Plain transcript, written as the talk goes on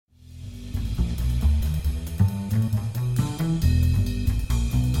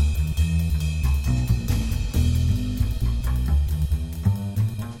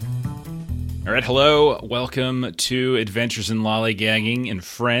All right, hello. Welcome to Adventures in Lollygagging and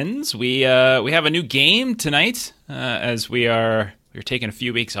Friends. We have a new game tonight, as we're taking a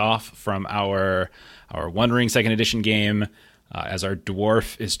few weeks off from our One Ring Second Edition game, as our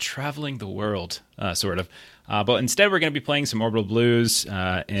dwarf is traveling the world, sort of. But instead, we're going to be playing some Orbital Blues,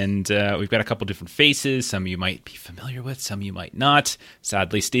 and we've got a couple different faces. Some you might be familiar with, some you might not.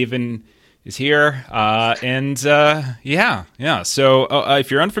 Sadly, Stephen is here, yeah. So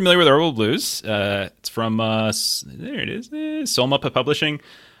if you're unfamiliar with Orbital Blues, it's from there it is, Solmuppet Publishing.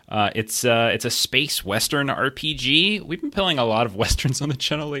 It's a space western RPG. We've been playing a lot of westerns on the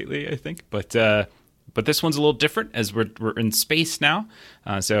channel lately, I think, but this one's a little different as we're in space now.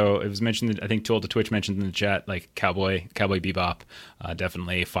 So it was mentioned, I think Tool to Twitch mentioned in the chat, like Cowboy Bebop,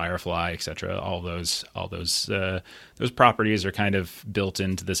 definitely Firefly, etc. All those properties are kind of built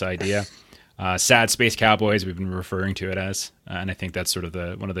into this idea. Sad Space Cowboys, we've been referring to it as, and I think that's sort of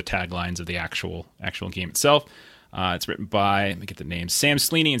one of the taglines of the actual game itself. It's written by, let me get the names, Sam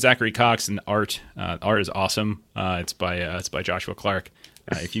Sweeney and Zachary Cox, and art is awesome. It's by Joshua Clark.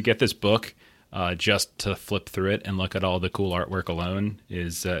 If you get this book, just to flip through it and look at all the cool artwork alone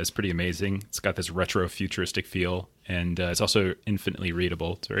is pretty amazing. It's got this retro futuristic feel, and it's also infinitely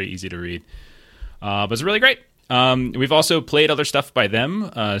readable. It's very easy to read, but it's really great. We've also played other stuff by them.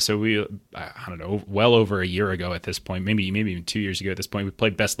 So I don't know, well over a year ago at this point, maybe even 2 years ago at this point, we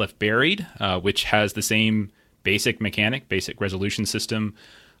played Best Left Buried, which has the same basic resolution system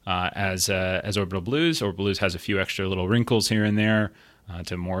as Orbital Blues. Orbital Blues has a few extra little wrinkles here and there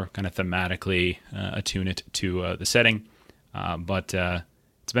to more kind of thematically attune it to the setting. But it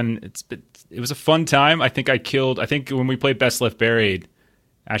was a fun time. I think when we played Best Left Buried,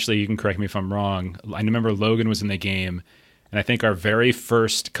 Ashley, you can correct me if I'm wrong, I remember Logan was in the game, and I think our very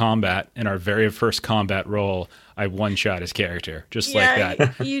first combat roll, I one-shot his character, just like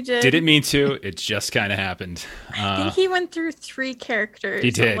that. You did. Didn't mean to, it just kind of happened. I think he went through 3 characters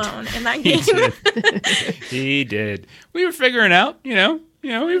alone in that game. He did. We were figuring out, we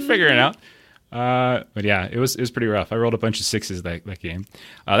were figuring out. But yeah, it was pretty rough. I rolled a bunch of 6s that game.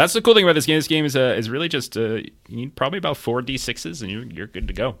 That's the cool thing about this game. This game is really just you need probably about 4 d6s and you're good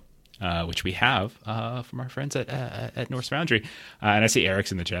to go, which we have from our friends at Norse Foundry. And I see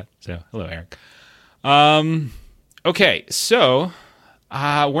Eric's in the chat, so hello, Eric. Okay, so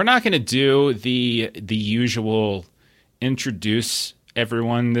we're not going to do the usual introduce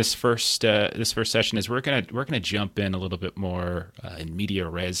everyone this first session. Is we're gonna jump in a little bit more in media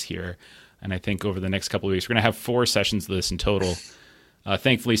res here. And I think over the next couple of weeks, we're going to have 4 sessions of this in total.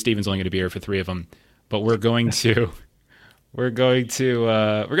 Thankfully, Steven's only going to be here for 3 of them. But we're going to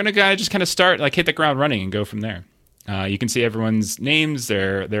just kind of start, like, hit the ground running and go from there. You can see everyone's names.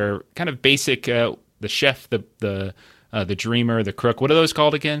 They're kind of basic. The chef, the dreamer, the crook. What are those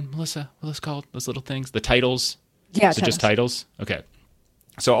called again, Melissa? What are those called? Those little things? The titles? Yeah, Is it just titles? Okay.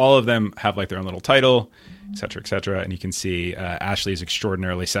 So all of them have like their own little title, et cetera, and you can see Ashley's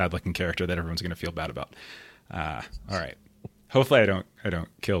extraordinarily sad-looking character that everyone's going to feel bad about. All right. Hopefully I don't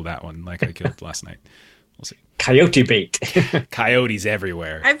kill that one like I killed last night. We'll see. Coyote bait. Coyotes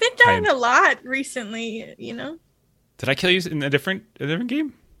everywhere. I've been dying a lot recently, Did I kill you in a different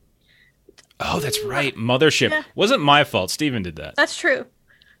game? Oh, that's right. Mothership. Yeah. Wasn't my fault. Steven did that. That's true.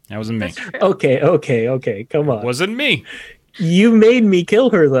 That wasn't me. Okay. Come on. Wasn't me. You made me kill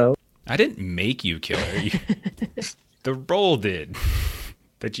her, though. I didn't make you kill her. The roll did.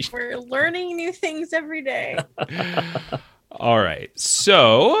 We're learning new things every day. All right.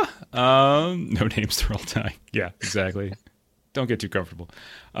 So, no names the whole time. Yeah, exactly. Don't get too comfortable.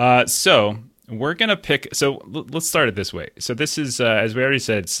 So we're gonna pick. So let's start it this way. So this is, as we already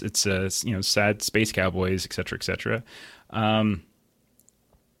said, it's sad space cowboys, etc.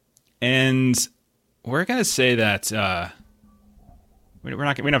 And we're gonna say that. We don't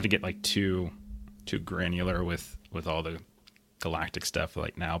have to get like too granular with all the galactic stuff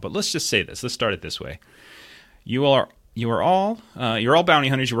like now, but let's just say this. Let's start it this way. You're all bounty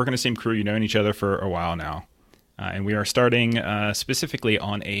hunters. You work on the same crew. You've known each other for a while now, and we are starting specifically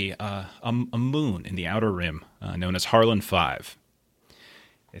on a moon in the outer rim known as Harlan 5.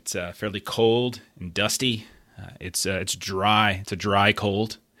 It's fairly cold and dusty. It's dry. It's a dry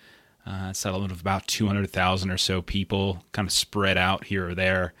cold. Settlement of about 200,000 or so people, kind of spread out here or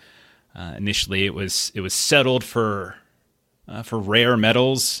there. Initially, it was settled for rare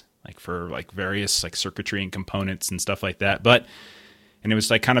metals, for various circuitry and components and stuff like that. And it was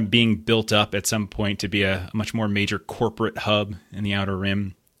kind of being built up at some point to be a much more major corporate hub in the Outer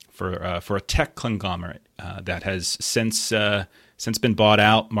Rim for a tech conglomerate that has since been bought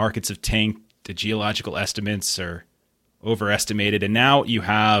out. Markets have tanked. The geological estimates are overestimated, and now you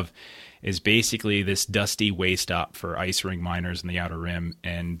have is basically this dusty way stop for ice ring miners in the Outer Rim,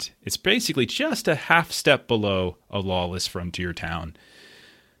 and it's basically just a half step below a lawless frontier town.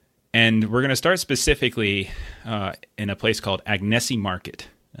 And we're going to start specifically in a place called Agnesi Market.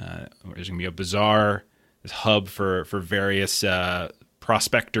 There's going to be a bazaar, this hub for various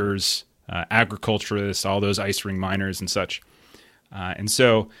prospectors, agriculturists, all those ice ring miners and such. And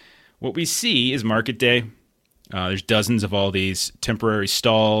so what we see is market day. There's dozens of all these temporary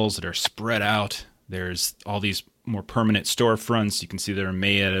stalls that are spread out. There's all these more permanent storefronts. You can see they're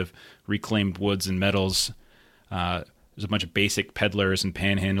made out of reclaimed woods and metals. There's a bunch of basic peddlers and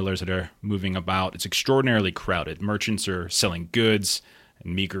panhandlers that are moving about. It's extraordinarily crowded. Merchants are selling goods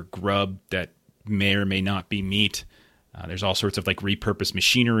and meager grub that may or may not be meat. There's all sorts of like repurposed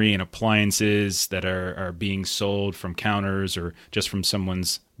machinery and appliances that are being sold from counters or just from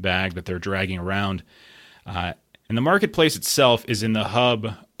someone's bag that they're dragging around. And the marketplace itself is in the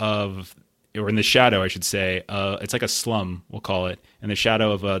hub of, or in the shadow, I should say. It's like a slum, we'll call it, in the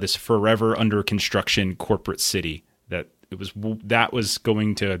shadow of this forever under construction corporate city that was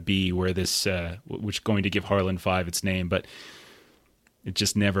going to be where this, which going to give Harlan 5 its name, but it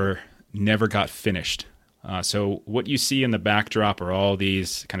just never got finished. So what you see in the backdrop are all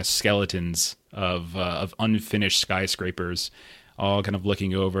these kind of skeletons of unfinished skyscrapers, all kind of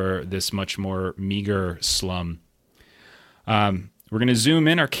looking over this much more meager slum. We're going to zoom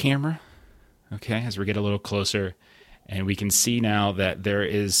in our camera, okay, as we get a little closer, and we can see now that there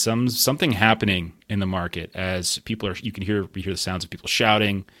is something happening in the market as you can hear the sounds of people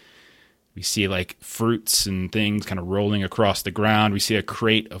shouting. We see like fruits and things kind of rolling across the ground. We see a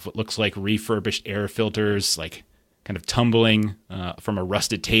crate of what looks like refurbished air filters, like kind of tumbling from a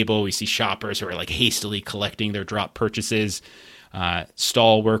rusted table. We see shoppers who are like hastily collecting their drop purchases.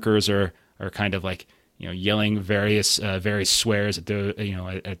 Stall workers are kind of like, yelling various swears at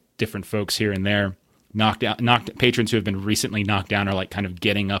at different folks here and there. Patrons who have been recently knocked down are like kind of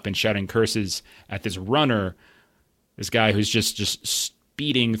getting up and shouting curses at this runner, this guy who's just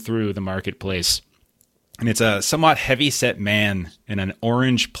speeding through the marketplace. And it's a somewhat heavy-set man in an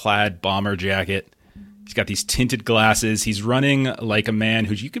orange plaid bomber jacket. He's got these tinted glasses. He's running like a man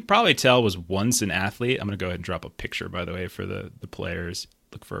who you could probably tell was once an athlete. I'm going to go ahead and drop a picture, by the way, for the players.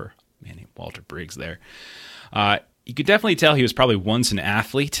 Look for a man named Walter Briggs there. You could definitely tell he was probably once an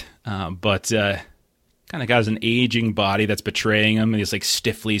athlete, but kind of got an aging body that's betraying him. He's like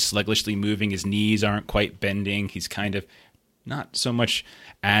stiffly, sluggishly moving. His knees aren't quite bending. He's kind of not so much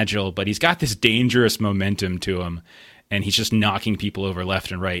agile, but he's got this dangerous momentum to him, and he's just knocking people over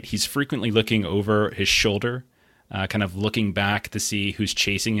left and right. He's frequently looking over his shoulder, kind of looking back to see who's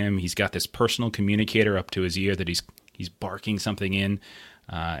chasing him. He's got this personal communicator up to his ear that he's barking something in.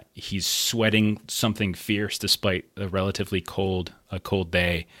 He's sweating something fierce despite a relatively cold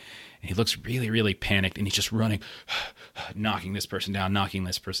day. And he looks really, really panicked, and he's just running, knocking this person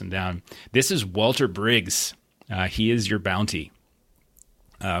down. This is Walter Briggs. He is your bounty.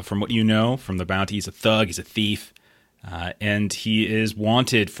 From what you know from the bounty, he's a thug, he's a thief, and he is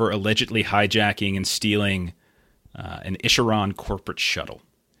wanted for allegedly hijacking and stealing an E01 corporate shuttle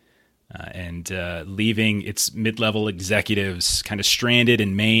and leaving its mid-level executives kind of stranded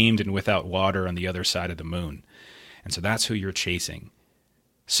and maimed and without water on the other side of the moon. And so that's who you're chasing.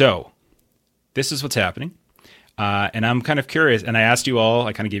 So this is what's happening. And I'm kind of curious, and I asked you all,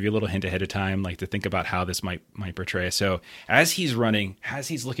 I kind of gave you a little hint ahead of time, like to think about how this might portray. So as he's running, as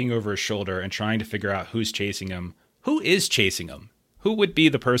he's looking over his shoulder and trying to figure out who's chasing him, who is chasing him? Who would be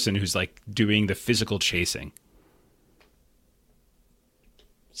the person who's like doing the physical chasing?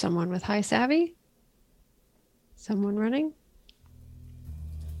 Someone with high savvy? Someone running?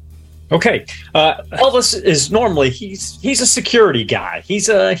 Okay, Elvis is normally he's a security guy.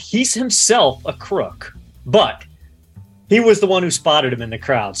 He's himself a crook, but he was the one who spotted him in the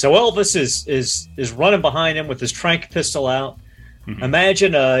crowd. So Elvis is running behind him with his trank pistol out. Mm-hmm.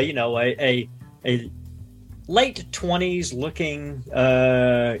 Imagine a late 20s looking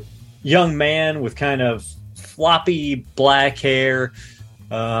young man with kind of floppy black hair,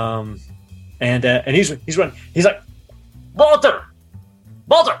 and he's running. He's like, Walter.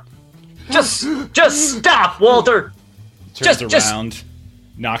 Just stop, Walter. Turns around,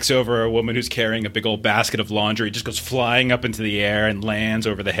 knocks over a woman who's carrying a big old basket of laundry, just goes flying up into the air and lands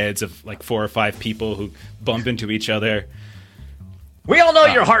over the heads of like 4 or 5 people who bump into each other. We all know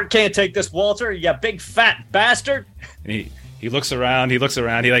your heart can't take this, Walter, you big fat bastard. And he looks around. There's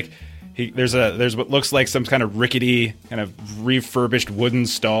what looks like some kind of rickety, kind of refurbished wooden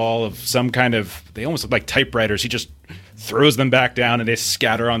stall of some kind of. They almost look like typewriters. He just throws them back down and they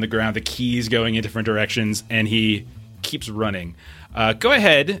scatter on the ground, the keys going in different directions, and he keeps running. Go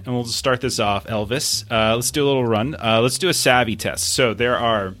ahead, and we'll just start this off, Elvis. Let's do a little run. Let's do a savvy test. So there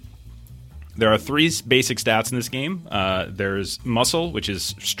are 3 basic stats in this game. There's muscle, which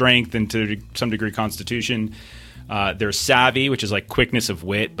is strength and to some degree constitution. There's savvy, which is like quickness of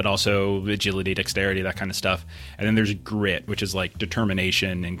wit, but also agility, dexterity, that kind of stuff. And then there's grit, which is like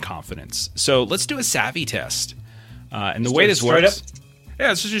determination and confidence. So let's do a savvy test. And the way this works,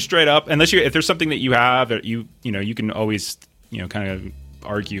 it's just straight up. Unless if there's something that you have that you can always kind of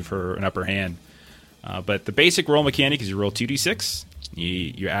argue for an upper hand. But the basic roll mechanic is you roll 2d6,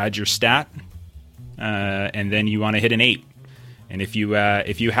 you add your stat, and then you want to hit an 8. And if you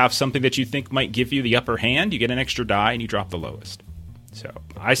have something that you think might give you the upper hand, you get an extra die and you drop the lowest. So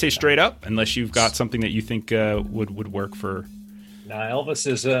I say straight up, unless you've got something that you think would work for. Now Elvis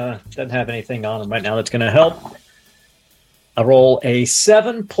doesn't have anything on him right now that's going to help. I roll a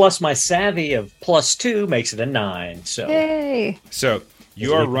 7 plus my savvy of +2 makes it a 9. So yay! So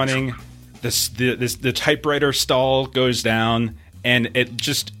you are running. The typewriter stall goes down. And it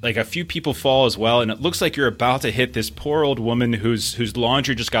just, like, a few people fall as well, and it looks like you're about to hit this poor old woman whose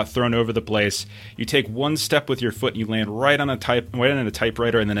laundry just got thrown over the place. You take one step with your foot, and you land right on a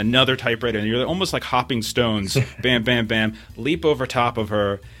typewriter, and then another typewriter, and you're almost like hopping stones. Bam, bam, bam. Leap over top of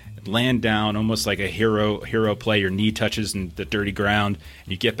her, land down, almost like a hero play. Your knee touches in the dirty ground,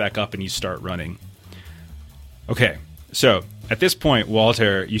 and you get back up, and you start running. Okay, so at this point,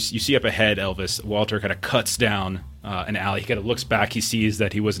 Walter, you see up ahead, Elvis, Walter kind of cuts down an alley. He kind of looks back. He sees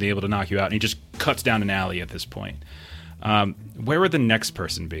that he wasn't able to knock you out, and he just cuts down an alley at this point. Where would the next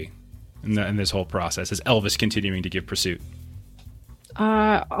person be in this whole process? Is Elvis continuing to give pursuit?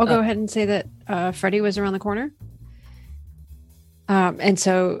 I'll go ahead and say that Freddie was around the corner. And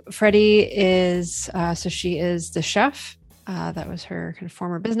so Freddie is, so she is the chef. That was her kind of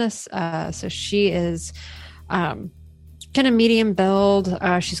former business. So she is kind of medium build.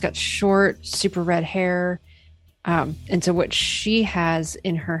 She's got short, super red hair. And so what she has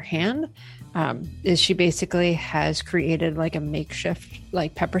in her hand is she basically has created like a makeshift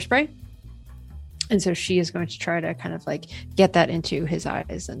like pepper spray. And so she is going to try to kind of like get that into his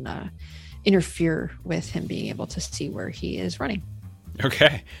eyes and interfere with him being able to see where he is running.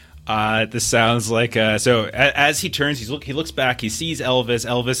 Okay. This sounds like so as he turns, he looks back, he sees Elvis.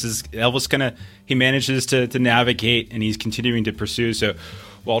 Elvis he manages to navigate, and he's continuing to pursue. So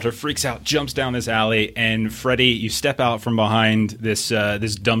Walter freaks out, jumps down this alley, and Freddie, you step out from behind this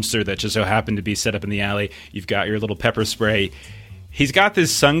dumpster that just so happened to be set up in the alley. You've got your little pepper spray. He's got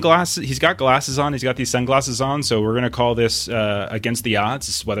this sunglasses. He's got glasses on. He's got these sunglasses on. So we're going to call this against the odds.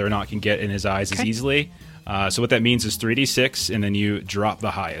 This is whether or not he can get in his eyes as easily. So what that means is 3d6, and then you drop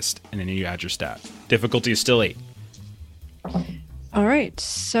the highest, and then you add your stat. Difficulty is still 8. All right.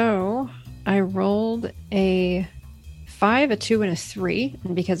 So I rolled a 5, a 2, and a 3.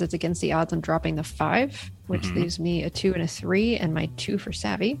 And because it's against the odds, I'm dropping the 5, which leaves me a 2 and a 3, and my 2 for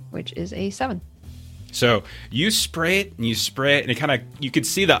savvy, which is a 7. So you spray it, and it kind of, you could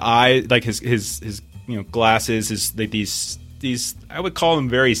see the eye, like his glasses, these I would call them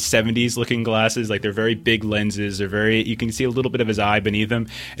very 70s looking glasses. Like they're very big lenses. You can see a little bit of his eye beneath them,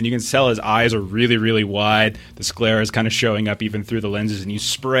 and you can tell his eyes are really, really wide. The sclera is kind of showing up even through the lenses, and you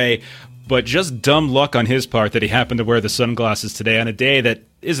spray. But just dumb luck on his part that he happened to wear the sunglasses today on a day that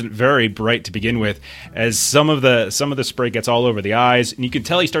isn't very bright to begin with, as some of the spray gets all over the eyes, and you can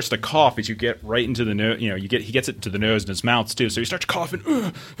tell he starts to cough as you get right into the nose. He gets it to the nose and his mouth too. So he starts coughing,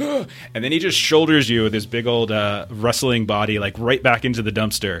 and then he just shoulders you with his big old wrestling body like right back into the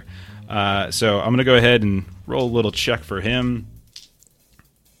dumpster. So I'm gonna go ahead and roll a little check for him.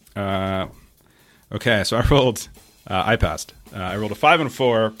 Okay, so I passed. I rolled a 5 and a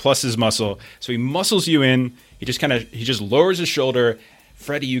 4 plus his muscle. So he muscles you in. He just lowers his shoulder.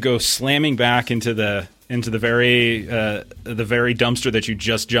 Freddie, you go slamming back into the very dumpster that you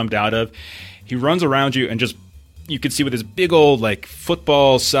just jumped out of. He runs around you, and just you can see with his big old like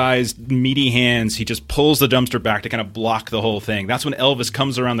football-sized meaty hands, he just pulls the dumpster back to kind of block the whole thing. That's when Elvis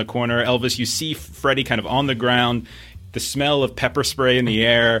comes around the corner. Elvis, you see Freddie kind of on the ground, the smell of pepper spray in the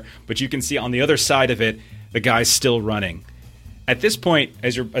air, but you can see on the other side of it, the guy's still running. At this point,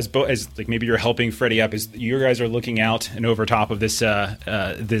 as like maybe you're helping Freddie up, as you guys are looking out and over top of this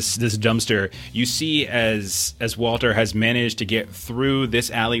this dumpster, you see as Walter has managed to get through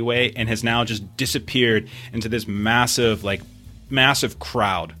this alleyway and has now just disappeared into this massive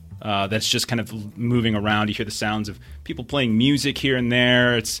crowd that's just kind of moving around. You hear the sounds of people playing music here and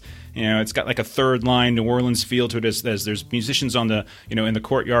there. It's got like a third line New Orleans feel to it as there's musicians on the in the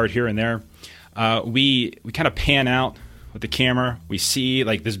courtyard here and there. We kind of pan out with the camera. We see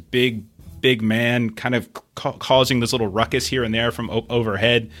like this big big man kind of causing this little ruckus here and there from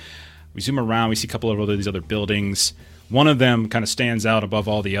overhead. We zoom around, we see a couple of these other buildings. One of them kind of stands out above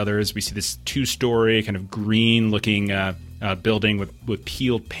all the others. We see this 2-story kind of green-looking building with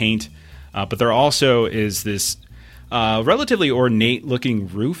peeled paint. But there also is this relatively ornate-looking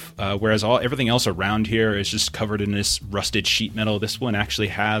roof, whereas everything else around here is just covered in this rusted sheet metal. This one actually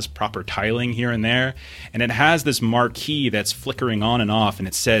has proper tiling here and there, and it has this marquee that's flickering on and off, and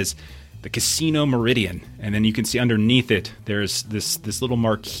it says the Casino Meridian. And then you can see underneath it, there's this little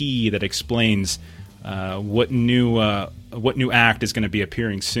marquee that explains what new act is going to be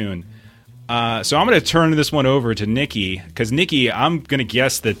appearing soon. So I'm going to turn this one over to Nikki, because Nikki, I'm going to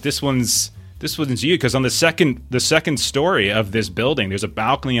guess that this one's you, because on the second story of this building, there's a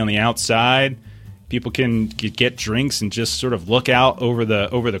balcony on the outside. People can get drinks and just sort of look out over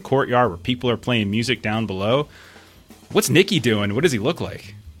the courtyard where people are playing music down below. What's Nikki doing? What does he look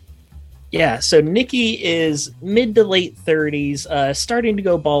like? Yeah, so Nikki is mid to late 30s, starting to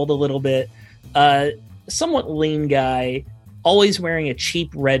go bald a little bit. Somewhat lean guy, always wearing a cheap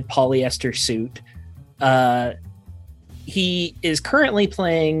red polyester suit. He is currently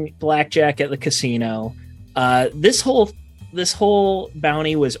playing blackjack at the casino. This whole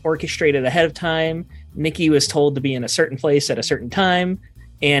bounty was orchestrated ahead of time. Nikki was told to be in a certain place at a certain time,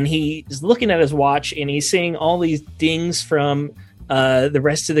 and he's looking at his watch and he's seeing all these dings from the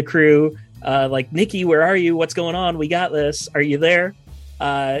rest of the crew, like, Nikki, where are you? What's going on? We got this. Are you there?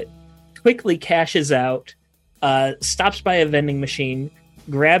 Quickly cashes out, stops by a vending machine,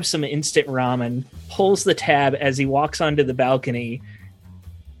 grabs some instant ramen, pulls the tab as he walks onto the balcony,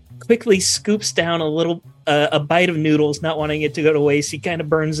 quickly scoops down a bite of noodles, not wanting it to go to waste. He kind of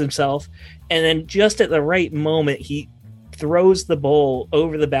burns himself, and then just at the right moment, he throws the bowl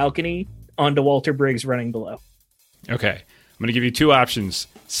over the balcony onto Walter Briggs running below. Okay. I'm going to give you 2 options.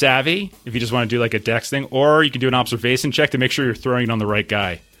 Savvy, if you just want to do like a dex thing, or you can do an observation check to make sure you're throwing it on the right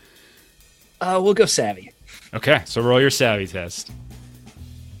guy. We'll go savvy. Okay, so roll your savvy test.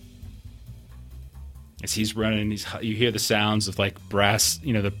 As he's running, you hear the sounds of like brass,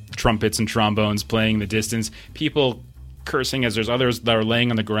 the trumpets and trombones playing in the distance. People cursing as there's others that are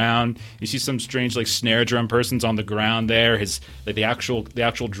laying on the ground. You see some strange like snare drum person's on the ground there. The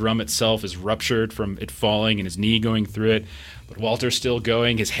actual drum itself is ruptured from it falling and his knee going through it. But Walter's still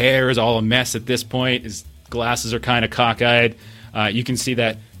going. His hair is all a mess at this point. His glasses are kind of cockeyed. You can see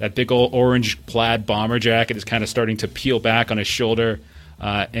that big old orange plaid bomber jacket is kind of starting to peel back on his shoulder.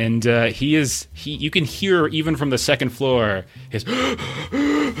 And you can hear even from the second floor his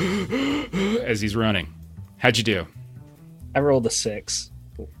as he's running. How'd you do? I rolled a 6.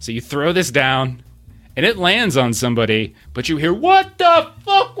 So you throw this down, and it lands on somebody, but you hear, "What the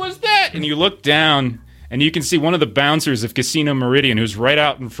fuck was that?" And you look down, and you can see one of the bouncers of Casino Meridian, who's right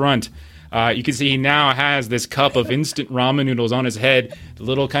out in front. You can see he now has this cup of instant ramen noodles on his head, the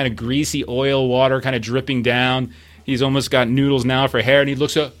little kind of greasy oil water kind of dripping down. He's almost got noodles now for hair, and he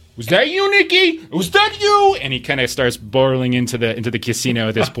looks up. "Was that you, Nikki? Was that you?" And he kind of starts burrowing into the casino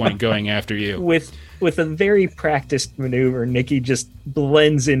at this point, going after you. With a very practiced maneuver, Nikki just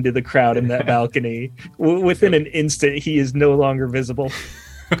blends into the crowd in that balcony. Within an instant, he is no longer visible.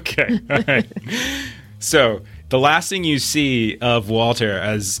 Okay, all right. So the last thing you see of Walter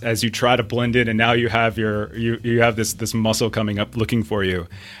as you try to blend in, and now you have you have this muscle coming up looking for you,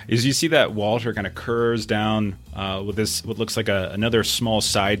 is you see that Walter kind of curves down with this what looks like another small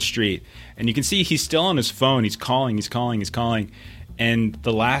side street, and you can see he's still on his phone. He's calling, and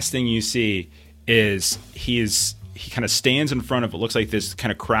the last thing you see is he kind of stands in front of what looks like this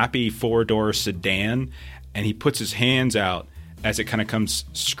kind of crappy 4-door sedan, and he puts his hands out as it kind of comes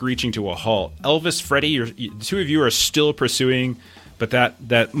screeching to a halt. Elvis, Freddie, the 2 of you are still pursuing, but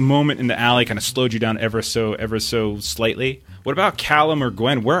that moment in the alley kind of slowed you down ever so slightly. What about Callum or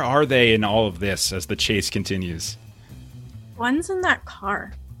Gwen? Where are they in all of this as the chase continues? One's in that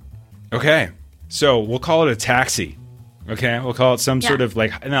car. Okay, so we'll call it a taxi. Okay, we'll call it some sort of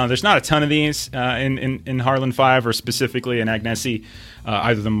no, there's not a ton of these in Harlan 5 or specifically in Agnesi,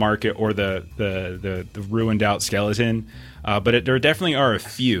 either the market or the ruined out skeleton. But there definitely are a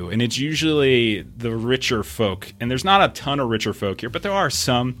few, and it's usually the richer folk. And there's not a ton of richer folk here, but there are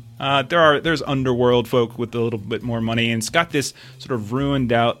some. There's underworld folk with a little bit more money, and it's got this sort of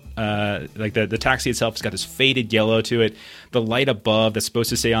ruined out, like the taxi itself has got this faded yellow to it. The light above that's supposed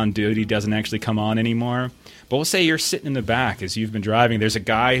to say on duty doesn't actually come on anymore. But we'll say you're sitting in the back as you've been driving. There's a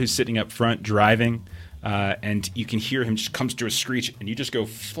guy who's sitting up front driving, and you can hear him just comes to a screech, and you just go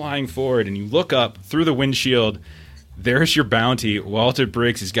flying forward, and you look up through the windshield. There's your bounty. Walter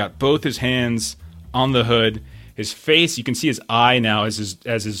Briggs has got both his hands on the hood. His face, you can see his eye now as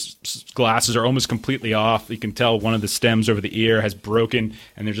his glasses are almost completely off. You can tell one of the stems over the ear has broken,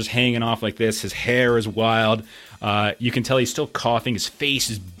 and they're just hanging off like this. His hair is wild. You can tell he's still coughing. His face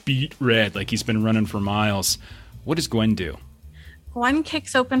is beet red, like he's been running for miles. What does Gwen do? Gwen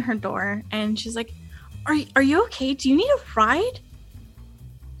kicks open her door, and she's like, Are you okay? Do you need a ride?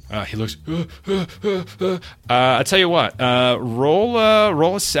 He looks. I'll tell you what. Roll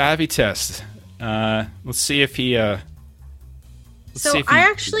a savvy test. Let's see if he. I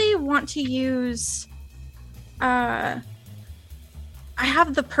actually want to use. I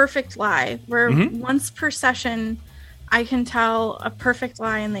have the perfect lie, where once per session, I can tell a perfect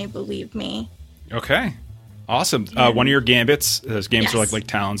lie and they believe me. Okay, awesome. One of your gambits. Those gambits are like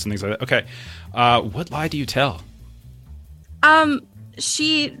talents and things like that. Okay, what lie do you tell?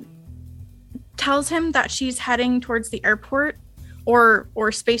 She tells him that she's heading towards the airport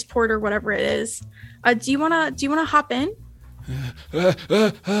or spaceport or whatever it is. Do you wanna hop in?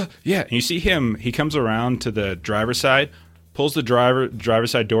 Yeah, and you see him. He comes around to the driver's side, pulls the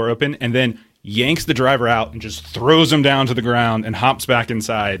driver's side door open, and then yanks the driver out and just throws him down to the ground and hops back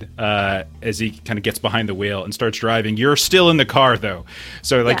inside as he kind of gets behind the wheel and starts driving. You're still in the car though,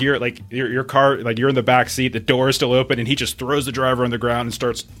 so your car, like you're in the back seat, the door is still open, and he just throws the driver on the ground and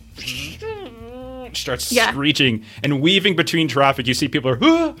starts screeching and weaving between traffic. You see people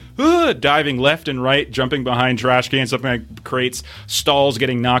are diving left and right, jumping behind trash cans, something like crates, stalls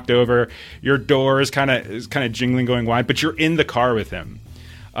getting knocked over. Your door is kind of jingling, going wide, but you're in the car with him.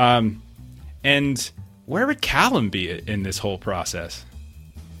 And where would Callum be in this whole process?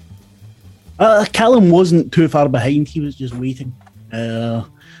 Callum wasn't too far behind. He was just waiting.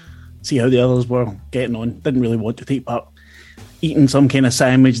 See how the others were getting on. Didn't really want to take part. Eating some kind of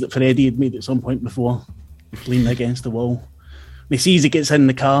sandwich that Freddie had made at some point before. Leaning against the wall. He sees he gets in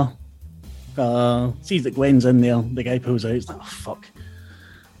the car. Sees that Gwen's in there. The guy pulls out. He's like, oh, fuck.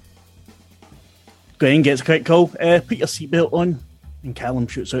 Gwen gets a quick call. Put your seatbelt on. And Callum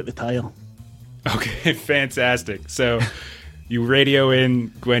shoots out the tyre. Okay, fantastic. So you radio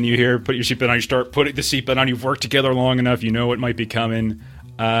in, Gwen, you hear, put your seatbelt on, you start putting the seatbelt on, you've worked together long enough, you know what might be coming.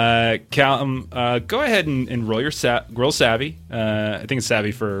 Callum, go ahead and roll your roll savvy. I think it's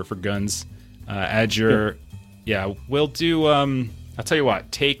savvy for guns. Add your, we'll do, I'll tell you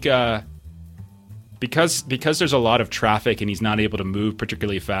what, take, because there's a lot of traffic and he's not able to move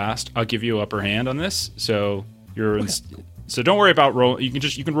particularly fast, I'll give you upper hand on this. So so don't worry about roll. You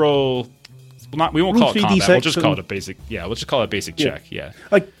can roll. We won't call it combat. We'll just call it a basic. Yeah, we'll just call it a basic check. Yeah.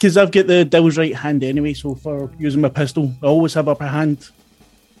 Because I've got the devil's right hand anyway. So for using my pistol, I always have upper hand,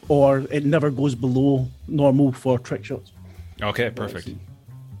 or it never goes below normal for trick shots. Okay, perfect.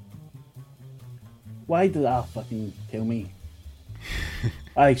 Why did that fucking tell me?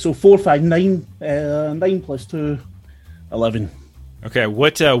 Aye, so 4, 5, 9. 9 plus 2, 11. Okay,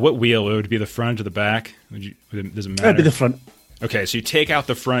 what wheel would it be? The front or the back? Does it matter? That'd be the front. Okay, so you take out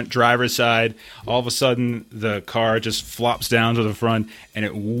the front driver's side. All of a sudden, the car just flops down to the front, and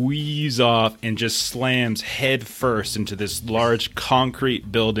it weaves off and just slams head first into this large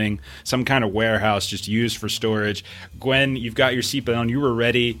concrete building, some kind of warehouse just used for storage. Gwen, you've got your seatbelt on. You were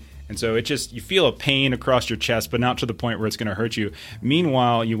ready. And so you feel a pain across your chest, but not to the point where it's going to hurt you.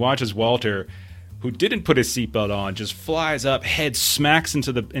 Meanwhile, you watch as Walter, who didn't put his seatbelt on, just flies up, head smacks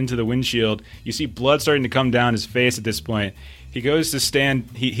into the windshield. You see blood starting to come down his face at this point. He goes to stand.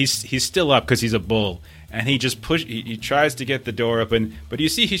 He's still up because he's a bull, and he just he tries to get the door open, but you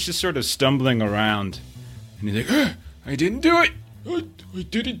see he's just sort of stumbling around, and he's like, "I didn't do it. I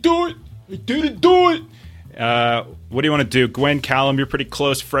didn't do it. I didn't do it." What do you want to do, Gwen? Callum, you're pretty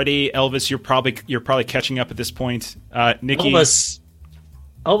close. Freddie, Elvis, you're probably catching up at this point. Nikki, Elvis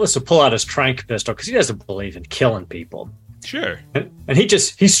will pull out his trank pistol because he doesn't believe in killing people. Sure. And he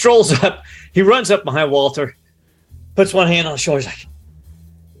strolls up. He runs up behind Walter, puts one hand on his shoulder. He's like,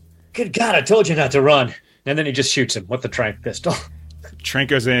 "Good God, I told you not to run." And then he just shoots him with the trank pistol. Trank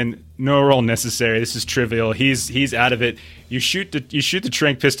goes in. No roll necessary. This is trivial. He's out of it. You shoot the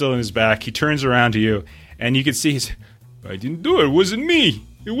trank pistol in his back. He turns around to you, and you can see "I didn't do it. It wasn't me.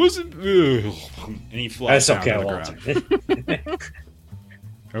 It wasn't." And he flies down to the ground.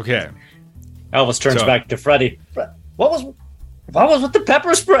 Okay. Elvis turns back to Freddie. What was with the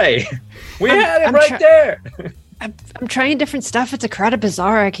pepper spray? We had it right there. I'm trying different stuff. It's a crowded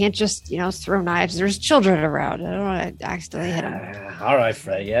bazaar. I can't just, throw knives. There's children around. I don't want to accidentally hit them. All right,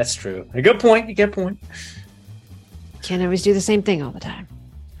 Freddie. That's true. A good point. You get a point. Can't always do the same thing all the time.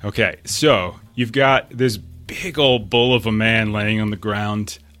 Okay, so you've got this big old bull of a man laying on the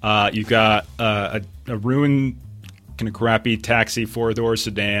ground. You've got a ruined, kind of crappy taxi 4-door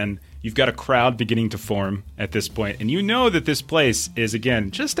sedan. You've got a crowd beginning to form at this point, and you know that this place is,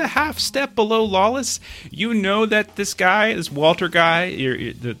 again, just a half step below lawless. You know that this guy, this Walter guy,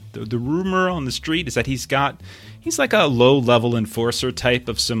 the rumor on the street is that he's like a low-level enforcer type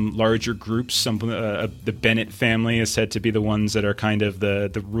of some larger groups. The Bennett family is said to be the ones that are kind of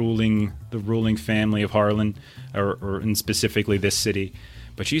the ruling family of Harlan, or and specifically this city.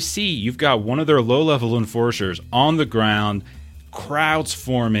 But you see, you've got one of their low-level enforcers on the ground, crowds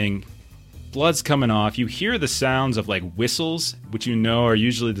forming, blood's coming off. You hear the sounds of like whistles, which you know are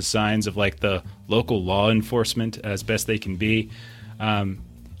usually the signs of like the local law enforcement as best they can be.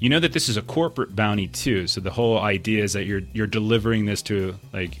 You know that this is a corporate bounty too, so the whole idea is that you're delivering this to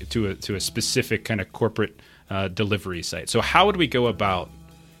a specific kind of corporate delivery site. So how would we go about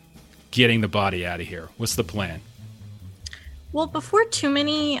getting the body out of here? What's the plan? Well, before too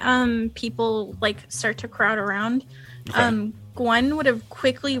many people like start to crowd around, Okay. Gwen would have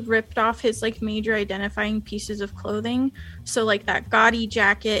quickly ripped off his like major identifying pieces of clothing. So like that gaudy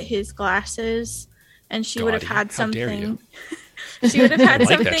jacket, his glasses, and she would have Gaudy? had How dare something. you. She would have had I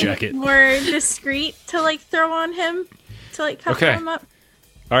like that jacket. something more discreet to like throw on him to like cover Okay. him up.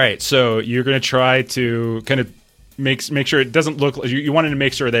 All right, so you're going to try to kind of make sure it doesn't look. You wanted to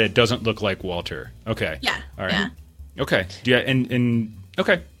make sure that it doesn't look like Walter. Okay. Yeah. All right. Yeah. Okay. Do you, and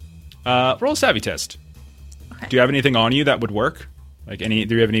okay. Roll a savvy test. Okay. Do you have anything on you that would work? Like do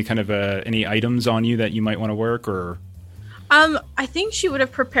you have any kind of any items on you that you might want to work, or? I think she would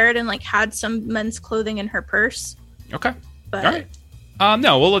have prepared and like had some men's clothing in her purse. Okay. But All right.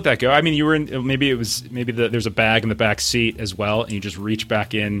 No, we'll let that go. I mean, you were in. Maybe there's a bag in the back seat as well, and you just reach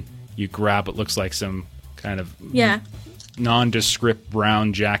back in. You grab what looks like some kind of nondescript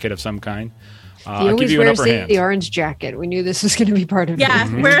brown jacket of some kind. He I'll give always you an wears upper hand. the orange jacket. We knew this was going to be part of it. Yeah,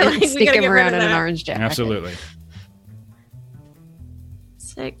 we're like, we Sneak gotta him get rid around of in an that. orange jacket. Absolutely.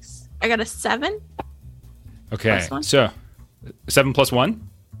 6. I got a 7. Okay. Plus one? So 7 plus 1.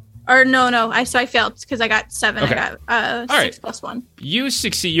 Or no. I failed because I got 7. Okay. I got 6 right. plus 1. You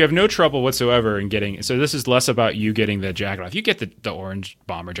succeed. You have no trouble whatsoever in getting. So this is less about you getting the jacket off. You get the orange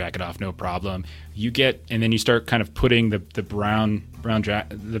bomber jacket off, no problem. And then you start kind of putting the brown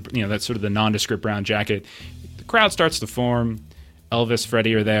jacket. That's sort of the nondescript brown jacket. The crowd starts to form. Elvis,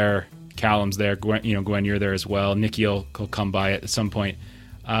 Freddie are there. Callum's there. Gwen, you're there as well. Nikki will come by at some point.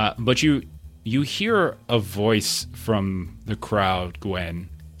 But you hear a voice from the crowd, Gwen.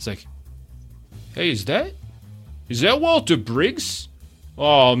 It's like, hey, is that Walter Briggs?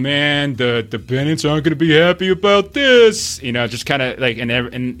 Oh man, the Bennetts aren't going to be happy about this. Just kind of like,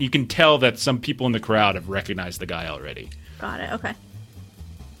 and you can tell that some people in the crowd have recognized the guy already. Got it. Okay.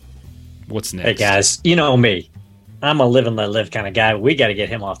 What's next? Hey guys, you know me. I'm a live and let live kind of guy. We got to get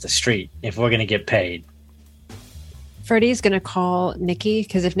him off the street if we're going to get paid. Freddie's going to call Nikki,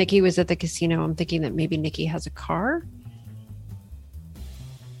 because if Nikki was at the casino, I'm thinking that maybe Nikki has a car.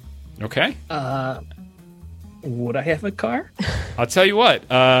 Okay. Would I have a car? I'll tell you what.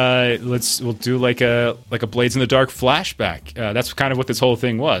 We'll do like a Blades in the Dark flashback. That's kind of what this whole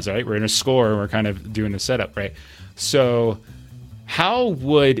thing was, right? We're in a score and we're kind of doing the setup, right? So, how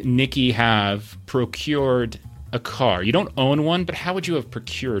would Nikki have procured a car? You don't own one, but how would you have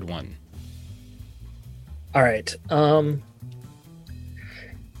procured one? All right. I'm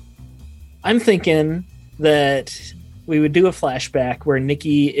thinking that we would do a flashback where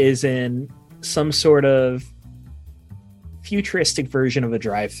Nikki is in some sort of futuristic version of a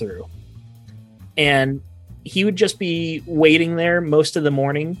drive-through. And he would just be waiting there most of the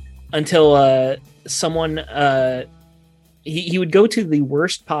morning until someone... He would go to the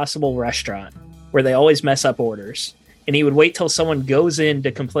worst possible restaurant where they always mess up orders. And he would wait till someone goes in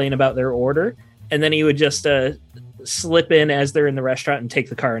to complain about their order. And then he would just slip in as they're in the restaurant and take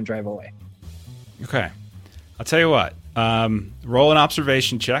the car and drive away. Okay. I'll tell you what. Roll an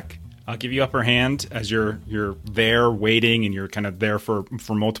observation check. I'll give you upper hand as you're there waiting, and you're kind of there for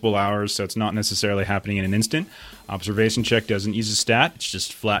multiple hours, so it's not necessarily happening in an instant. Observation check doesn't use a stat; it's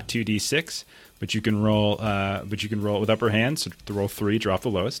just flat 2d6. But you can roll. But you can roll it with upper hand. So to roll 3, drop the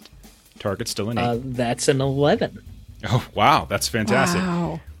lowest. Target's still an 8. That's an 11. Oh wow, that's fantastic.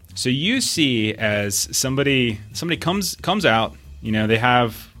 Wow. So you see as somebody comes out. They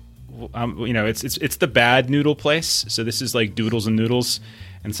have. It's the bad noodle place. So this is like Doodles and Noodles.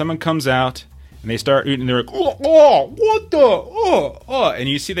 And someone comes out and they start eating. And they're like, what the, and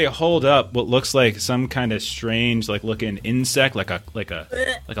you see they hold up what looks like some kind of strange, like looking insect, like a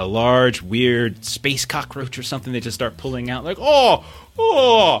large, weird space cockroach or something. They just start pulling out, like, I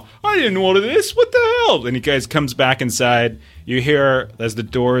didn't order this. What the hell? And he guys comes back inside. You hear as the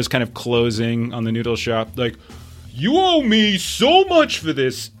door is kind of closing on the noodle shop, like, You owe me so much for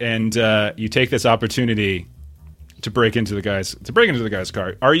this, and you take this opportunity to break into the guy's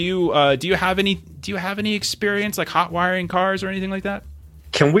car. Are you? Do you have any experience like hot wiring cars or anything like that?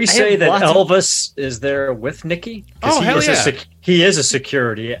 Can we say that Elvis is there with Nikki? Oh, hell yeah. He is a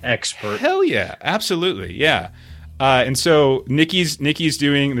security expert. Hell yeah, absolutely, yeah. And so Nikki's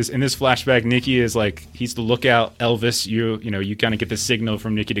doing this in this flashback. Nikki is like, he's the lookout. Elvis, you kind of get the signal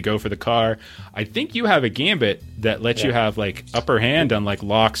from Nikki to go for the car. I think you have a gambit that lets you have like upper hand on like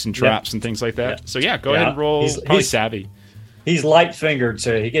locks and traps and things like that. Yeah. So yeah, go ahead and roll. He's savvy. He's light fingered,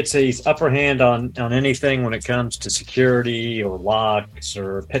 so he gets his upper hand on anything when it comes to security or locks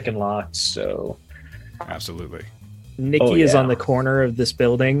or picking locks. So absolutely, Nikki is on the corner of this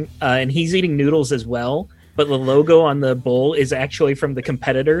building, and he's eating noodles as well. But the logo on the bowl is actually from the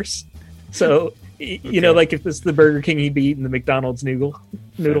competitors. So, you know, like if it's the Burger King, he'd be eating the McDonald's noodles.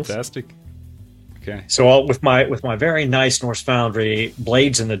 Fantastic. Okay. So with my very nice Norse Foundry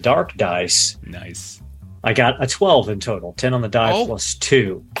Blades in the Dark dice. Nice. I got a 12 in total. 10 on the die plus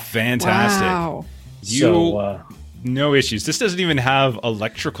 2. Fantastic. Wow. No issues. This doesn't even have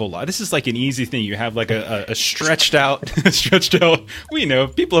electrical light. This is like an easy thing. You have like a stretched out, we know,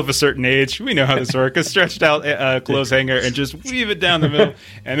 people of a certain age, we know how this works, a stretched out clothes hanger and just weave it down the middle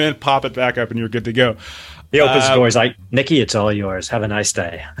and then pop it back up and you're good to go. He opens the door. He's like, Nikki, it's all yours. Have a nice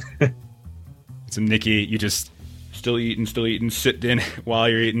day. So Nikki, you just still eating, sit in while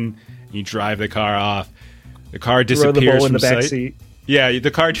you're eating, and you drive the car off. The car disappears the bowl from in the sight. back seat. Yeah,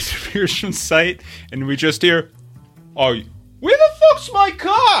 the car disappears from sight and we just hear, oh, where the fuck's my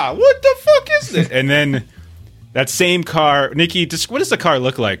car? What the fuck is this? And then that same car, Nikki, what does the car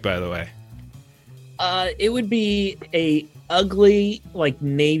look like, by the way? It would be a ugly, like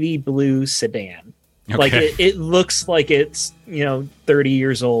navy blue sedan. Okay. Like it looks like it's 30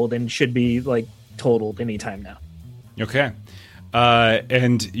 years old and should be like totaled anytime now. Okay,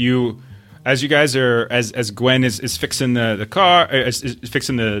 and you. As you guys are, as Gwen is fixing the car, is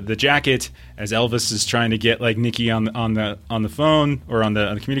fixing the jacket, as Elvis is trying to get like Nikki on the phone or on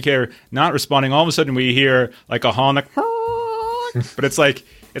the communicator, not responding. All of a sudden, we hear like a horn, like, but it's like,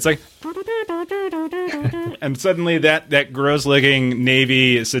 and suddenly that gross-looking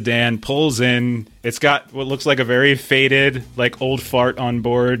Navy sedan pulls in. It's got what looks like a very faded, like old fart on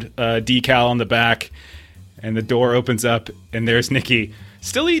board decal on the back, and the door opens up, and there's Nikki.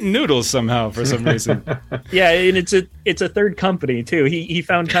 Still eating noodles somehow for some reason. Yeah, and it's a third company too. He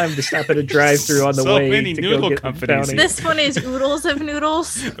found time to stop at a drive-through on the way. So many noodle go get companies. the This one is oodles of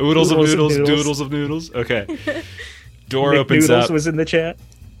noodles. Oodles of noodles, doodles of noodles. Okay. Door opens Noodles up. Was in the chat.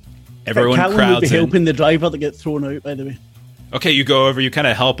 Everyone Catelyn crowds would be in. helping the driver to get thrown out, by the way. Okay, you go over. You kind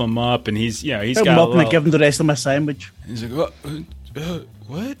of help him up, and he's Help got him a up and I little, give him the rest of my sandwich. he's like,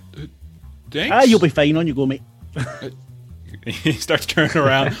 what? Thanks. You'll be fine. On you go, mate. He starts turning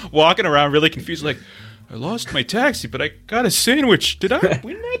around, walking around, really confused, like, I lost my taxi, but I got a sandwich. Did I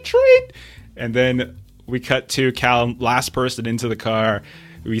win that trade? And then we cut to Cal, last person into the car.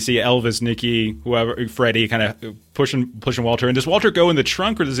 We see Elvis, Nikki, whoever, Freddie, kind of pushing Walter. And does Walter go in the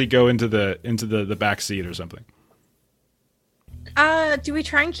trunk, or does he go into the back seat or something? Do we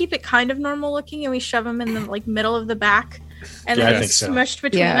try and keep it kind of normal looking, and we shove him in the like middle of the back, and Yeah, I then think it's so. smushed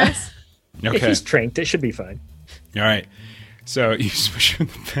between us? Okay. If he's tranked, it should be fine. All right. So you smush him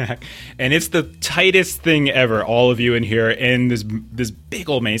in the back, and it's the tightest thing ever. All of you in here, and this big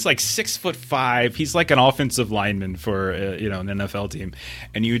old man. He's like 6'5". He's like an offensive lineman for an NFL team.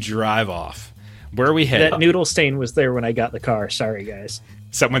 And you drive off. Where are we headed? That noodle stain was there when I got the car. Sorry, guys.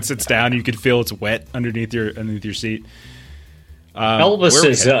 Someone sits down. You can feel it's wet underneath your seat.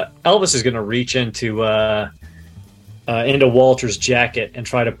 Elvis is going to reach into Walter's jacket and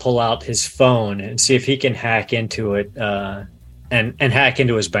try to pull out his phone and see if he can hack into it and hack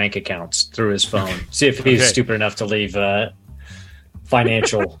into his bank accounts through his phone. See if he's stupid enough to leave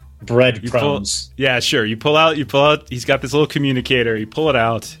financial breadcrumbs. Yeah, sure. You pull out. He's got this little communicator. You pull it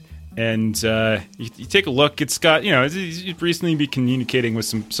out, and you take a look. It's got he's recently been communicating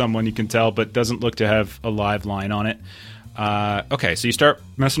with someone you can tell, but doesn't look to have a live line on it. Okay, so you start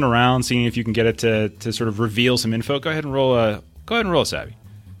messing around, seeing if you can get it to sort of reveal some info. Go ahead and roll a savvy.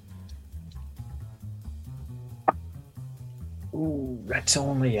 Ooh, that's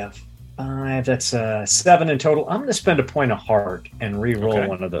only a 5. That's a 7 in total. I'm going to spend a point of heart and re-roll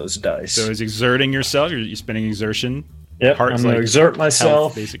one of those dice. So is exerting yourself? You're spending exertion. Yep, I'm going to exert myself.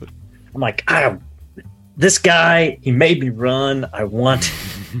 Health, basically. I'm like, this guy, he made me run. I want.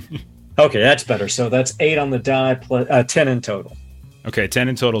 Okay, that's better. So that's 8 on the die, plus 10 in total. Okay, 10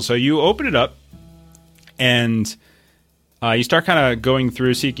 in total. So you open it up, and You start kind of going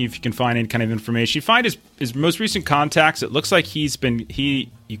through, seeking if you can find any kind of information. You find his most recent contacts. It looks like you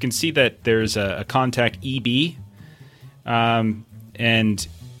can see that there's a contact EB, and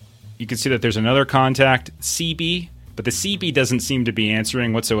you can see that there's another contact CB, but the CB doesn't seem to be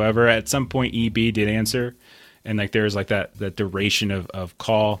answering whatsoever. At some point, EB did answer, and like there's like that duration of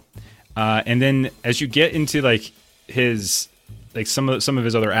call, and then as you get into like his like some of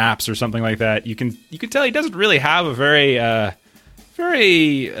his other apps or something like that, you can tell he doesn't really have a very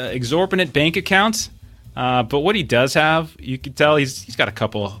exorbitant bank account. But what he does have, you can tell he's got a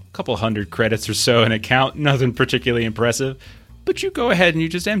couple hundred credits or so in account. Nothing particularly impressive, but you go ahead and you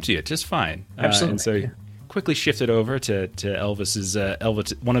just empty it just fine. Absolutely. And so you quickly shift it over to Elvis's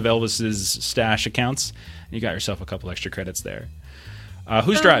one of Elvis's stash accounts. And you got yourself a couple extra credits there.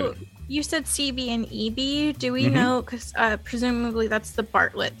 Who's driving? You said CB and EB. Do we know? Because presumably that's the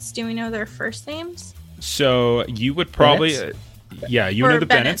Bartletts. Do we know their first names? So you would probably, you know the Bennett.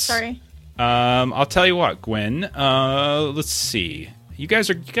 Bennetts. Sorry. I'll tell you what, Gwen. Let's see. You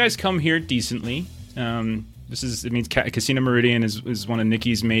guys come here decently. It means Casino Meridian is one of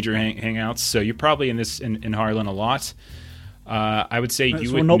Nikki's major hangouts. So you're probably in Harlan a lot. I would say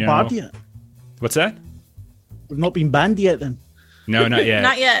you would know. We're not banned yet. What's that? We've not been banned yet then. No, not yet.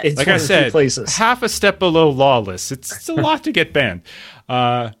 Not yet. It's like one I of the said, places. half a step below lawless. It's a lot to get banned.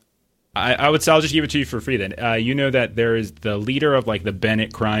 I'll just give it to you for free then. You know that there is the leader of like the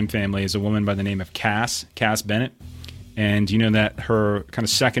Bennett crime family is a woman by the name of Cass Bennett, and you know that her kind of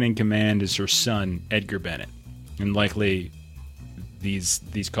second in command is her son Edgar Bennett, and likely these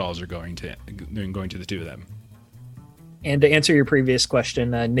calls are going to the two of them. And to answer your previous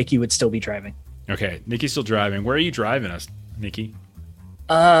question, Nikki would still be driving. Okay, Nikki's still driving. Where are you driving us, Nikki?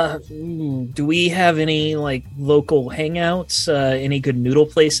 Do we have any like local hangouts? Any good noodle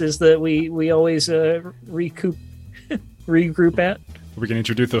places that we always regroup at? We're gonna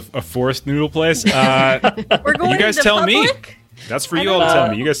introduce a fourth noodle place. We're going. You guys to tell public? me. That's for you all to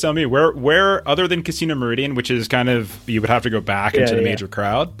tell me. You guys tell me where other than Casino Meridian, which is kind of you would have to go back into the major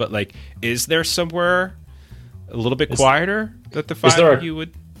crowd. But like, is there somewhere a little bit quieter that the five of you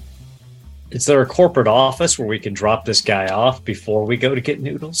would? Is there a corporate office where we can drop this guy off before we go to get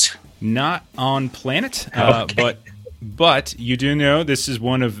noodles? Not on planet, Okay. but you do know this is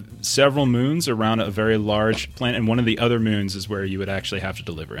one of several moons around a very large planet, and one of the other moons is where you would actually have to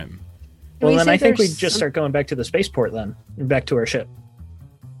deliver him. Well, then I think we'd just start going back to the spaceport then, and back to our ship.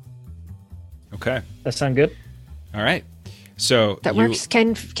 Okay. That sound good? All right. So that works.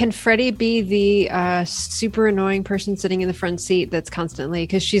 Can Freddie be the super annoying person sitting in the front seat that's constantly,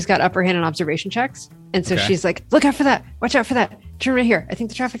 because she's got upper hand on observation checks, and so she's like, look out for that, watch out for that, turn right here, I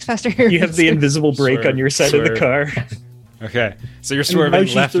think the traffic's faster here. You have the invisible brake on your side of the car. Okay, so you're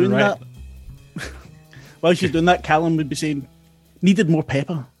swerving left and right. While she's doing that, Callum would be saying, needed more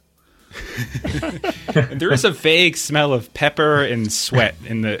pepper. There is a vague smell of pepper and sweat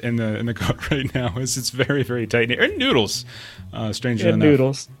in the car right now. It's very, very tight. And noodles, strangely enough.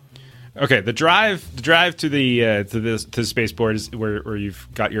 Noodles. Okay, the drive to the spaceport is where you've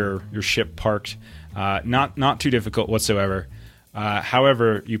got your ship parked. Not too difficult whatsoever.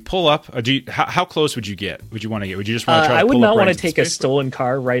 However, you pull up. How close would you get? Would you want to get? Would you just want to try? I would not want to take a spaceport? stolen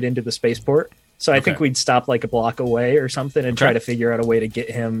car right into the spaceport. So I think we'd stop like a block away or something and try to figure out a way to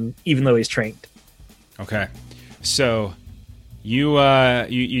get him, even though he's trained. Okay, so you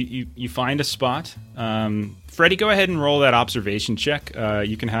find a spot. Freddie, go ahead and roll that observation check.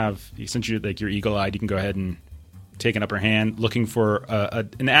 You can have, since you're like you're eagle-eyed, you can go ahead and take an upper hand, looking for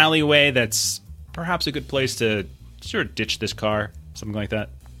an alleyway that's perhaps a good place to sort of ditch this car, something like that.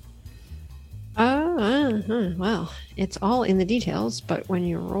 Well, it's all in the details, but when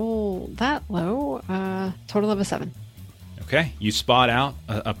you roll that low, total of a 7. Okay, you spot out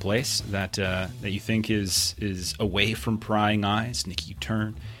a place that you think is away from prying eyes. Nikki, you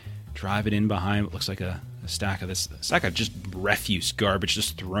turn, drive it in behind what looks like a stack of this. It's like a just refuse garbage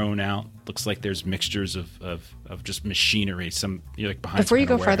just thrown out. Looks like there's mixtures of just machinery. Some like behind. Before you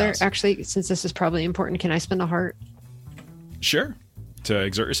go further, actually, since this is probably important, can I spend a heart? Sure. To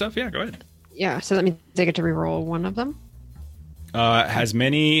exert yourself? Yeah, go ahead. Yeah, so that means I get to reroll one of them? As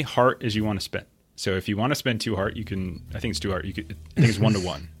many heart as you want to spend. So if you want to spend 2 heart, you can. I think it's 2 heart. I think it's 1 to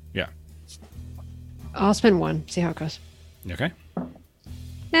 1. Yeah. I'll spend 1. See how it goes. Okay.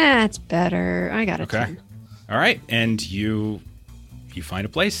 That's better. I got it. Okay. 10. All right, and you find a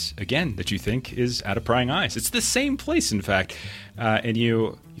place again that you think is out of prying eyes. It's the same place, in fact, and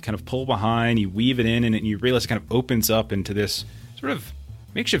you kind of pull behind, you weave it in, and you realize it kind of opens up into this sort of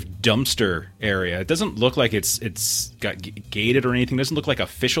makeshift dumpster area. It doesn't look like it's got gated or anything. It doesn't look like an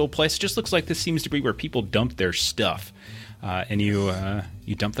official place. It just looks like this seems to be where people dump their stuff. and you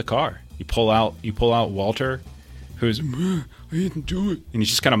dump the car. You pull out Walter, who's I didn't do it, and he's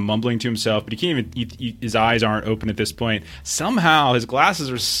just kind of mumbling to himself. But he can't even. His eyes aren't open at this point. Somehow his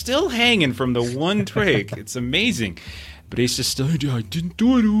glasses are still hanging from the one trick. It's amazing. But he's just still. I didn't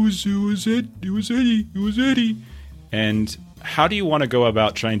do it. It was Eddie. And how do you want to go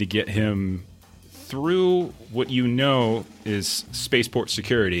about trying to get him through what you know is spaceport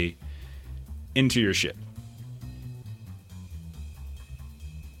security into your ship?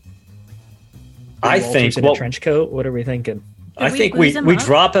 I think in a trench coat. What are we thinking? I think we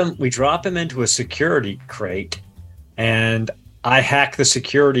drop him into a security crate, and I hack the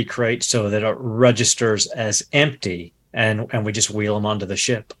security crate so that it registers as empty, and we just wheel him onto the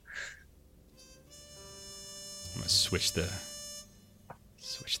ship. I'm gonna switch the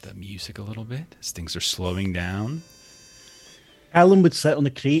music a little bit as things are slowing down. Alan would sit on the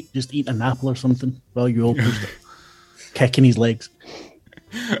crate, just eat an apple or something while you all pushed it, kicking his legs.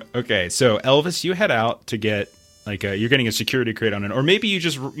 Okay, so Elvis, you head out to get you're getting a security crate on it, or maybe you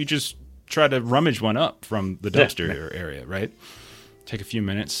just try to rummage one up from the dumpster area, right? Take a few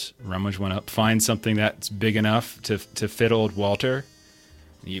minutes, rummage one up, find something that's big enough to fit old Walter.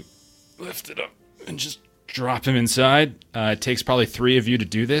 You lift it up and just drop him inside. It takes probably 3 of you to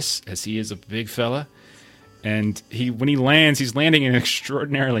do this, as he is a big fella. And when he lands, he's landing in an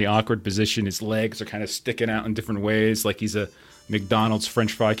extraordinarily awkward position. His legs are kind of sticking out in different ways, like he's a McDonald's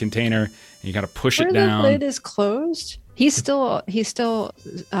French fry container, and you got to push it down. The lid is closed. He's still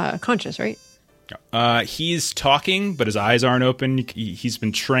conscious, right? He's talking, but his eyes aren't open. He's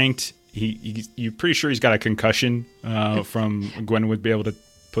been tranked. You're pretty sure he's got a concussion from Gwen would be able to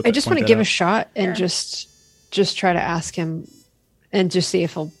put. I just want to give a shot and just try to ask him and just see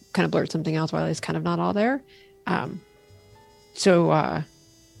if he'll kind of blurt something else while he's kind of not all there. So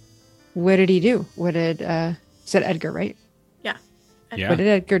what did he do? What did said Edgar, right? Yeah. What did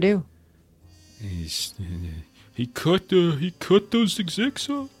Edgar do? He cut those execs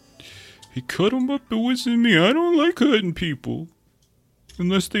up. He cut them up. It wasn't me. I don't like hurting people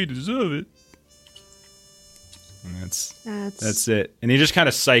unless they deserve it. And that's it. And he just kind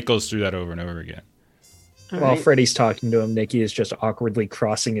of cycles through that over and over again. While Freddy's talking to him, Nikki is just awkwardly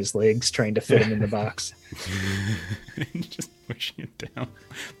crossing his legs, trying to fit him in the box. Just pushing it down.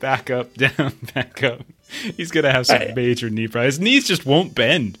 Back up, down, back up. He's going to have some major knee problems. His knees just won't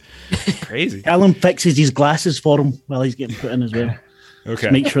bend. It's crazy. Alan fixes his glasses for him while he's getting put in as well. Okay.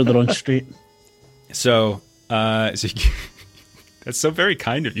 To make sure they're on straight. So that's so very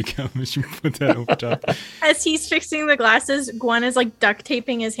kind of you, Calvin. You put that over top. As he's fixing the glasses, Gwen is duct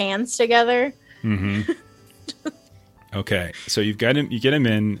taping his hands together. Mm-hmm. Okay, so you get him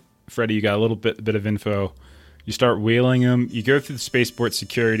in. Freddy, you got a little bit of info. You start wheeling him. You go through the spaceport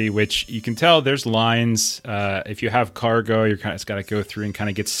security, which you can tell there's lines. If you have cargo, it's got to go through and kind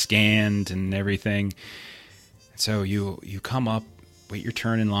of get scanned and everything. So you come up, wait your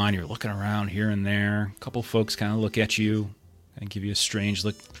turn in line. You're looking around here and there. A couple folks kind of look at you and give you a strange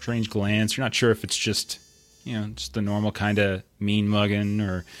glance. You're not sure if it's just the normal kind of mean mugging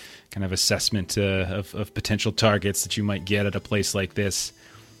or kind of assessment of potential targets that you might get at a place like this.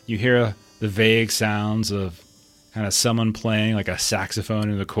 You hear the vague sounds of kind of someone playing like a saxophone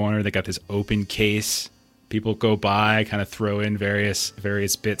in the corner. They got this open case. People go by, kind of throw in various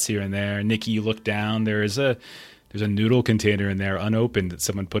bits here and there. Nikki, you look down. There's a noodle container in there, unopened, that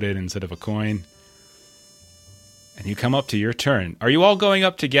someone put in instead of a coin. And you come up to your turn. Are you all going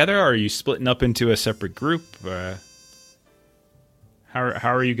up together, or are you splitting up into a separate group? How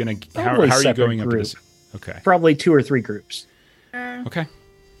are you going to? How are you going up to this? Okay, probably 2 or 3 groups. Okay.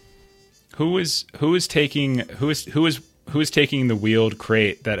 Who is taking the wheeled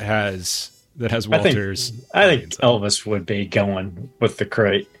crate that has Walter's? I think Elvis would be going with the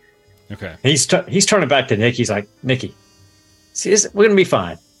crate. Okay. He's turning back to Nick. He's like, Nikki, see, we're gonna be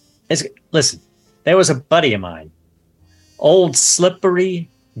fine. Listen, there was a buddy of mine, old slippery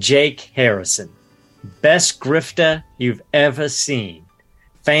Jake Harrison, best grifter you've ever seen.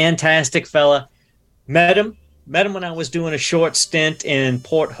 Fantastic fella. Met him when I was doing a short stint in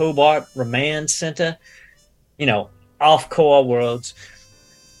Port Hobart Remand Center, off-core worlds.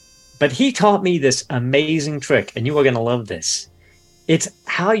 But he taught me this amazing trick, and you are going to love this. It's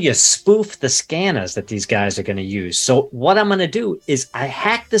how you spoof the scanners that these guys are going to use. So what I'm going to do is I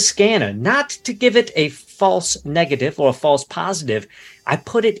hack the scanner, not to give it a false negative or a false positive. I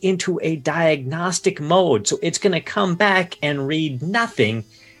put it into a diagnostic mode. So it's going to come back and read nothing.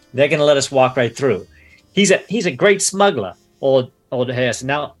 They're going to let us walk right through. He's a great smuggler, old Harrison.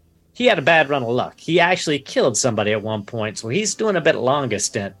 Now, he had a bad run of luck. He actually killed somebody at one point, so he's doing a bit longer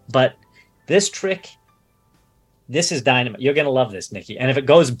stint. But this trick This is dynamite. You're going to love this, Nikki. And if it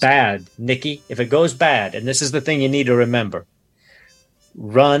goes bad, Nikki, if it goes bad, and this is the thing you need to remember,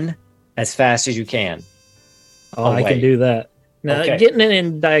 run as fast as you can. Oh, I can do that. Now, Okay. getting it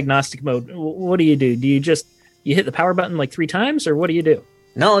in diagnostic mode, what do? Do you hit the power button like 3 times, or what do you do?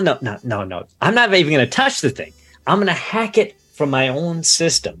 No. I'm not even going to touch the thing. I'm going to hack it from my own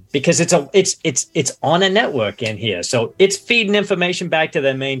system because it's on a network in here. So it's feeding information back to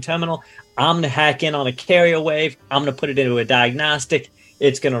the main terminal. I'm going to hack in on a carrier wave. I'm going to put it into a diagnostic.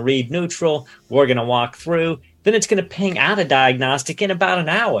 It's going to read neutral. We're going to walk through. Then it's going to ping out a diagnostic in about an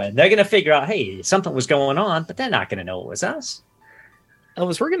hour. And they're going to figure out, hey, something was going on, but they're not going to know it was us.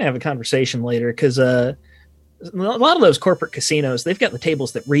 Elvis, we're going to have a conversation later because a lot of those corporate casinos, they've got the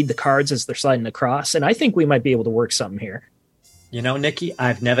tables that read the cards as they're sliding across. And I think we might be able to work something here. You know, Nikki,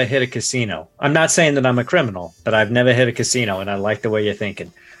 I've never hit a casino. I'm not saying that I'm a criminal, but I've never hit a casino, and I like the way you're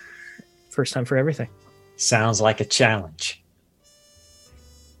thinking. First time for everything. Sounds like a challenge.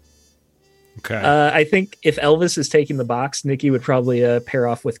 Okay. I think if Elvis is taking the box, Nikki would probably pair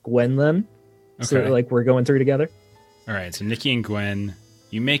off with Gwen then. So Okay. like we're going through together. All right. So Nikki and Gwen,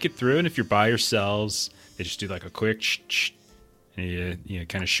 you make it through, and if you're by yourselves, they just do like a quick and you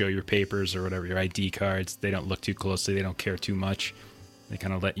kind of show your papers or whatever, your ID cards. They don't look too closely. They don't care too much. They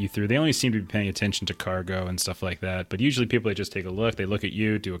kind of let you through. They only seem to be paying attention to cargo and stuff like that. But usually people, they just take a look. They look at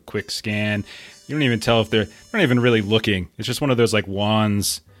you, do a quick scan. You don't even tell if they're not even really looking. It's just one of those like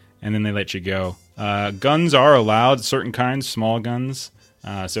wands, and then they let you go. Guns are allowed, certain kinds, small guns.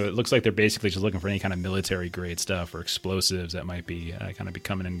 So it looks like they're basically just looking for any kind of military grade stuff or explosives that might be kind of be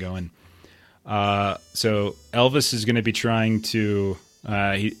coming and going. So Elvis is going to be trying to.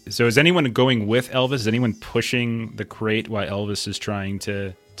 So is anyone going with Elvis? Is anyone pushing the crate while Elvis is trying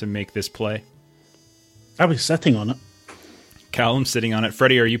to make this play? I was sitting on it. Callum's sitting on it.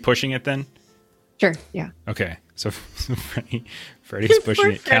 Freddie, are you pushing it then? Sure. Yeah. Okay. So Freddie's pushing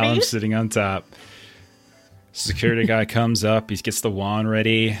Poor it. Freddie. Callum's sitting on top. Security guy comes up. He gets the wand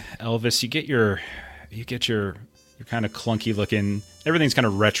ready. Elvis, you get your kind of clunky looking. Everything's kind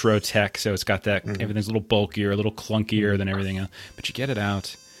of retro tech, so it's got that. Everything's a little bulkier, a little clunkier than everything else. But you get it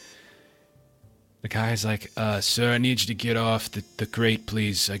out. The guy's like, "Sir, I need you to get off the crate,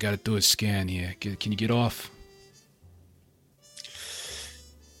 please. I got to do a scan here. Can you get off?"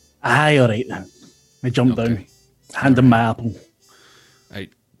 Aye, all right then. I jumped Okay. down, hand him my apple.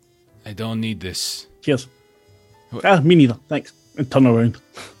 I don't need this. Cheers. What? Me neither. Thanks. And turn around.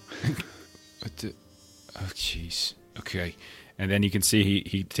 What the? Oh, jeez. Okay. And then you can see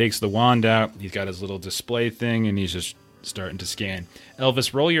he takes the wand out. He's got his little display thing, and he's just starting to scan.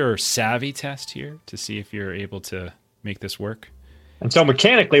 Elvis, roll your savvy test here to see if you're able to make this work. And so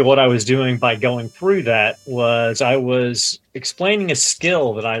mechanically, what I was doing by going through that was I was explaining a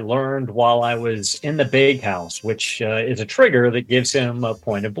skill that I learned while I was in the big house, which is a trigger that gives him a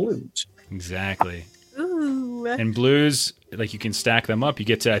point of blues. Exactly. Ooh. And blues, like you can stack them up. You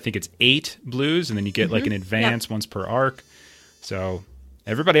get to, I think it's 8 blues, and then you get like an advance once per arc. So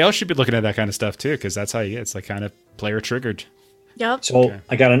everybody else should be looking at that kind of stuff too, because that's how you get. It's like kind of player triggered. Yep. So Okay.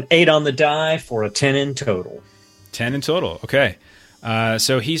 I got an 8 on the die for a 10 in total. 10 in total. Okay.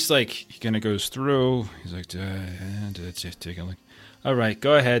 So he's like, he kind of goes through. He's like, just take a look. All right,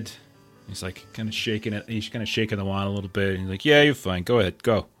 go ahead. He's like kind of shaking it. He's kind of shaking the wand a little bit. He's like, yeah, you're fine. Go ahead.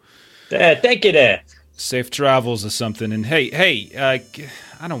 Go. Thank you there. Safe travels or something. And hey,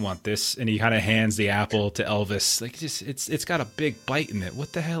 I don't want this. And he kind of hands the apple to Elvis. Like, it's got a big bite in it.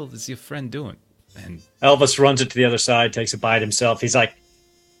 What the hell is your friend doing? And Elvis runs it to the other side, takes a bite himself. He's like,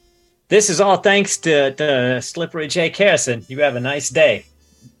 this is all thanks to Slippery Jake Harrison. You have a nice day.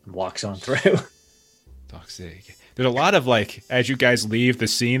 Walks on through. fuck's sake. There's a lot of, like, as you guys leave the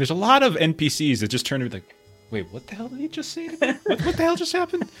scene, there's a lot of NPCs that just turn to me like, wait, what the hell did he just say to me? What the hell just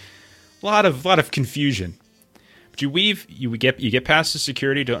happened? A lot of confusion. But you get past the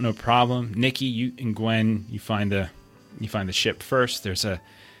security, don't no problem. Nikki, you and Gwen, you find the ship first. There's a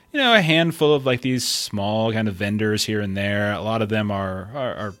handful of like these small kind of vendors here and there. A lot of them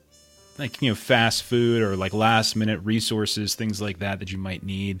are like, fast food or like last minute resources, things like that you might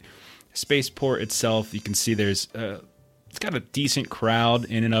need. Spaceport itself, you can see it's got a decent crowd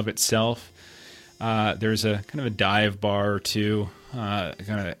in and of itself. There's a kind of a dive bar or two kind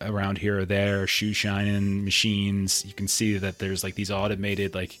of around here or there, shoe shining machines. You can see that there's like these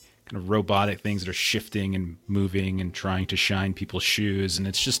automated, like kind of robotic things that are shifting and moving and trying to shine people's shoes, and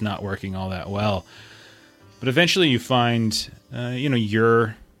it's just not working all that well. But eventually you find,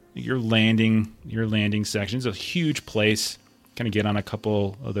 your landing section. It's a huge place. Kind of get on a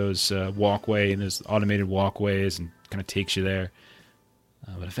couple of those those automated walkways, and kind of takes you there.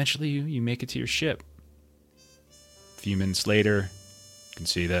 But eventually you make it to your ship. A few minutes later, you can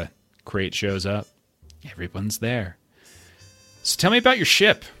see the crate shows up. Everyone's there. So tell me about your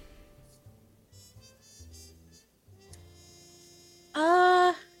ship.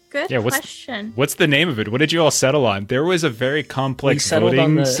 Good question. What's the name of it? What did you all settle on? There was a very complex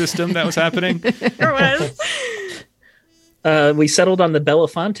voting system that was happening. There was. We settled on the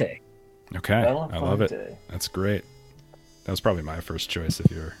Belafonte. Okay, I love it. That's great. That was probably my first choice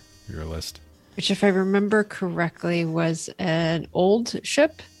of your list. Which, if I remember correctly, was an old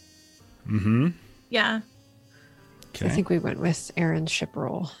ship. Mm-hmm. Yeah. Okay. I think we went with Aaron's ship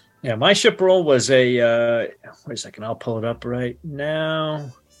roll. Yeah, my ship roll was a. Wait a second, I'll pull it up right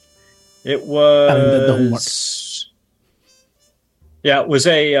now. It was. Did the homework. Yeah, it was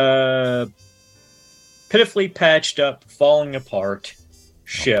a pitifully patched up, falling apart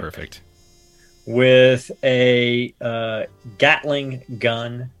ship. Perfect. With a Gatling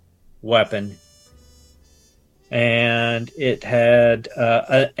gun weapon, and it had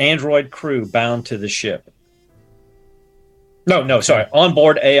an android crew bound to the ship. No, sorry,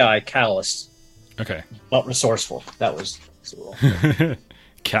 onboard AI callous. Okay. But resourceful. That was cool.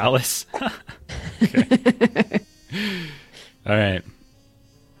 Callous. Okay. All right.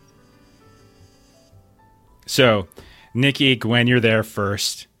 So, Nikki, Gwen, you're there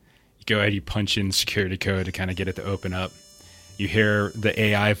first. You go ahead, you punch in security code to kind of get it to open up. You hear the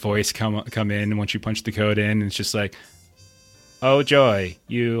AI voice come in once you punch the code in, and it's just like, "Oh joy,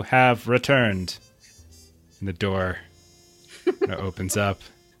 you have returned." And the door opens up.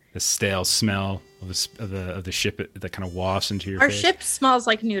 The stale smell of the ship that kind of wafts into your Our face. ship smells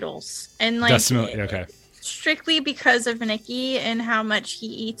like noodles, and like Does smell, okay. strictly because of Nikki and how much he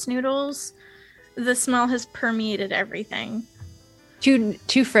eats noodles, the smell has permeated everything.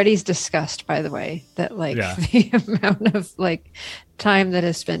 To Freddie's disgust, by the way, that Yeah. the amount of time that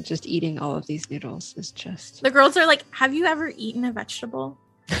is spent just eating all of these noodles is just. The girls are like, "Have you ever eaten a vegetable?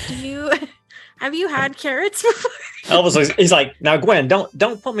 Have you had carrots before?" Elvis, he's like, "Now, Gwen,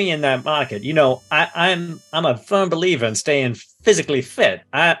 don't put me in that market. You know, I'm a firm believer in staying physically fit.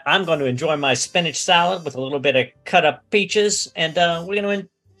 I'm going to enjoy my spinach salad with a little bit of cut up peaches, and we're going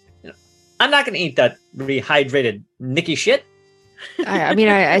to. I'm not going to eat that rehydrated Nikki shit."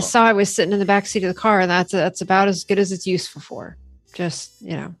 I saw I was sitting in the back seat of the car, and that's about as good as it's useful for. Just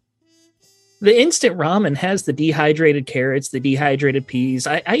The instant ramen has the dehydrated carrots, the dehydrated peas.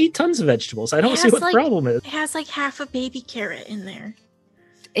 I eat tons of vegetables. I don't see what the problem is. It has half a baby carrot in there.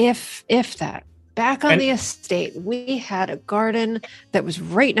 If that. Back on the estate, we had a garden that was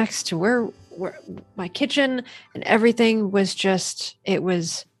right next to where my kitchen, and everything was it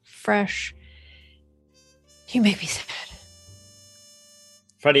was fresh. You make me sad.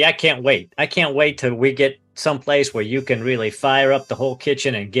 Freddie, I can't wait. I can't wait till we get someplace where you can really fire up the whole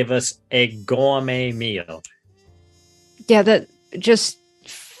kitchen and give us a gourmet meal. Yeah, that just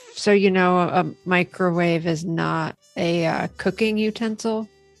so you know, a microwave is not a cooking utensil.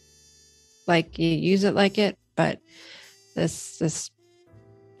 Like, you use it like it, but this is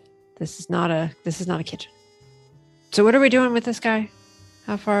not a kitchen. So what are we doing with this guy?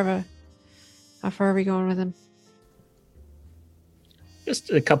 How far are we going with him?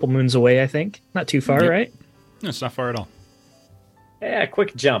 Just a couple moons away, I think. Not too far, right? No, it's not far at all. Yeah,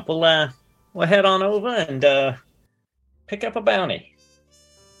 quick jump. We'll head on over and pick up a bounty.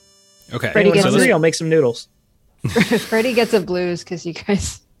 Okay. Freddie gets I'll make some noodles. Freddie gets a blues because you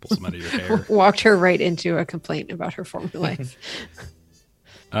guys Pull some out of your hair. walked her right into a complaint about her former life.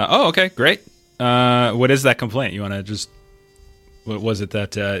 Okay, great. What is that complaint? You want to just... What was it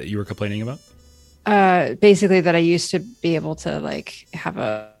that you were complaining about? Basically that I used to be able to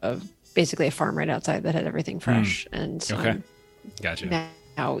have basically a farm right outside that had everything fresh, and Okay. Gotcha.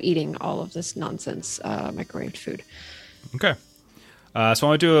 now eating all of this nonsense microwaved food. Okay. So I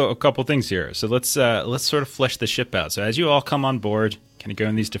want to do a couple things here. So let's sort of flesh the ship out. So as you all come on board, kind of go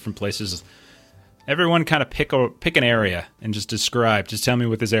in these different places, everyone kind of pick an area and just tell me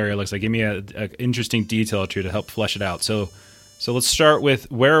what this area looks like. Give me an interesting detail or two to help flesh it out. So let's start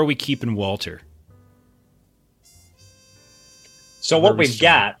with, where are we keeping Walter? So what we've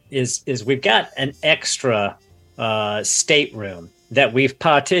got is we've got an extra stateroom that we've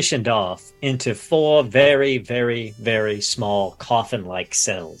partitioned off into 4 very, very, very small coffin-like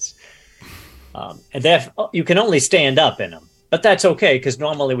cells. And you can only stand up in them. But that's okay, because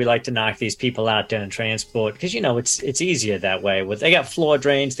normally we like to knock these people out during transport, because, it's easier that way. They got floor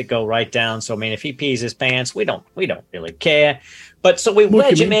drains that go right down. So, if he pees his pants, we don't really care. But so we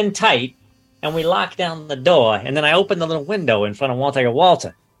wedge him in tight, and we lock down the door, and then I open the little window in front of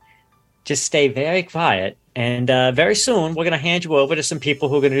Walter. Just stay very quiet And very soon, we're going to hand you over to some people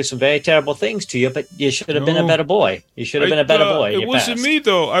who are going to do some very terrible things to you. But you should have been a better boy. You should have been a better boy. It wasn't me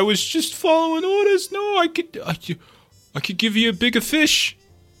though. I was just following orders. No, I could give you a bigger fish.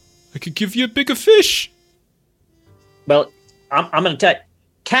 I could give you a bigger fish. Well, I'm going to tell you,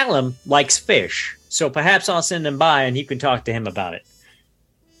 Callum likes fish, so perhaps I'll send him by and you can talk to him about it.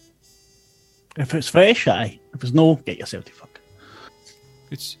 If it's fresh, aye. If it's no, get yourself to fuck.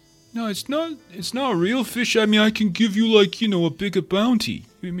 It's not. It's not real fish. I mean, I can give you a bigger bounty.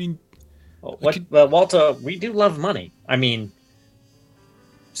 I mean, well, Walter, we do love money. I mean,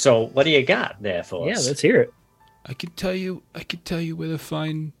 so what do you got there for us? Yeah, let's hear it. I could tell you where to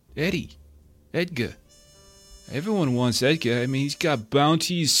find Edgar. Everyone wants Edgar. I mean, he's got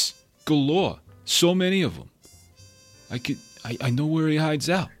bounties galore. So many of them. I know where he hides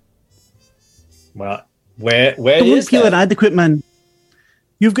out. Well, where Don't is feel that? inadequate, man.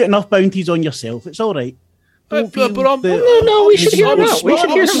 You've got enough bounties on yourself. It's all right. But we should hear him out. We should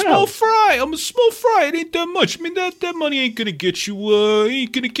hear him out. I'm a small fry. It ain't that much. I mean, that money ain't gonna get you.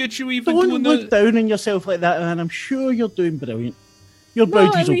 Ain't gonna get you even Don't doing look that. down on yourself like that, man. I'm sure you're doing brilliant. Your Well,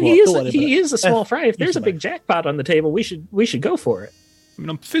 bounties I mean, will go up. Don't worry about he it. is a small fry. If there's a survive. big jackpot on the table, we should go for it. I mean,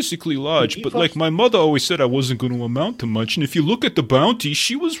 I'm physically large, You but first. like my mother always said, I wasn't going to amount to much. And if you look at the bounty,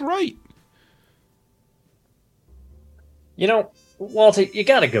 she was right. You know, Walter, you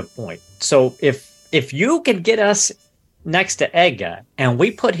got a good point. So if you can get us next to Edgar and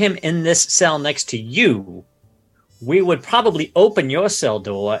we put him in this cell next to you, we would probably open your cell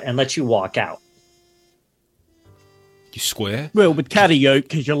door and let you walk out. You square? Well, we'd carry you out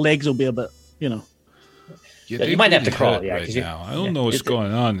because your legs will be a bit, Yeah, they you might have to really crawl, hurt yeah, right 'cause you- now. I don't yeah, know what's it's-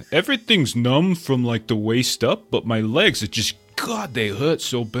 going on. Everything's numb from like the waist up, but my legs are just, God, they hurt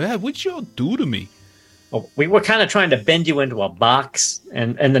so bad. What'd y'all do to me? Oh, we were kind of trying to bend you into a box,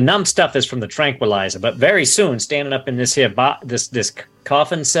 and the numb stuff is from the tranquilizer. But very soon, standing up in this here this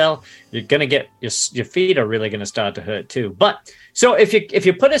coffin cell, you're gonna get your feet are really gonna start to hurt too. But so if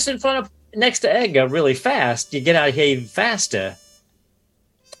you put us in front of next to Edgar really fast, you get out of here even faster.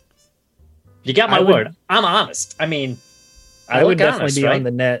 You got my word. I'm honest. I mean, I would look definitely honest, be right? on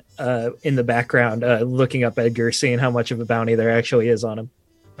the net in the background, looking up Edgar, seeing how much of a bounty there actually is on him.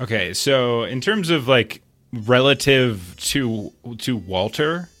 Okay, so in terms of like relative to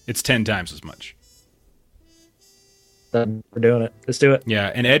Walter, it's 10 times as much. Then we're doing it. Let's do it.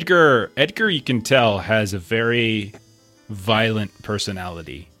 Yeah, and Edgar, you can tell, has a very violent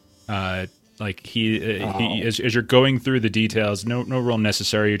personality. Like he as you're going through the details, no role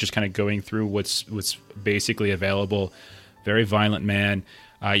necessary. You're just kind of going through what's basically available. Very violent man.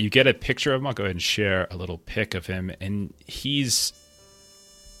 You get a picture of him. I'll go ahead and share a little pic of him, and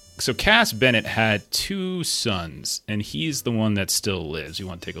so Cass Bennett had 2 sons, and he's the one that still lives. You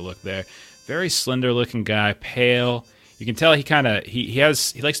want to take a look there. Very slender looking guy, pale. You can tell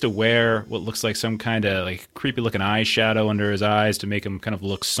he likes to wear what looks like some kind of like creepy looking eyeshadow under his eyes to make him kind of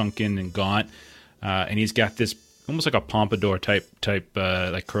look sunken and gaunt. And he's got this almost like a pompadour type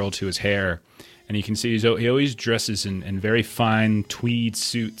like curl to his hair. And you can see he always dresses in very fine tweed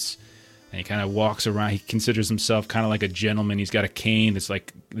suits. And he kind of walks around. He considers himself kind of like a gentleman. He's got a cane that's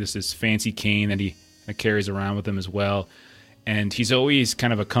like this fancy cane that he carries around with him as well. And he's always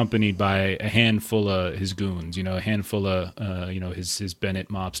kind of accompanied by a handful of his goons, a handful of, his Bennett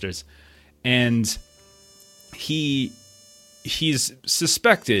mobsters. And he's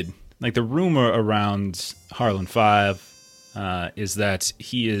suspected, like the rumor around Harlan 5 is that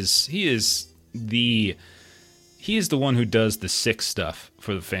he is the one who does the sick stuff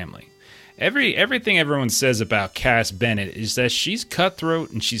for the family. Everything everyone says about Cass Bennett is that she's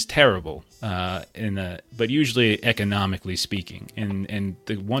cutthroat and she's terrible, but usually economically speaking. And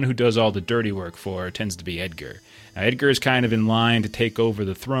the one who does all the dirty work for her tends to be Edgar. Now, Edgar is kind of in line to take over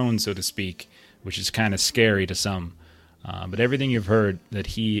the throne, so to speak, which is kind of scary to some. But everything you've heard, that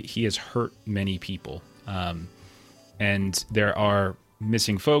he has hurt many people. And there are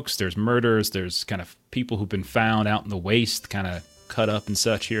missing folks, there's murders, there's kind of people who've been found out in the waste, kind of cut up and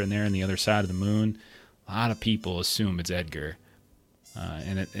such here and there on the other side of the moon. A lot of people assume it's Edgar.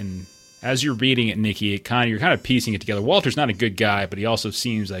 And as you're reading it, Nikki, you're kind of piecing it together. Walter's not a good guy, but he also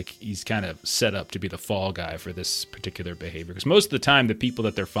seems like he's kind of set up to be the fall guy for this particular behavior. Because most of the time, the people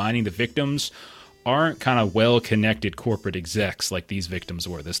that they're finding, the victims, aren't kind of well-connected corporate execs like these victims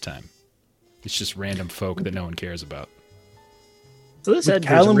were this time. It's just random folk that no one cares about. So this Would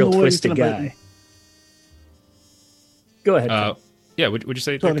Edgar's a Callum real know twisted anything about guy. him? Go ahead. Phil. Yeah, would you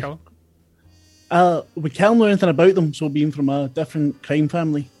say Sorry. that, Callum? We can't know anything about them, so being from a different crime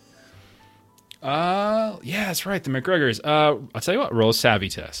family. Yeah, that's right, the McGregors. I'll tell you what, roll a savvy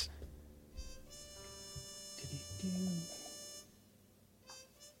test.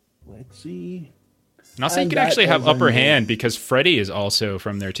 see. And also, you And can actually that have is upper in- hand because Freddy is also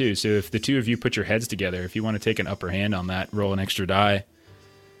from there too. So if the two of you put your heads together, if you want to take an upper hand on that, roll an extra die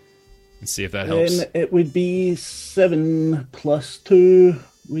and see if that helps. Then it would be 7 plus 2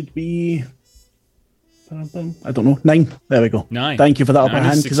 would be, I don't know, 9. There we go. 9. Thank you for that upper 9 is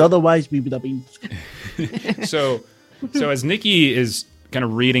hand, because success. otherwise we would have been. So as Nikki is kind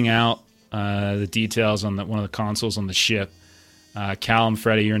of reading out the details on one of the consoles on the ship, Callum,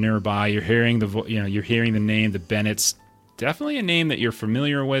 Freddy, you're nearby. You're hearing you're hearing the name, the Bennett's. Definitely a name that you're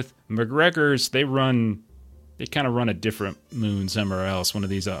familiar with. McGregor's, they kind of run a different moon somewhere else. One of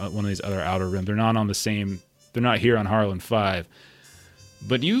these other outer rim. They're not on the same. They're not here on Harlan 5.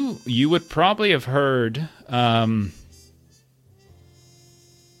 But you would probably have heard.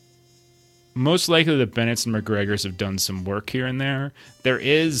 Most likely the Bennetts and McGregors have done some work here and there. There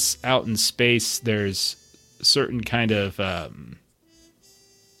is, out in space, there's certain kind of...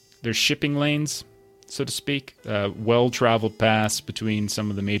 there's shipping lanes, so to speak. Well-traveled paths between some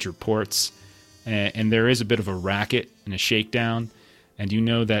of the major ports. And there is a bit of a racket and a shakedown. And you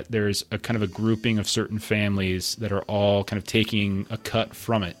know that there's a kind of a grouping of certain families that are all kind of taking a cut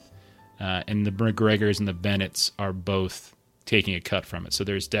from it. And the McGregors and the Bennetts are both taking a cut from it. So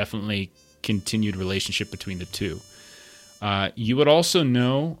there's definitely continued relationship between the two. You would also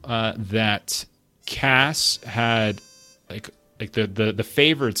know that Cass had like the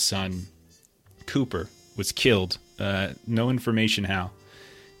favored son, Cooper, was killed. No information how.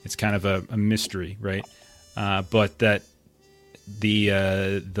 It's kind of a mystery, right? But that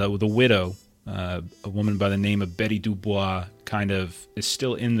the widow, a woman by the name of Betty Dubois, kind of is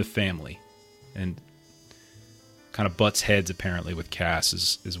still in the family, and kind of butts heads apparently with Cass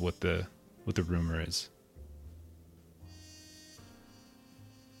is what the rumor is.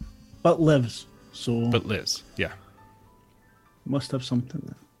 But lives, so. But lives, yeah. Must have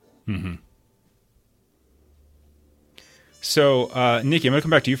something. Mm-hmm. So, Nikki, I'm going to come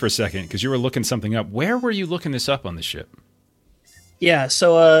back to you for a second because you were looking something up. Where were you looking this up on the ship? Yeah,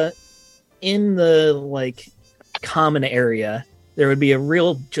 so in the common area, there would be a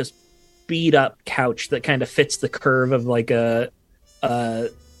real just beat up couch that kind of fits the curve of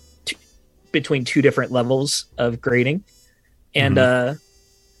between two different levels of grading. And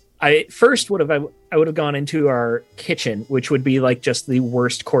I would have gone into our kitchen, which would be just the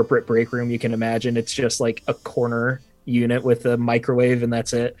worst corporate break room you can imagine. It's just like a corner unit with a microwave, and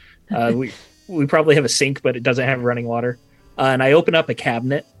that's it. We probably have a sink, but it doesn't have running water. And I open up a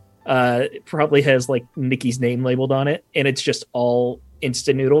cabinet. It probably has Nikki's name labeled on it, and it's just all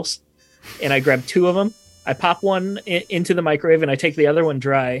instant noodles. And I grab 2 of them. I pop one into the microwave, and I take the other one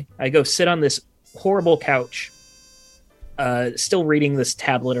dry. I go sit on this horrible couch, still reading this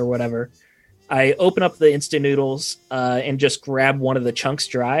tablet or whatever. I open up the instant noodles and just grab one of the chunks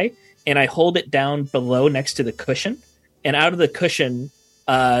dry, and I hold it down below next to the cushion. And out of the cushion,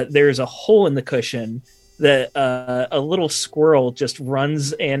 there's a hole in the cushion that a little squirrel just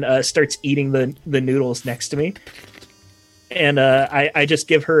runs and starts eating the noodles next to me. And I just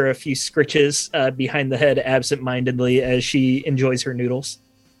give her a few scritches behind the head absentmindedly as she enjoys her noodles.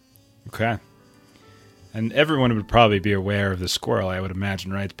 Okay. And everyone would probably be aware of the squirrel, I would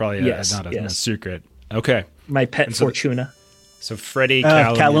imagine, right? It's probably not a secret. Okay. My pet Fortuna. So Freddie,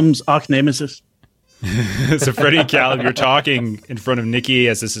 Callum... Callum's arch nemesis. So Freddie and Callum, you're talking in front of Nikki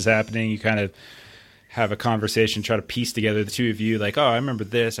as this is happening. You kind of have a conversation, try to piece together the two of you, oh, I remember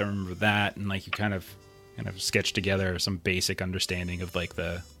this, I remember that, and you kind of sketch together some basic understanding of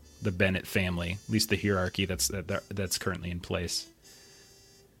the Bennett family, at least the hierarchy that's currently in place.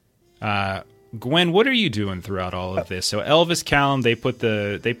 Gwen, what are you doing throughout all of this? So Elvis, Callum, they put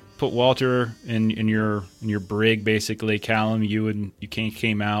Walter in your brig basically. Callum, you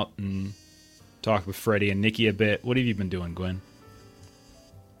came out and talked with Freddie and Nikki a bit. What have you been doing, Gwen?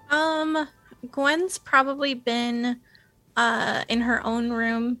 Gwen's probably been in her own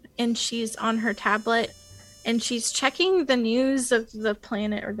room, and she's on her tablet, and she's checking the news of the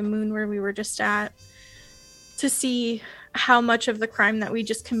planet or the moon where we were just at to see how much of the crime that we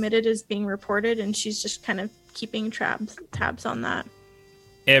just committed is being reported, and she's just kind of keeping tabs on that.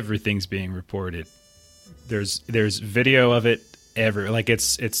 Everything's being reported. There's video of it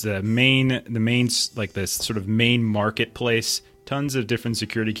it's the main this sort of main marketplace. Tons of different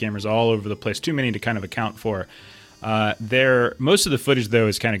security cameras all over the place. Too many to kind of account for. Most of the footage though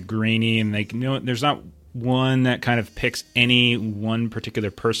is kind of grainy, and there's not one that kind of picks any one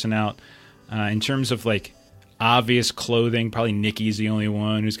particular person out. In terms of obvious clothing, probably Nikki's the only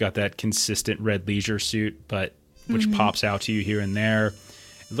one who's got that consistent red leisure suit, but which pops out to you here and there.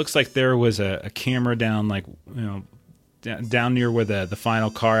 It looks like there was a camera down down near where the final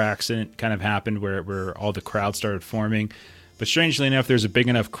car accident kind of happened, where all the crowd started forming. But strangely enough, there's a big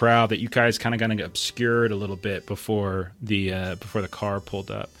enough crowd that you guys kind of got obscured a little bit before the car pulled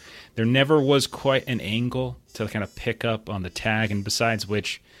up. There never was quite an angle to kind of pick up on the tag, and besides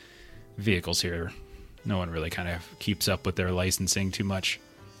which, vehicles here, no one really kind of keeps up with their licensing too much.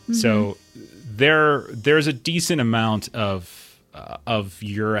 Mm-hmm. So there's a decent amount of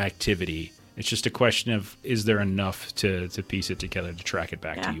your activity. It's just a question of, is there enough to piece it together to track it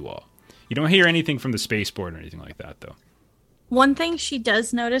back to you all? You don't hear anything from the spaceport or anything like that, though. One thing she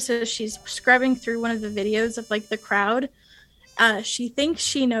does notice is she's scrubbing through one of the videos of like the crowd. She thinks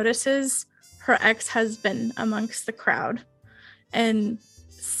she notices her ex-husband amongst the crowd, and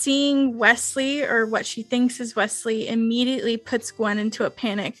seeing Wesley, or what she thinks is Wesley, immediately puts Gwen into a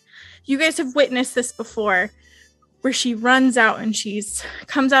panic. You guys have witnessed this before, where she runs out and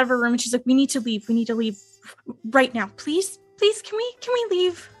comes out of her room and she's like, we need to leave right now, please, can we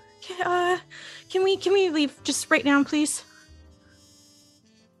leave, can we leave just right now, please?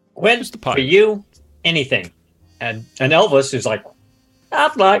 Gwen, for you, anything. And Elvis is like,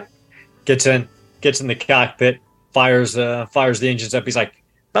 I'd like, gets in the cockpit, fires the engines up. He's like,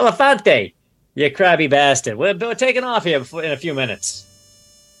 Belafonte, you crabby bastard, we're taking off here in a few minutes.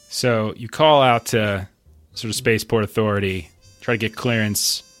 So you call out to sort of Spaceport Authority, try to get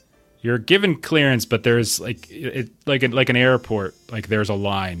clearance. You're given clearance, but there's like an airport, like there's a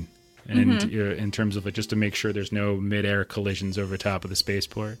line, and in terms of it, just to make sure there's no mid-air collisions over top of the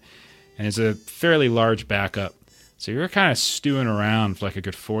spaceport, and it's a fairly large backup. So you're kind of stewing around for like a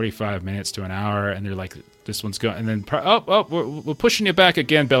good 45 minutes to an hour, and they're like, this one's going, and then we're pushing you back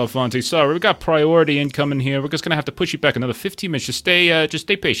again, Belafonte. Sorry, we got priority incoming here. We're just gonna have to push you back another 15 minutes. Just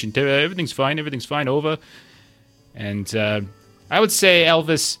stay patient. Everything's fine. Over. And I would say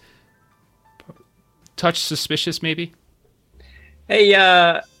Elvis, touch suspicious, maybe.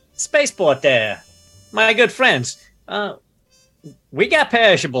 Hey, Spaceport there, my good friends. We got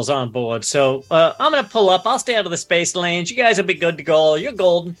perishables on board, so I'm going to pull up. I'll stay out of the space lanes. You guys will be good to go. You're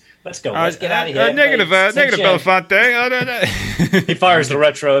golden. Let's go. Let's get out of here. Negative, Belafonte. He fires the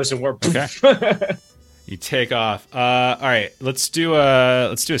retros, and we're... Okay. You take off. All right, let's do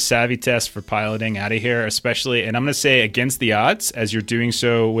a savvy test for piloting out of here, especially, and I'm going to say against the odds, as you're doing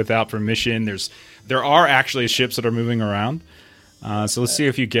so without permission. There are actually ships that are moving around, so let's see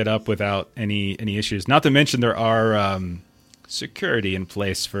if you get up without any issues. Not to mention there are... security in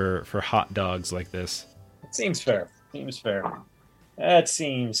place for hot dogs like this. Seems fair. That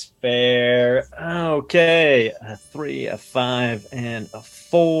seems fair. Okay, a 3, a 5, and a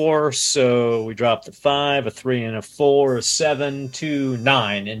 4. So we dropped a 5, a 3, and a 4, a 7 to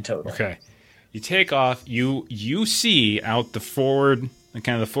 9 in total. Okay, you take off. You see out the forward,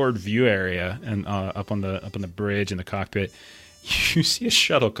 kind of the forward view area, and up on the bridge in the cockpit, you see a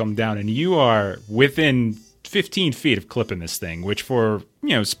shuttle come down, and you are within 15 feet of clipping this thing, which for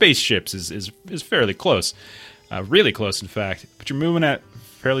spaceships is fairly close, really close in fact. But you're moving at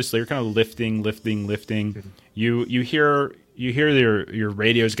fairly slow. You're kind of lifting. You hear your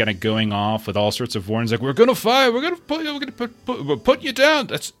radios kind of going off with all sorts of warnings, like we're gonna fire, we're gonna put you down.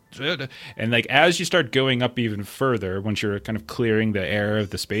 That's and like as you start going up even further, once you're kind of clearing the air of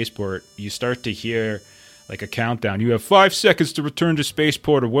the spaceport, you start to hear like a countdown. You have 5 seconds to return to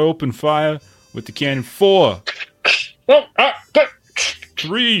spaceport, or we'll open fire with the cannon. 4,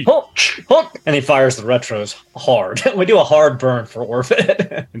 3, and he fires the retros hard. We do a hard burn for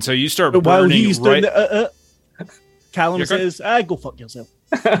Orbit. And so you start but burning. While he's right... doing Callum says, go fuck yourself.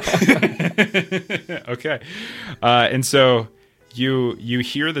 Okay. And so you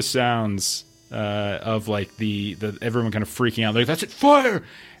hear the sounds of like the everyone kind of freaking out. Like, that's it, fire!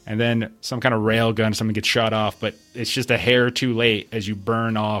 And then some kind of rail gun, something gets shot off, but it's just a hair too late as you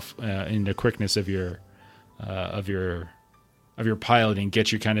burn off in the quickness of your piloting,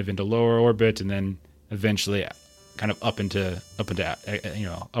 get you kind of into lower orbit, and then eventually kind of up into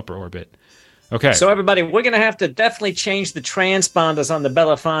upper orbit. Okay. So everybody, we're going to have to definitely change the transponders on the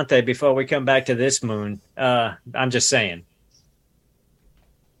Belafonte before we come back to this moon. I'm just saying.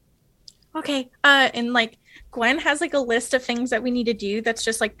 Okay. And like Gwen has like a list of things that we need to do that's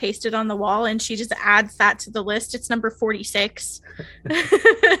just like pasted on the wall, and she just adds that to the list. It's number 46.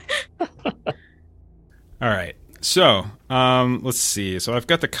 All right. So, let's see. So I've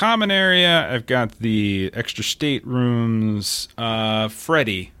got the common area. I've got the extra staterooms.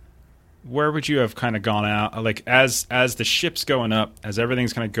 Freddie, where would you have kind of gone out? Like as the ship's going up, as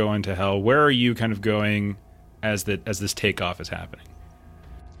everything's kind of going to hell, where are you kind of going as this takeoff is happening?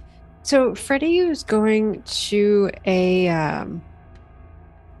 So Freddie is going to a kind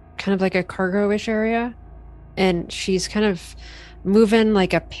of like a cargo-ish area. and she's kind of moving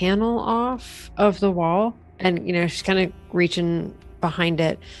like a panel off of the wall, and she's kind of reaching behind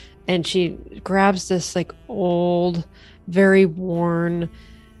it, and she grabs this like old, very worn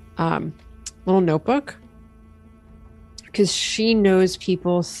little notebook, because she knows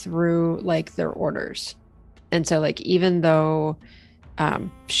people through like their orders. And so like even though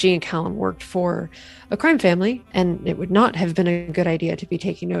she and Callum worked for a crime family, and it would not have been a good idea to be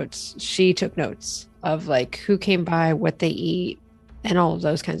taking notes, she took notes of like who came by, what they eat, and all of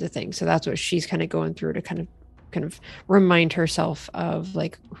those kinds of things. So that's what she's kind of going through to kind of remind herself of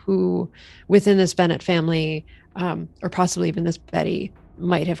like who within this Bennett family, or possibly even this Betty,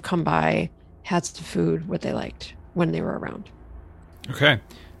 might have come by, had some food, what they liked when they were around. Okay.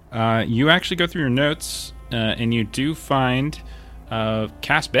 You actually go through your notes, and you do find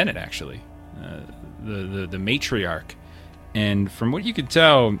Cass Bennett, actually, the matriarch. And from what you can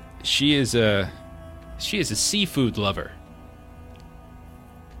tell, she is a seafood lover.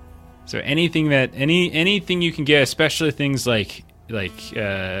 So anything you can get, especially things like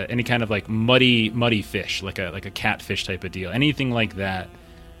any kind of like muddy fish, like a catfish type of deal, anything like that.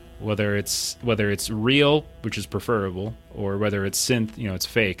 Whether it's real, which is preferable, or whether it's synth, it's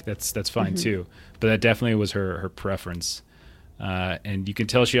fake. That's fine too. But that definitely was her preference. And you can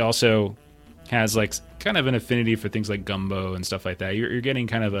tell she also has like kind of an affinity for things like gumbo and stuff like that. You're getting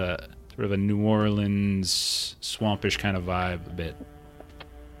kind of a sort of a New Orleans swampish kind of vibe a bit.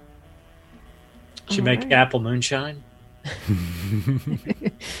 She make apple moonshine.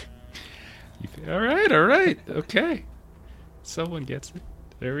 All right, okay. Someone gets it.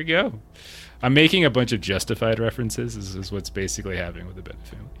 There we go. I'm making a bunch of Justified references. This is what's basically happening with the Bennett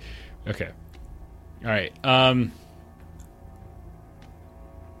family. Okay. All right.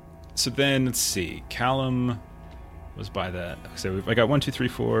 So then let's see. Callum was by that. So I got 1, 2, 3,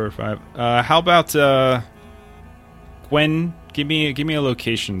 4, 5. How about Gwen? Give me a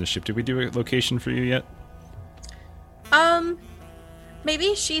location. The ship. Did we do a location for you yet?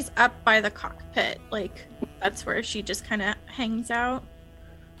 Maybe she's up by the cockpit. Like that's where she just kind of hangs out.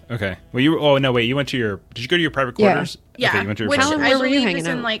 Okay. Well, you went to your... Did you go to your private quarters? Yeah. Okay, you went to your Which private I where were you believe hanging is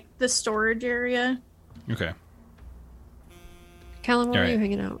in out? like the storage area. Okay. Callum, where All are you right.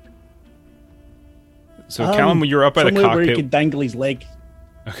 hanging out? So, Callum, you're up by the somewhere where he cockpit. could dangle his leg.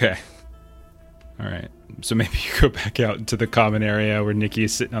 Okay. All right. So maybe you go back out into the common area where Nikki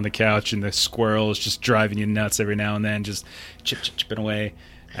is sitting on the couch and the squirrel is just driving you nuts every now and then, just chipping away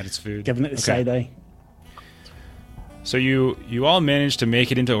at its food. Giving it the side eye. So you all managed to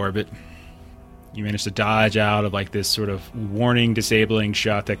make it into orbit. You managed to dodge out of like this sort of warning disabling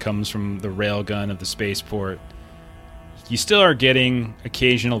shot that comes from the railgun of the spaceport. You still are getting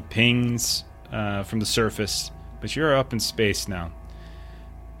occasional pings from the surface, but you're up in space now.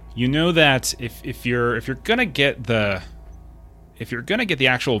 You know that if you're gonna get the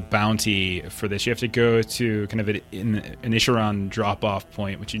actual bounty for this, you have to go to kind of an Isharon drop-off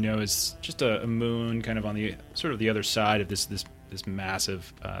point, which you know is just a moon, kind of on the sort of the other side of this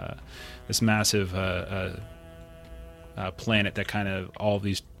massive planet that kind of all of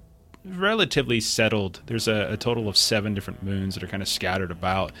these relatively settled. There's a total of 7 different moons that are kind of scattered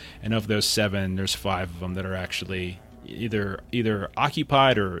about, and of those 7, there's 5 of them that are actually either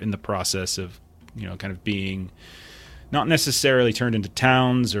occupied or in the process of kind of being not necessarily turned into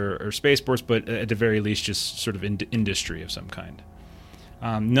towns or spaceports, but at the very least just sort of industry of some kind.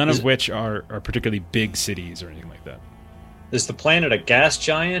 None of which are particularly big cities or anything like that. Is the planet a gas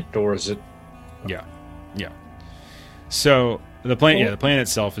giant, or is it? Yeah. So the planet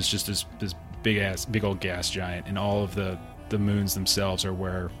itself is just this big old gas giant, and all of the moons themselves are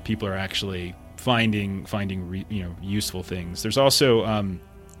where people are actually finding useful things. There's also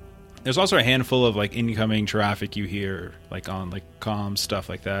a handful of like incoming traffic you hear like on like comms, stuff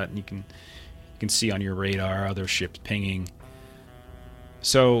like that, and you can see on your radar other ships pinging.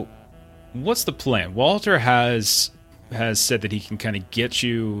 So what's the plan? Walter has said that he can kind of get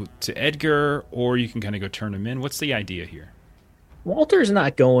you to Edgar, or you can kind of go turn him in. What's the idea here? Walter's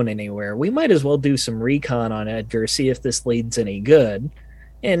not going anywhere. We might as well do some recon on Edgar, see if this leads any good.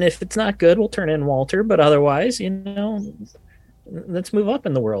 And if it's not good, we'll turn in Walter. But otherwise, let's move up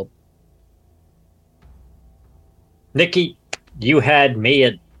in the world. Nikki, you had me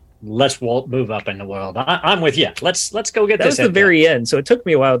at let's move up in the world. I'm with you. Let's go get that this. That was the very end, so it took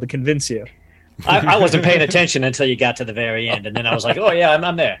me a while to convince you. I wasn't paying attention until you got to the very end, and then I was like, oh yeah,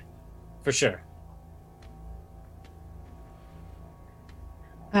 I'm there. For sure.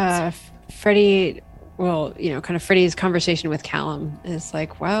 Freddie, well, kind of Freddie's conversation with Callum is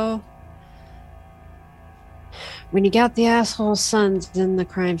like, well, when you got the asshole sons in the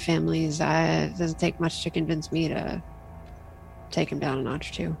crime families, it doesn't take much to convince me to take him down a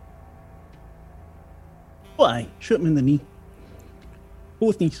notch too. Why? Shoot him in the knee.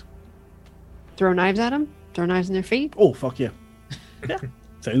 Both knees. Throw knives at them? Throw knives in their feet? Oh, fuck yeah. Yeah.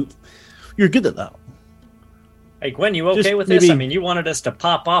 So, you're good at that. Hey, Gwen, you okay Just with this? maybe- I mean, you wanted us to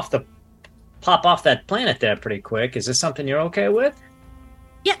pop off that planet there pretty quick. Is this something you're okay with?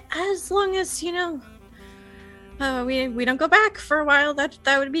 Yeah, as long as we don't go back for a while. That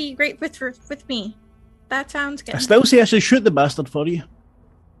would be great with me. That sounds good. I still say I should shoot the bastard for you.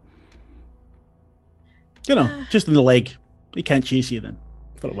 You know, just in the leg. He can't chase you then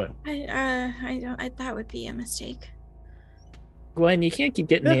for a while. That would be a mistake. Gwen, you can't keep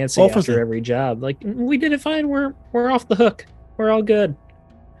getting Yeah, Nancy offer after them. every job. Like, we did it fine. We're off the hook. We're all good.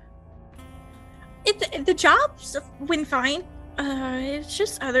 The jobs went fine. It's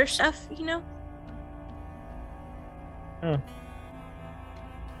just other stuff, Oh. We're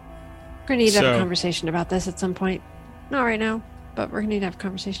going to need to have So- a conversation about this at some point. Not right now, but we're going to need to have a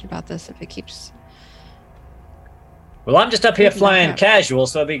conversation about this if it keeps... Well, I'm just up here Maybe not flying that. casual,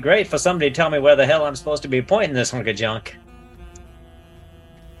 so it'd be great for somebody to tell me where the hell I'm supposed to be pointing this hunk of junk.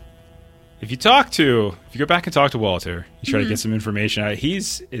 If you go back and talk to Walter, you try to get some information out.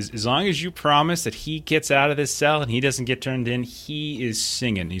 As long as you promise that he gets out of this cell and he doesn't get turned in, he is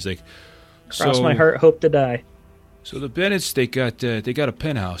singing. He's like, Cross my heart, hope to die. So the Bennetts, they got a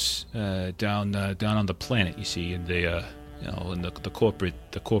penthouse down on the planet. You see, in the in the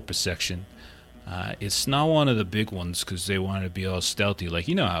corporate section. It's not one of the big ones because they want to be all stealthy. Like,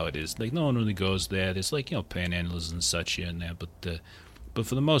 you know how it is. Like, no one really goes there. There's like panhandlers and such here and there, but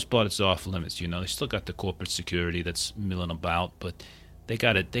for the most part, it's off limits. They still got the corporate security that's milling about, but they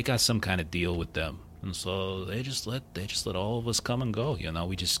got some kind of deal with them, and so they just let all of us come and go.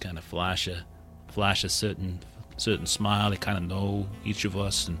 We just kind of flash a certain smile. They kind of know each of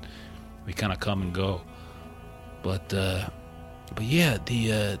us, and we kind of come and go. But yeah,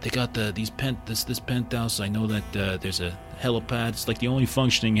 they got this penthouse. I know that there's a helipad. It's like the only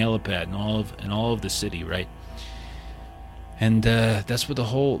functioning helipad in all of the city, right? And that's where the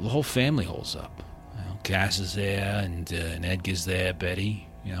whole family holds up. Cass is there, and Edgar's there, Betty,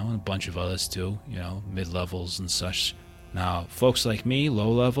 and a bunch of others too. Mid-levels and such. Now, folks like me,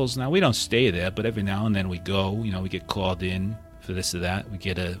 low levels. Now we don't stay there, but every now and then we go. We get called in for this or that. We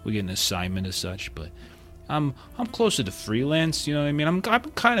get an assignment as such, but. I'm closer to freelance, you know what I mean? I'm kind of,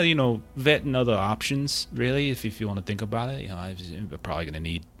 vetting other options, really, if you want to think about it. I'm probably going to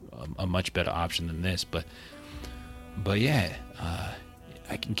need a much better option than this, but yeah,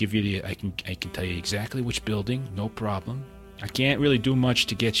 I can give you I can tell you exactly which building, no problem. I can't really do much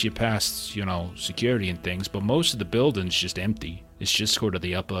to get you past, security and things, but most of the building's just empty. It's just sort of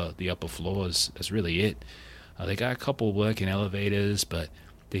the upper floors. That's really it. They got a couple working elevators, but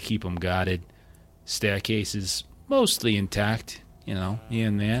they keep them guarded. Staircases mostly intact, here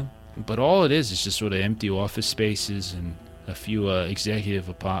and there. But all it is just sort of empty office spaces and a few executive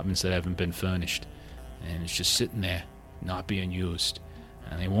apartments that haven't been furnished. And it's just sitting there, not being used.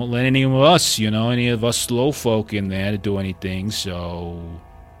 And they won't let any of us, any of us slow folk in there to do anything, so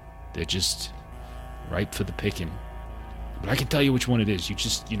they're just ripe for the picking. But I can tell you which one it is.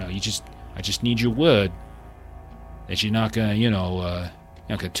 I just need your word that you're not gonna,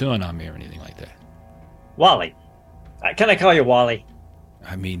 not gonna turn on me or anything like that. Wally. Can I call you Wally?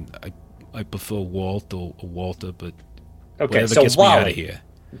 I mean, I prefer Walt or Walter, but Okay, whatever so gets me out of Wally. here.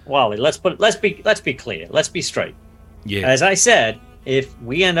 Wally, let's be clear. Let's be straight. Yeah. As I said, if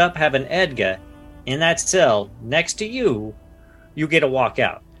we end up having Edgar in that cell next to you, you get to walk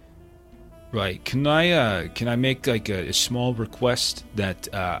out. Right. Can I make like a small request that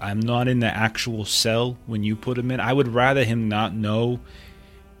I'm not in the actual cell when you put him in? I would rather him not know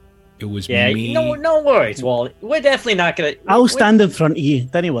it was me. No worries, Wally. We're definitely not gonna. I'll stand in front of you.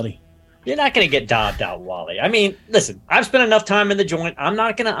 Don't worry. You're not gonna get dobbed out, Wally. I mean, listen. I've spent enough time in the joint. I'm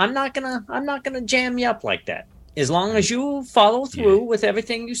not gonna jam you up like that. As long as you follow through with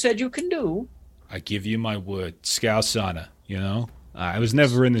everything you said you can do. I give you my word, Scouts honor. I was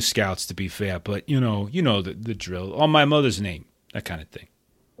never in the Scouts, to be fair, but you know the drill. On my mother's name, that kind of thing.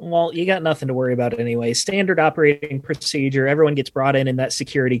 Well, you got nothing to worry about anyway. Standard operating procedure. Everyone gets brought in that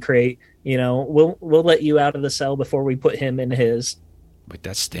security crate. We'll let you out of the cell before we put him in his. But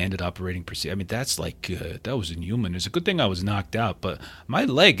that's standard operating procedure. I mean, that's like that was inhuman. It's a good thing I was knocked out, but my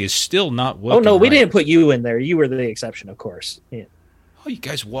leg is still not working. Oh no, we right. didn't put you in there. You were the exception, of course. Yeah. Oh, you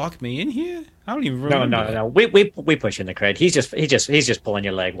guys walked me in here? I don't even remember. No. We push you in the crate. He's just pulling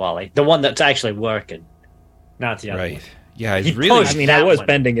your leg, Wally. The one that's actually working, not the other Right. one. Yeah, it's He really. pushed I mean, that I was one.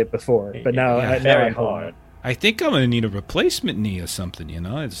 bending it before, but now, Yeah, now very I'm pulling hard. it. I think I'm gonna need a replacement knee or something.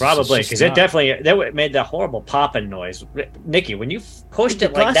 It's Probably, just because it not- definitely that made that horrible popping noise. Nikki, when you pushed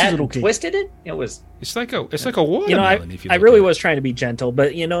it like that and twisted it, it was... It's like a watermelon. You know, if you I look really at it. was trying to be gentle,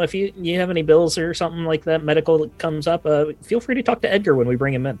 but if you have any bills or something like that, medical that comes up, feel free to talk to Edgar when we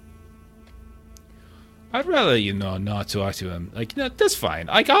bring him in. I'd rather not talk to him. That's fine.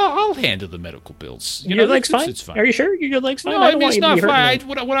 I'll handle the medical bills. Your leg's fine? It's fine. Are you sure your leg's fine? No, I don't want it's you to not be hurting fine.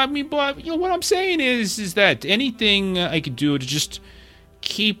 me. What I mean, but what I'm saying is that anything I could do to just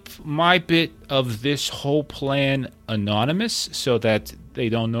keep my bit of this whole plan anonymous, so that they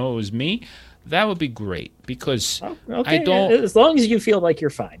don't know it was me, that would be great. Because Okay, I don't. as long as you feel like you're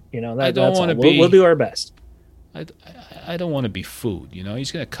fine, I don't want to be. We'll do our best. I don't want to be food.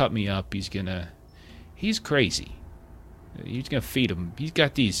 He's gonna cut me up. He's crazy. He's gonna feed him. He's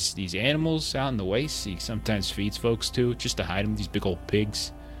got these animals out in the waste. He sometimes feeds folks too, just to hide them. These big old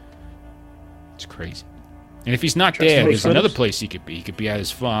pigs. It's crazy. And if he's not there, there's another place he could be. He could be at his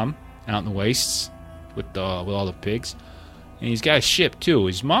farm out in the wastes with all the pigs. And he's got a ship too.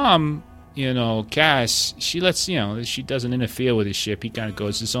 His mom, Cass, she lets she doesn't interfere with his ship. He kind of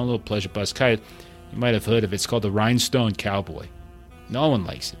goes his own little pleasure bus. You might have heard of it. It's called the Rhinestone Cowboy. No one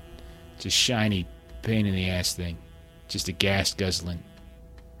likes it. It's a shiny pain in the ass thing. Just a gas guzzling.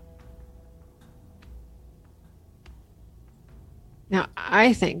 Now,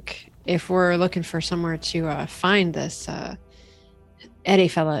 I think if we're looking for somewhere to find this Eddie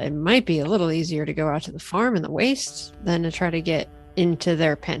fella, it might be a little easier to go out to the farm in the waste than to try to get into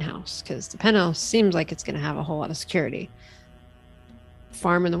their penthouse, because the penthouse seems like it's going to have a whole lot of security.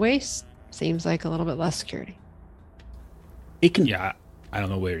 Farm in the waste seems like a little bit less security. Yeah, I don't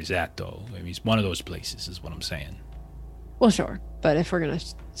know where he's at, though. I mean, he's one of those places, is what I'm saying. Well, sure. But if we're going to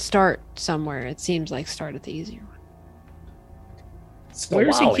start somewhere, it seems like start at the easier one. Where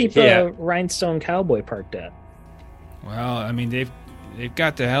does he keep a Rhinestone Cowboy parked at? Well, I mean, they've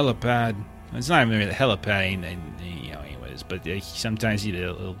got the helipad. It's not even really the helipad, anyways. But sometimes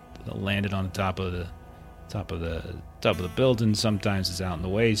he'll land it on the top of the building. Sometimes it's out in the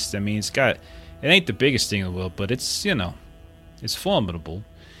waste. I mean, it ain't the biggest thing in the world, but it's it's formidable.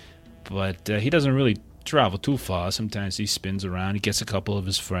 But he doesn't really travel too far. Sometimes he spins around. He gets a couple of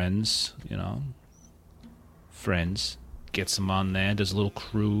his friends, gets them on there, does a little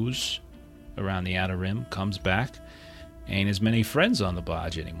cruise around the outer rim, comes back. Ain't as many friends on the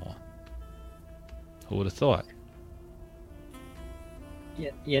barge anymore. Who would have thought?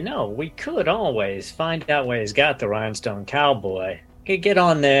 We could always find out where he's got the Rhinestone Cowboy. Could get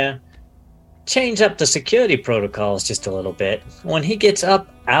on there, change up the security protocols just a little bit. When he gets up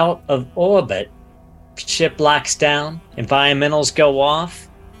out of orbit, ship locks down, environmentals go off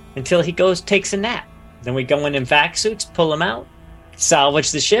until he takes a nap. Then we go in vac suits, pull him out, salvage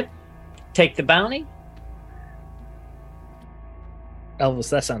the ship, take the bounty. Elvis,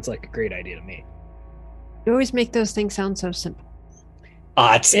 that sounds like a great idea to me. You always make those things sound so simple.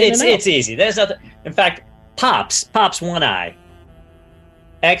 It's easy. There's nothing. In fact, Pops One Eye,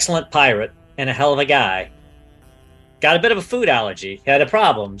 excellent pirate and a hell of a guy. Got a bit of a food allergy. He had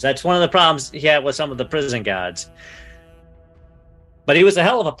problems. That's one of the problems he had with some of the prison guards. But he was a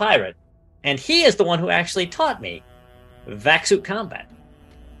hell of a pirate. And he is the one who actually taught me vac suit combat.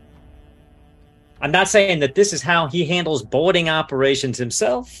 I'm not saying that this is how he handles boarding operations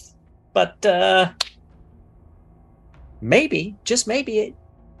himself, but maybe, just maybe,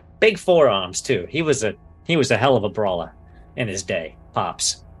 big forearms too. He was a hell of a brawler in his day,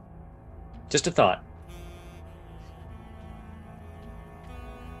 Pops. Just a thought.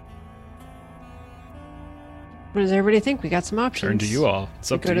 What does everybody think? We got some options. Turn to you all.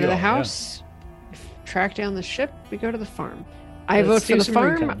 It's up we go to to you the all, house, track down the ship, we go to the farm. I Let's vote do for the some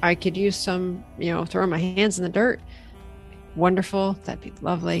farm. recon. I could use some, throwing my hands in the dirt. Wonderful. That'd be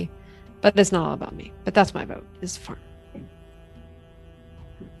lovely. But it's not all about me. But that's my vote, is the farm.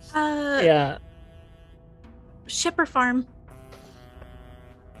 Yeah. Ship or farm?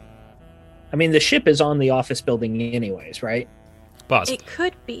 I mean, the ship is on the office building anyways, right? Possible. It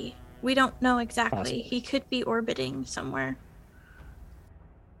could be. We don't know exactly. Possible. He could be orbiting somewhere.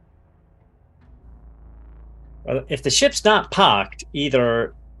 Well, if the ship's not parked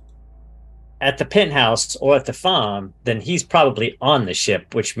either at the penthouse or at the farm, then he's probably on the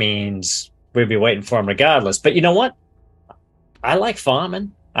ship, which means we'll be waiting for him regardless. But you know what? I like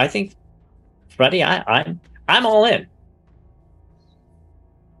farming. I think, Freddie, I'm all in.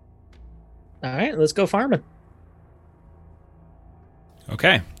 All right, let's go farming.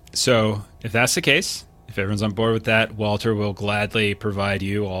 Okay, so if that's the case, if everyone's on board with that, Walter will gladly provide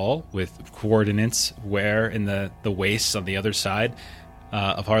you all with coordinates where in the wastes on the other side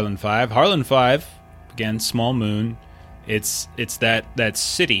of Harlan 5. Harlan 5, again, small moon. It's that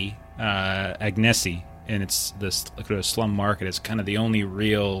city, Agnesi, and it's this slum market is kind of the only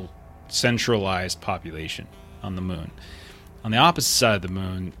real centralized population on the moon. On the opposite side of the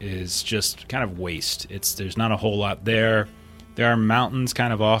moon is just kind of waste. There's not a whole lot there. There are mountains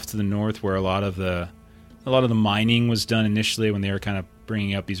kind of off to the north where a lot of the mining was done initially when they were kind of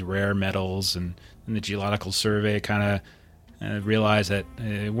bringing up these rare metals, and the geological survey kind of realized that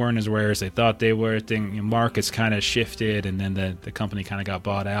they weren't as rare as they thought they were. Markets kind of shifted, and then the company kind of got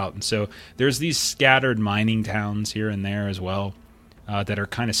bought out. And so there's these scattered mining towns here and there as well that are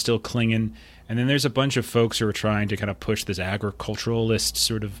kind of still clinging. And then there's a bunch of folks who are trying to kind of push this agriculturalist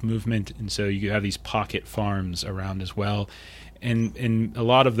sort of movement. And so you have these pocket farms around as well. And a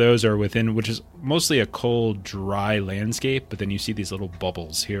lot of those are within, which is mostly a cold, dry landscape. But then you see these little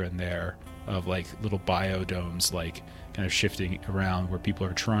bubbles here and there of like little biodomes, like kind of shifting around where people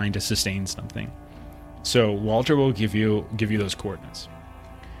are trying to sustain something. So Walter will give you those coordinates.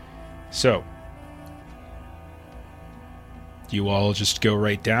 So do you all just go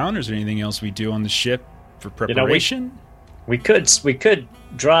right down, or is there anything else we do on the ship for preparation? We could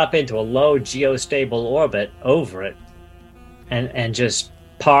drop into a low geostable orbit over it, and just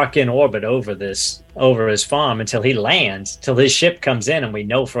park in orbit over his farm until he lands, till his ship comes in, and we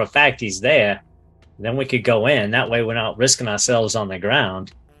know for a fact he's there. Then we could go in. That way, we're not risking ourselves on the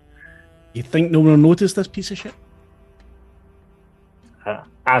ground. You think no one will notice this piece of shit?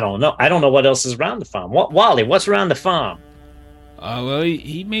 I don't know. I don't know what else is around the farm. Wally, what's around the farm? Well,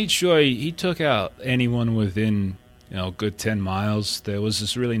 he made sure he took out anyone within, a good 10 miles. There was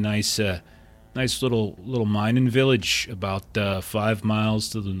this really nice little mining village about 5 miles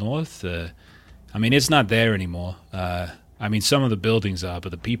to the north. It's not there anymore. Some of the buildings are, but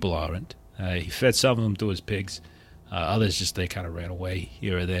the people aren't. He fed some of them to his pigs. Others they kind of ran away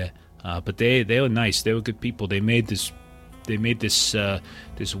here or there. But they were nice. They were good people. They made this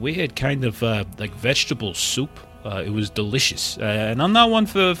weird kind of like vegetable soup. It was delicious, and I'm not one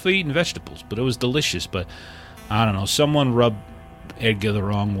for eating vegetables, but it was delicious. But I don't know, someone rubbed Edgar the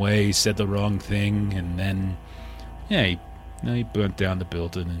wrong way, said the wrong thing, and then he burnt down the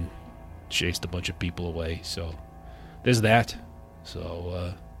building and chased a bunch of people away. So there's that.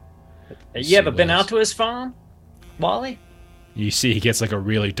 So you ever been out to his farm, Wally? You see, he gets like a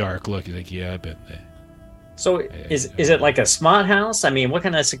really dark look. He's like, "Yeah, I've been there." So is it like a smart house? What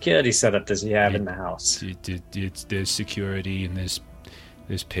kind of security setup does he have in the house? There's security, and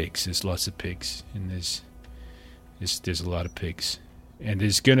there's pigs. There's lots of pigs, and there's a lot of pigs, and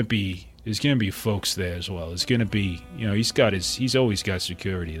there's gonna be folks there as well. There's gonna be, he's always got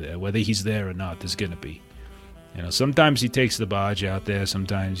security there, whether he's there or not. There's gonna be, sometimes he takes the barge out there.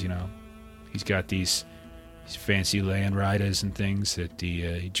 Sometimes, he's got these fancy land riders and things that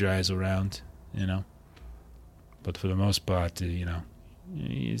he drives around, But for the most part,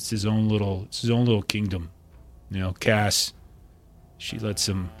 it's his own little kingdom. Cass, she lets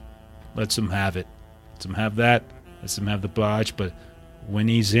him have it. Lets him have that. Lets him have the barge. But when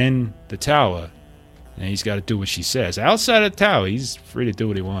he's in the tower, he's got to do what she says. Outside of the tower, he's free to do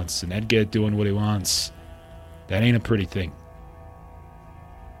what he wants. And Edgar doing what he wants, that ain't a pretty thing.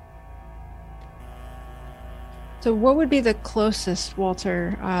 So what would be the closest,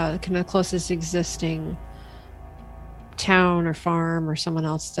 Walter, kind of closest existing town or farm or someone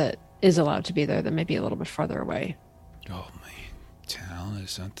else that is allowed to be there that may be a little bit farther away? Oh, my town or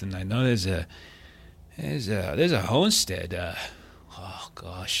something. I know there's a homestead. Oh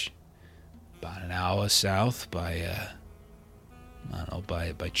gosh, about an hour south by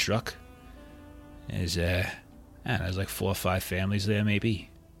by truck. There's like 4 or 5 families there,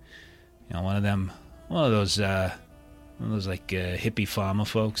 maybe. One of those like hippie farmer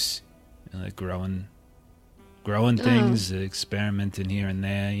folks, like growing things, experimenting here and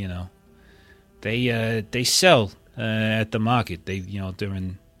there. They sell at the market. They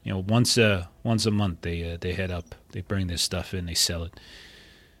during once a month they head up. They bring their stuff in. They sell it.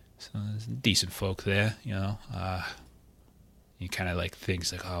 So there's decent folk there. You kind of like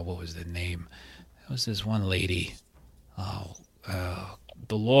things like, oh, what was the name? There was this one lady.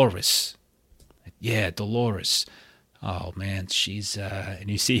 Dolores. Yeah, Dolores. Oh man, she's and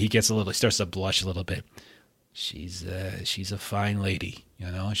you see he starts to blush a little bit. She's a fine lady,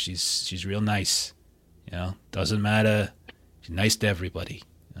 She's real nice, Doesn't matter. She's nice to everybody.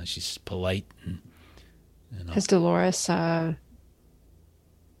 She's polite. And, Has Dolores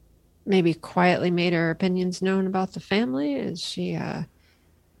maybe quietly made her opinions known about the family? Is she?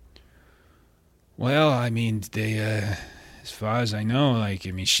 Well, they. As far as I know,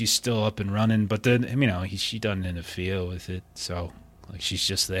 she's still up and running, but then, she doesn't interfere with it, so, she's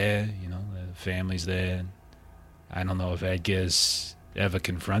just there, families there. I don't know if Edgar's ever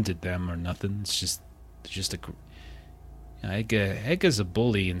confronted them or nothing. It's just Edgar's a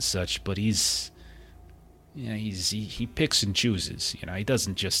bully and such, but he picks and chooses. He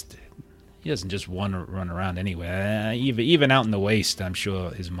doesn't just want to run around anywhere. Even out in the waste, I'm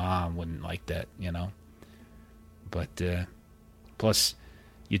sure his mom wouldn't like that. But plus,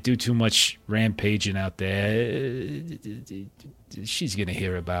 you do too much rampaging out there, she's gonna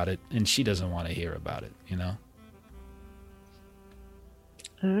hear about it, and she doesn't want to hear about it.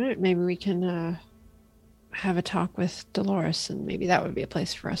 All right, maybe we can have a talk with Dolores, and maybe that would be a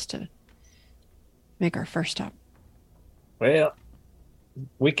place for us to make our first stop. Well,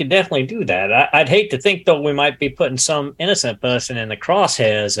 we could definitely do that. I'd hate to think, though, we might be putting some innocent person in the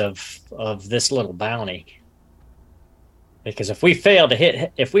crosshairs of this little bounty. Because if we fail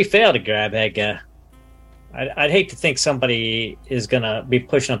to grab Edgar, I'd hate to think somebody is gonna be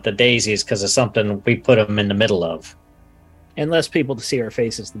pushing up the daisies because of something we put them in the middle of. And less people to see our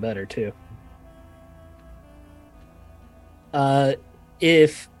faces, the better, too.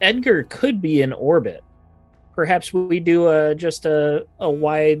 If Edgar could be in orbit, perhaps we do just a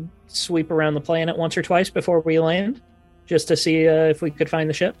wide sweep around the planet once or twice before we land, just to see if we could find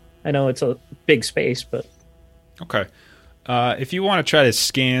the ship. I know it's a big space, but... Okay. If you want to try to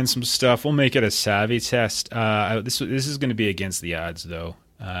scan some stuff, we'll make it a savvy test. This is going to be against the odds, though.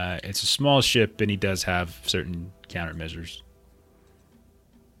 It's a small ship, and he does have certain countermeasures.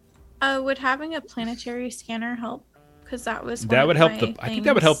 Would having a planetary scanner help? Because that was that would help. I think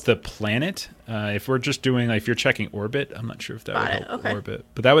that would help the planet. If we're just doing, if you're checking orbit, I'm not sure if that would help orbit,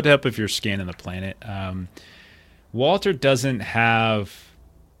 but that would help if you're scanning the planet. Walter doesn't have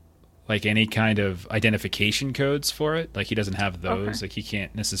any kind of identification codes for it. He doesn't have those. He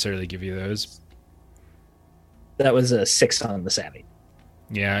can't necessarily give you those. That was a 6 on the savvy.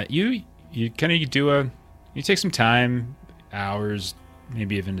 Yeah, you kind of you take some time, hours,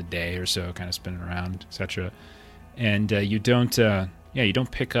 maybe even a day or so, kind of spinning around, etc. And you don't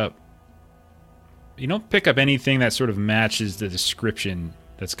pick up anything that sort of matches the description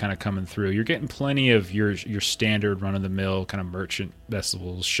that's kind of coming through. You're getting plenty of your standard run-of-the-mill kind of merchant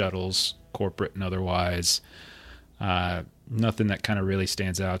vessels, shuttles, corporate and otherwise. Nothing that kind of really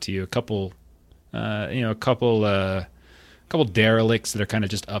stands out to you. A couple derelicts that are kind of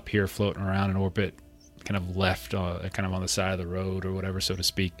just up here floating around in orbit, kind of left, kind of on the side of the road or whatever, so to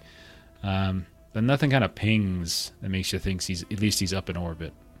speak. But nothing kind of pings that makes you think he's up in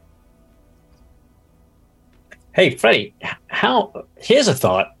orbit. Hey, Freddie, here's a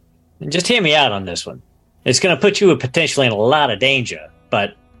thought. Just hear me out on this one. It's going to put you potentially in a lot of danger,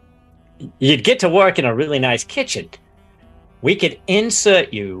 but you'd get to work in a really nice kitchen. We could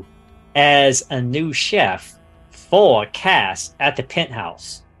insert you as a new chef for Cass at the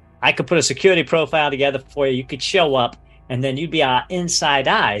penthouse. I could put a security profile together for you. You could show up, and then you'd be our inside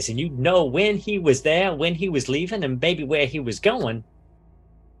eyes, and you'd know when he was there, when he was leaving, and maybe where he was going.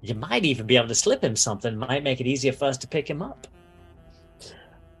 You might even be able to slip him something. Might make it easier for us to pick him up.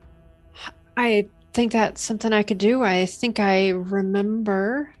 I think that's something I could do. I think I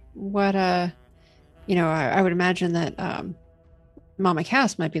remember what, I would imagine that Mama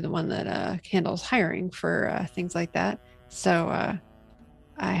Cass might be the one that handles hiring for things like that. So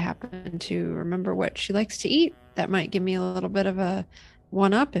I happen to remember what she likes to eat. That might give me a little bit of a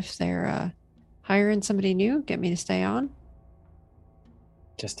one-up if they're hiring somebody new, get me to stay on.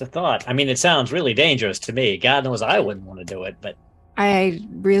 Just a thought. I mean, it sounds really dangerous to me. God knows I wouldn't want to do it, but I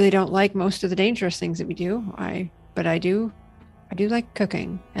really don't like most of the dangerous things that we do. But I do like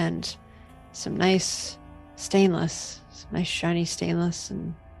cooking and some nice stainless, some nice shiny stainless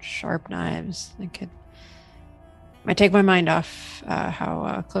and sharp knives. Might take my mind off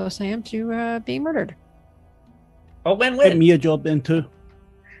how close I am to being murdered. Oh, win-win. Give me a job then too.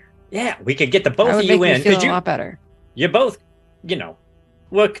 Yeah, we could get the both of you you in. Feel a lot better. You're both,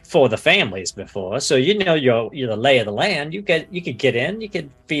 worked for the families before, so you're the lay of the land. You could get in. You could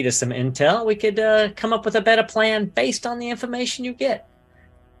feed us some intel. We could come up with a better plan based on the information you get.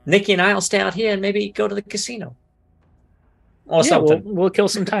 Nikki and I will stay out here and maybe go to the casino or something. We'll kill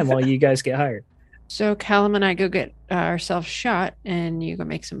some time while you guys get hired. So Callum and I go get ourselves shot, and you go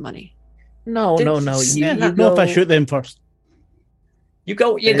make some money. No. You if I shoot them first. You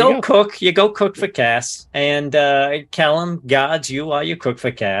go cook for Cass, and Callum guards you while you cook for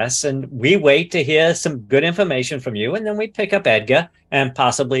Cass, and we wait to hear some good information from you, and then we pick up Edgar and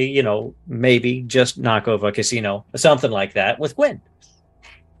possibly, maybe just knock over a casino or something like that with Gwen.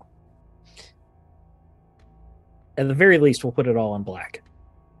 At the very least, we'll put it all in black.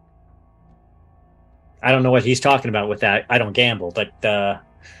 I don't know what he's talking about with that. I don't gamble, but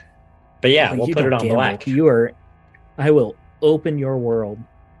But yeah, Oh, we'll you put it don't on gamble. black. I will open your world.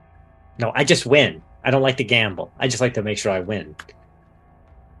 No, I just win. I don't like to gamble. I just like to make sure I win.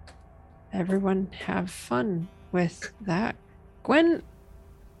 Everyone have fun with that. Gwen,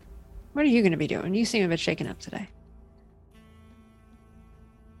 what are you going to be doing? You seem a bit shaken up today.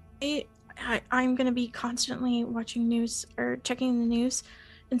 I'm going to be constantly watching news or checking the news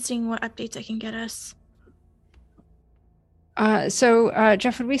and seeing what updates I can get us. So,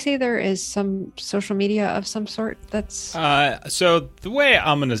 Jeff, would we say there is some social media of some sort that's... So the way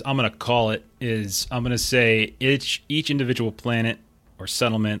I'm gonna call it is I'm gonna say each individual planet or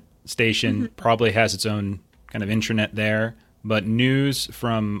settlement station probably has its own kind of intranet there, but news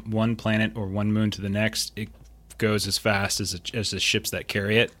from one planet or one moon to the next, it goes as fast as the ships that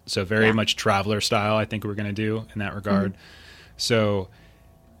carry it. So very much traveler style, I think we're gonna do in that regard. So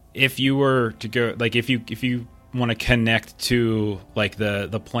if you were to go, like if you want to connect to like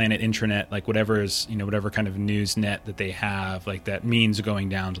the planet intranet, like whatever is, whatever kind of news net that they have, like that means going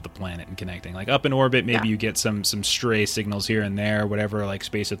down to the planet and connecting. Like up in orbit, maybe you get some stray signals here and there, whatever like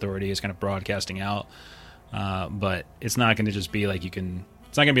Space Authority is kind of broadcasting out. But it's not going to just be like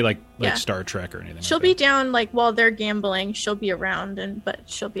it's not going to be like Star Trek or anything. She'll like be that. down like while they're gambling. She'll be around, but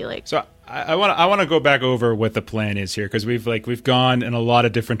she'll be like. So I want to go back over what the plan is here, because we've gone in a lot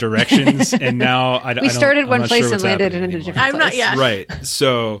of different directions, and now we started one place and landed in a different place. I'm not. Yeah. Right.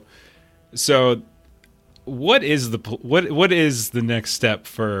 So what is the next step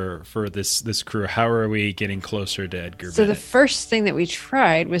for this crew? How are we getting closer to Edgar? So the Bennett? first thing that we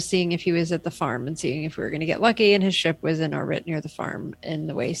tried was seeing if he was at the farm and seeing if we were going to get lucky, and his ship was in orbit near the farm in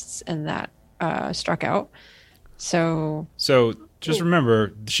the wastes, and that struck out. So just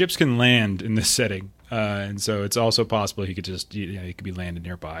remember, the ships can land in this setting, and so it's also possible he could just he could be landed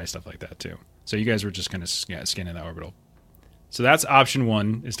nearby, stuff like that too. So you guys were just kind of scanning the orbital. So that's option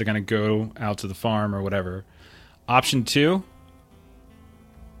one, is to kind of go out to the farm or whatever. Option two,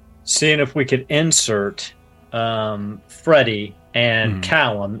 seeing if we could insert Freddie and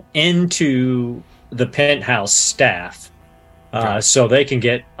Callum into the penthouse staff, so they can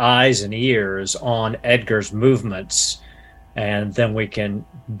get eyes and ears on Edgar's movements, and then we can,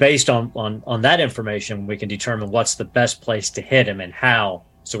 based on that information, we can determine what's the best place to hit him and how,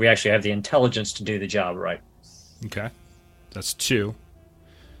 so we actually have the intelligence to do the job right. Okay. That's two.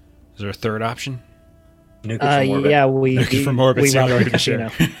 Is there a third option? Nuke it from orbit. Yeah, Nuke it from orbit. We so robbed you're the already casino.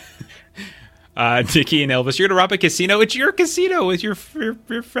 Nikki and Elvis, you're gonna rob a casino. It's your casino with your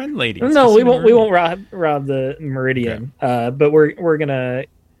friend lady. It's No, we Casino won't Meridian. rob the Meridian. But we're gonna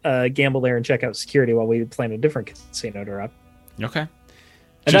gamble there and check out security while we plan a different casino to rob. Okay.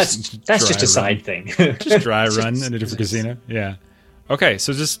 And that's just dry a side run. thing. Just dry run in a different casino. Yeah. Okay,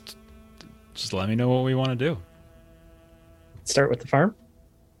 so just let me know what we want to do. Start with the farm.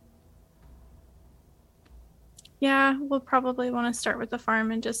 Yeah, we'll probably want to start with the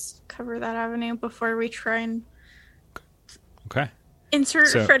farm and just cover that avenue before we try and Okay. insert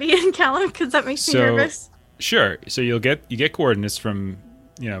So- Freddie and Callum, because that makes me nervous. Sure. So you get coordinates from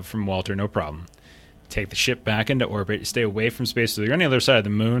Walter, no problem. Take the ship back into orbit. Stay away from space. So you're on the other side of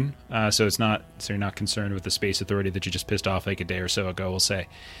the moon. So you're not concerned with the Space Authority that you just pissed off like a day or so ago, we'll say.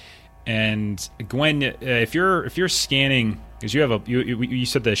 And Gwen, if you're scanning, because you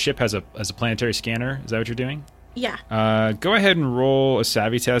said the ship has a planetary scanner. Is that what you're doing? Yeah. Go ahead and roll a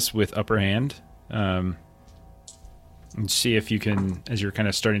savvy test with upper hand, and see if you can, as you're kind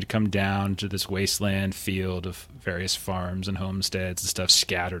of starting to come down to this wasteland field of various farms and homesteads and stuff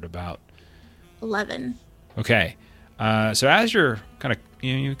scattered about. 11. Okay, so as you're kind of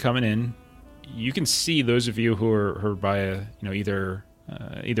you coming in, you can see those of you who are by either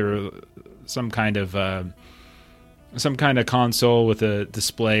some kind of console with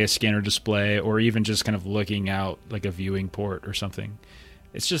a scanner display, or even just kind of looking out like a viewing port or something.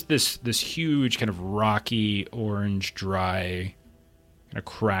 It's just this huge kind of rocky, orange, dry, kind of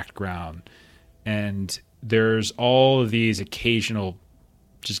cracked ground, and there's all of these occasional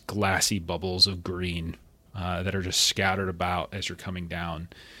just glassy bubbles of green that are just scattered about as you're coming down,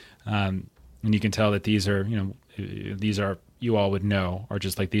 and you can tell that these are you all would know are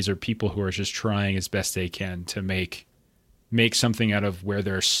just like, these are people who are just trying as best they can to make something out of where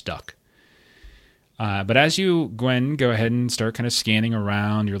they're stuck. But as you, Gwen, go ahead and start kind of scanning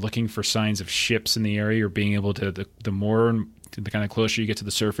around, you're looking for signs of ships in the area. You're being able to, the kind of closer you get to the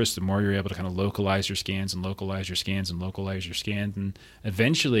surface, the more you're able to kind of localize your scans and localize your scans and localize your scans. And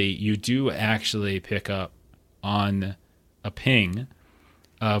eventually you do actually pick up on a ping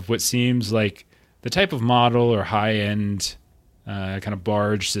of what seems like the type of model or high-end kind of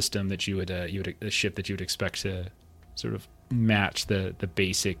barge system that a ship that you would expect to sort of match the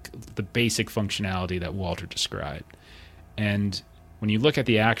basic functionality that Walter described. And when you look at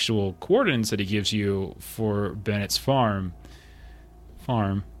the actual coordinates that he gives you for Bennett's farm,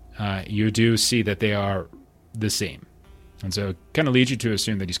 you do see that they are the same. And so it kind of leads you to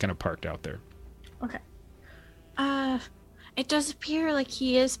assume that he's kind of parked out there. Okay. It does appear like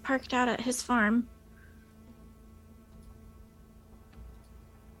he is parked out at his farm.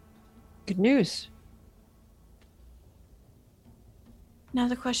 Good news. Now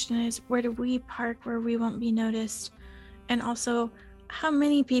the question is, where do we park where we won't be noticed? And also, how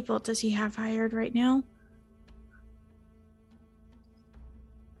many people does he have hired right now?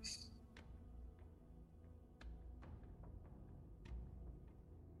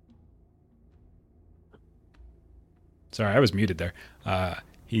 Sorry, I was muted there.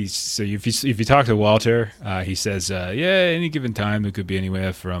 If you talk to Walter, he says, any given time it could be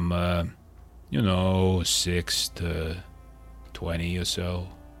anywhere from 6 to 20 or so.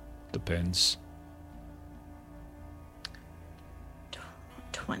 Depends.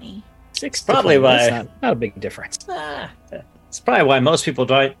 20. 6 Probably to 20, why- that's not a big difference. It's probably why most people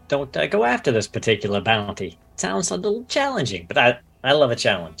don't go after this particular bounty. Sounds a little challenging, but I love a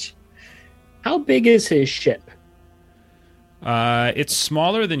challenge. How big is his ship? It's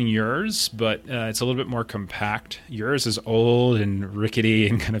smaller than yours, but it's a little bit more compact. Yours is old and rickety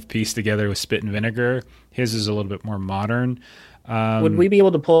and kind of pieced together with spit and vinegar. His is a little bit more modern. Would we be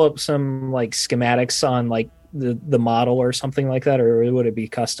able to pull up some like schematics on like the model or something like that, or would it be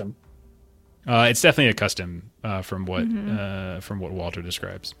custom? It's definitely a custom from what Walter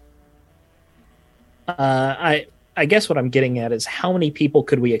describes. I guess what I'm getting at is how many people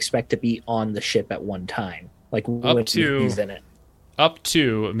could we expect to be on the ship at one time? Like when he's in it. Up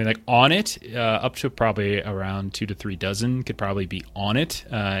to on it, up to probably around 2 to 3 dozen could probably be on it.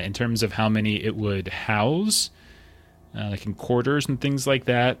 In terms of how many it would house, like in quarters and things like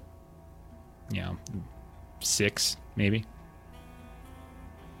that, 6 maybe.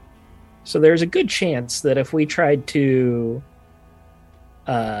 So there's a good chance that if we tried to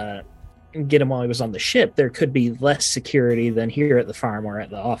get him while he was on the ship, there could be less security than here at the farm or at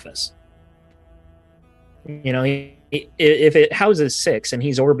the office. If it houses 6 and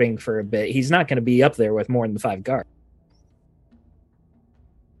he's orbiting for a bit, he's not going to be up there with more than 5 guards.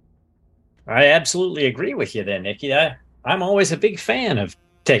 I absolutely agree with you there, Nikki. I'm always a big fan of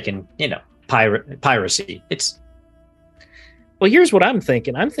taking, piracy. Well, here's what I'm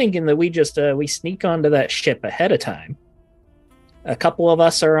thinking. I'm thinking that we just we sneak onto that ship ahead of time. A couple of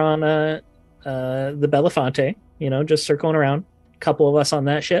us are on the Belafonte, just circling around. A couple of us on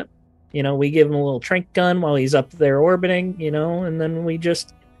that ship. We give him a little trank gun while he's up there orbiting, and then we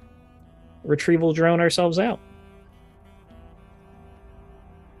just retrieval drone ourselves out.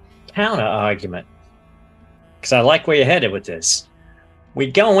 Counter argument. Because I like where you're headed with this. We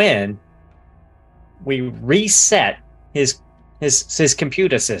go in, we reset his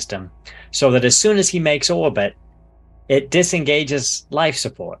computer system so that as soon as he makes orbit, it disengages life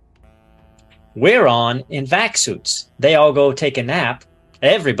support. We're on in vac suits. They all go take a nap.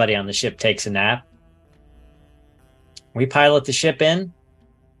 Everybody on the ship takes a nap. We pilot the ship in.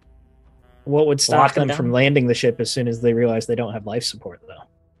 What would stop Lock them them from down? landing the ship as soon as they realize they don't have life support, though?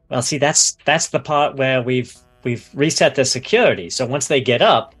 Well, see, that's the part where we've reset the security. So once they get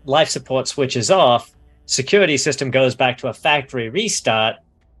up, life support switches off. Security system goes back to a factory restart.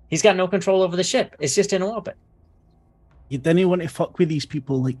 He's got no control over the ship. It's just in orbit. You didn't want to fuck with these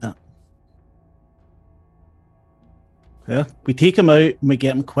people like that. Yeah, we take him out and we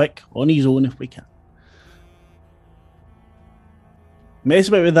get him quick on his own if we can. Mess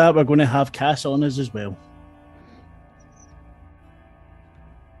about with that, we're going to have Cass on us as well.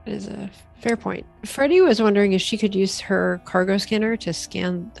 It is a fair point. Freddie was wondering if she could use her cargo scanner to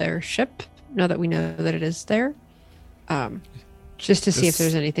scan their ship, now that we know that it is there, just to see if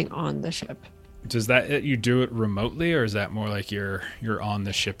there's anything on the ship. Does that you do it remotely, or is that more like you're on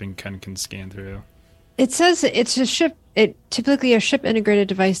the ship and can scan through? It says it's a ship. Typically a ship integrated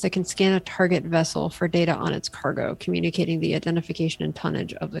device that can scan a target vessel for data on its cargo, communicating the identification and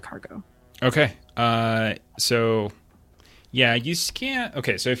tonnage of the cargo. Okay. So yeah, you scan.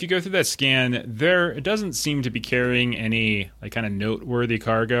 Okay, so if you go through that scan, it doesn't seem to be carrying any like kind of noteworthy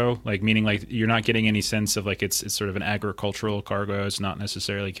cargo, like meaning like you're not getting any sense of like it's sort of an agricultural cargo. It's not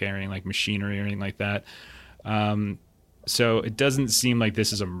necessarily carrying like machinery or anything like that. So it doesn't seem like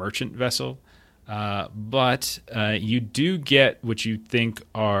this is a merchant vessel. But you do get what you think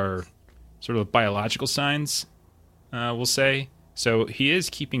are sort of biological signs, we'll say. So he is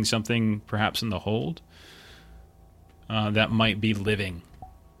keeping something perhaps in the hold that might be living.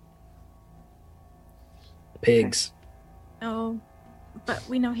 Pigs. Oh, but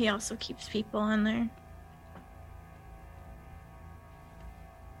we know he also keeps people in there.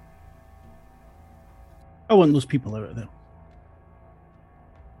 I want those people out of there.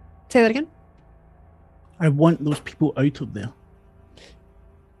 Say that again. I want those people out of there.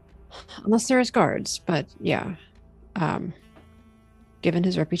 Unless there is guards, but yeah. Given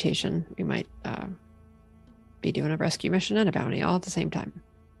his reputation, we might be doing a rescue mission and a bounty all at the same time.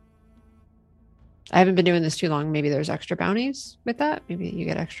 I haven't been doing this too long. Maybe there's extra bounties with that. Maybe you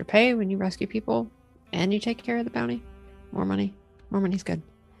get extra pay when you rescue people and you take care of the bounty. More money. More money's good.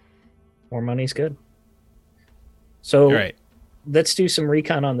 More money's good. So All right. let's do some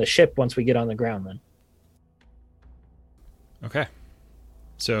recon on the ship once we get on the ground then. Okay.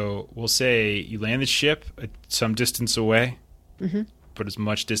 So we'll say you land the ship at some distance away, but as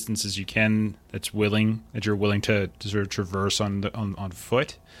much distance as you can that you're willing to sort of traverse on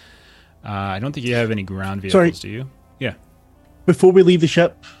foot. I don't think you have any ground vehicles, do you? Yeah. Before we leave the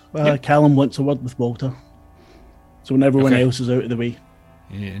ship, Yep. Callum wants a word with Walter. So when everyone else is out of the way.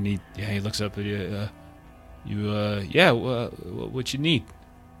 And he looks up at you. What you need?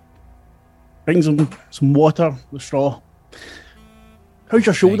 Brings him some water, the straw. How's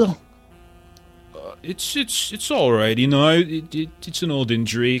your shoulder? It's all right. You know, it's an old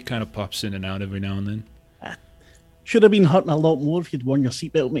injury. It kind of pops in and out every now and then. Should have been hurting a lot more if you'd worn your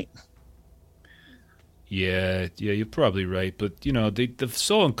seatbelt, mate. Yeah, you're probably right. But, you know, they're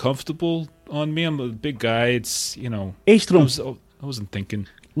so uncomfortable on me. I'm a big guy. It's, you know... Aestrom, I wasn't thinking.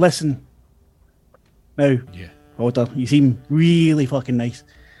 listen. Now, Yeah. Walter, you seem really fucking nice.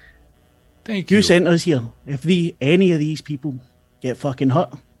 Thank you. You sent us here. If any of these people get fucking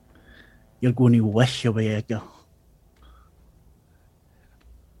hurt, you're going to wish you were Edgar.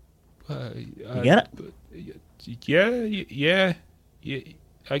 You get it? Yeah.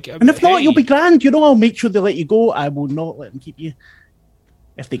 And if not, you'll be grand. You know, I'll make sure they let you go. I will not let them keep you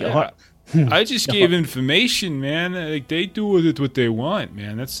if they get hurt. I just gave information, man. Like, they do with it what they want,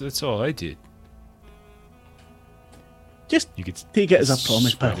 man. That's all I did. Just You could take it as a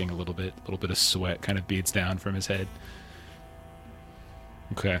promise, pal. sweating a little bit of sweat kind of beads down from his head.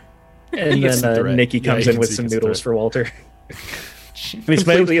 Okay. And He gets the then threat. Nikki Yeah, comes you in can with see some he gets the noodles threat. for Walter. And he smiles.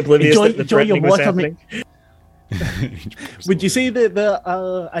 Completely oblivious that the Enjoy your threatening was water, happening. Would you say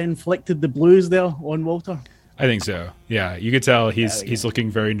that I inflicted the blues there on Walter? I think so. Yeah, you could tell he's looking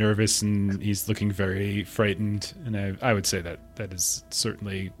very nervous and he's looking very frightened, and I would say that is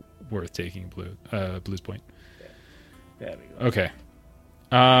certainly worth taking blues point. There we go. Okay.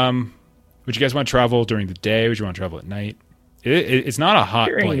 Would you guys want to travel during the day? Would you want to travel at night? It's not a hot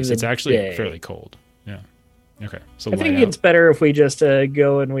During place. the It's actually day. fairly cold. Yeah. Okay. So I think light it's better if we just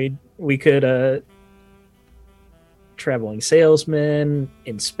go and we could traveling salesmen,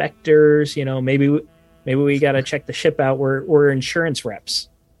 inspectors. You know, maybe we got to check the ship out. We're insurance reps,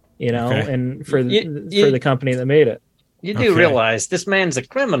 you know, Okay. and for the company that made it. You do Okay. realize this man's a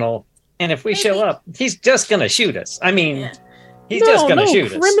criminal, and if we show up, he's just going to shoot us. I mean, Yeah. he's just going to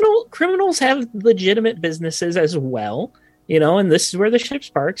shoot us. Criminals have legitimate businesses as well, you know, and this is where the ship's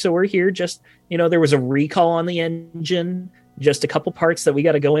parked. So we're here just, you know, there was a recall on the engine, just a couple parts that we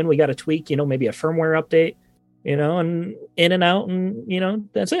got to go in, we got to tweak, you know, maybe a firmware update, you know, and in and out, and, you know,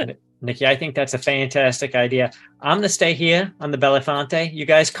 that's it. Nikki, I think that's a fantastic idea. I'm going to stay here on the Belafonte. You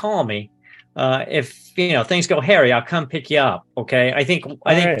guys call me. If, you know, things go hairy, I'll come pick you up. Okay. I think All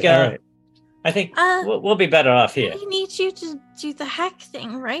right. we'll be better off here. We need you to do the hack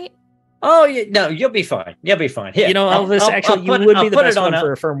thing, right? Oh, no, you'll be fine. You'll be fine. Here, You know, Elvis, actually, you would be the best one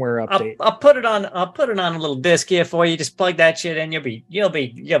for a firmware update. I'll put it on a little disc here for you. Just plug that shit in. You'll be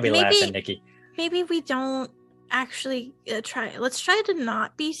Maybe- laughing, Nikki. Maybe we don't actually try. Let's try to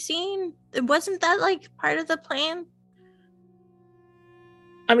not be seen. Wasn't that like part of the plan?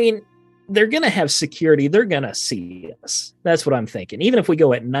 I mean, they're going to have security. They're going to see us. That's what I'm thinking. Even if we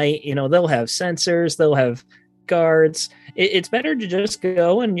go at night, you know, they'll have sensors, they'll have guards. It's better to just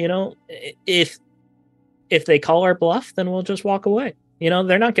go and, you know, if they call our bluff, then we'll just walk away. You know,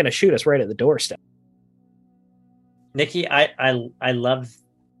 they're not going to shoot us right at the doorstep. Nikki, I love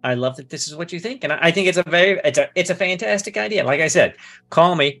that this is what you think, and I think it's a fantastic idea. Like I said,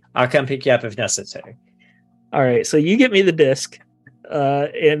 call me. I'll come pick you up if necessary. All right. So you get me the disc.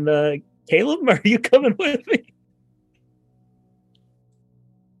 And Caleb, are you coming with me?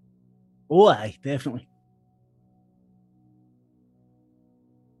 Oh, aye, definitely.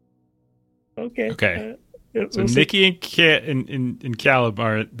 Okay. Okay. Yeah, So we'll see. Nikki and Caleb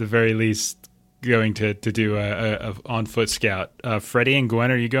are at the very least going to do a on foot scout. Freddie and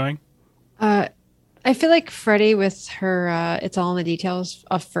Gwen, are you going? I feel like Freddie with her, it's all in the details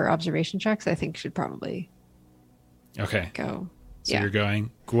for observation checks, I think should probably Okay. go. So you're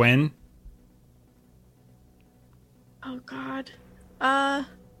going. Gwen? Oh God.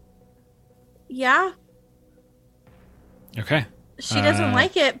 Yeah. Okay. She doesn't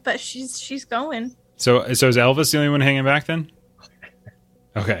like it, but she's going. So is Elvis the only one hanging back then?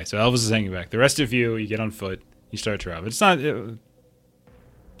 Okay, so Elvis is hanging back. The rest of you get on foot. You start to travel. It's not... you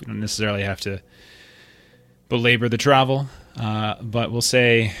don't necessarily have to belabor the travel, but we'll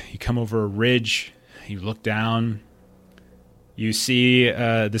say you come over a ridge, you look down, you see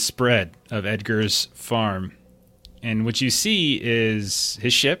the spread of Edgar's farm, and what you see is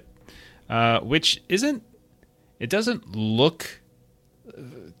his ship, which isn't... It doesn't look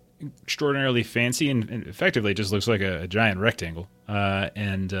extraordinarily fancy, and effectively it just looks like a giant rectangle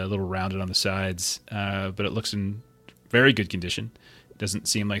and a little rounded on the sides, but it looks in very good condition. It doesn't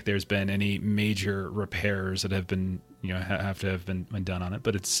seem like there's been any major repairs that have been have to have been done on it,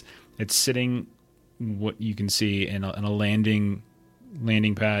 but it's sitting, what you can see, in a landing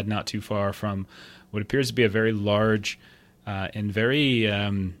pad not too far from what appears to be a very large and very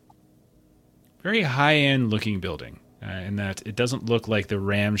high-end looking building, in that it doesn't look like the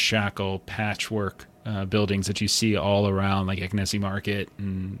ramshackle patchwork buildings that you see all around, like Agnessi Market,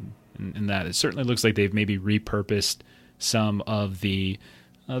 and that. It certainly looks like they've maybe repurposed some of the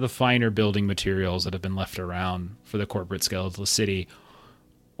finer building materials that have been left around for the corporate skeletal city,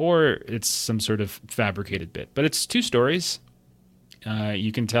 or it's some sort of fabricated bit. But it's 2 stories.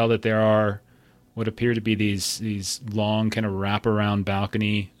 You can tell that there are what appear to be these long kind of wraparound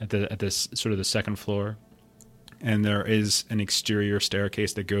balcony at this sort of the second floor, and there is an exterior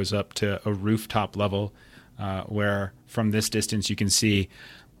staircase that goes up to a rooftop level, where from this distance you can see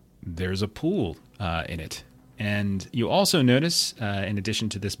there's a pool in it. And you also notice, in addition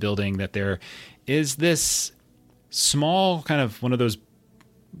to this building, that there is this small kind of one of those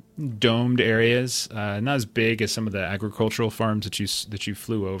domed areas, not as big as some of the agricultural farms that you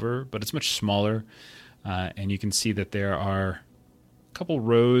flew over, but it's much smaller, and you can see that there are a couple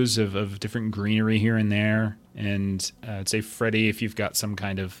rows of different greenery here and there. And I'd say, Freddie, if you've got some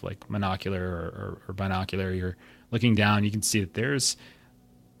kind of like monocular or binocular, you're looking down, you can see that there's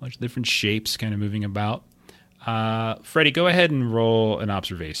a bunch of different shapes kind of moving about. Freddie, go ahead and roll an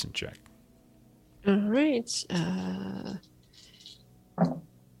observation check. All right.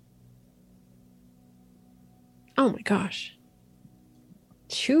 Oh my gosh.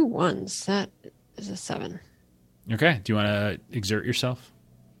 2 1s. That is a 7. Okay. Do you want to exert yourself?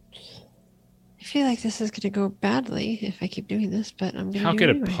 I feel like this is going to go badly if I keep doing this, but I'm going to. How could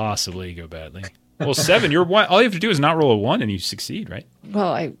it possibly go badly? Well, 7. You're one. All you have to do is not roll a 1, and you succeed, right?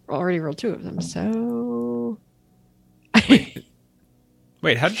 Well, I already rolled 2 of them, so.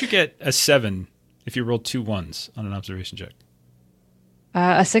 Wait. How did you get a 7 if you rolled 2 1s on an observation check?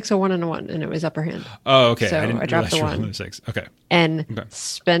 A 6, a 1, and a 1, and it was upper hand. Oh, okay. So I dropped the realize you rolled 1. a 6. Okay. And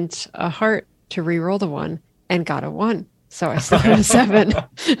spent a heart to re-roll the 1 and got a 1. So I still have a 7.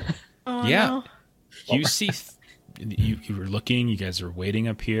 Oh, Yeah. no. You see, you were looking. You guys are waiting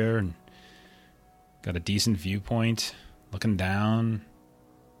up here and got a decent viewpoint. Looking down,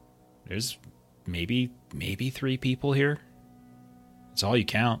 there's maybe 3 people here. That's all you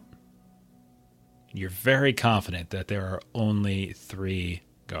count. You're very confident that there are only 3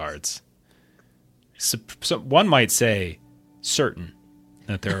 guards. So one might say certain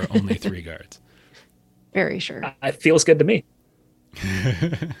that there are only 3 guards. Very sure. It feels good to me.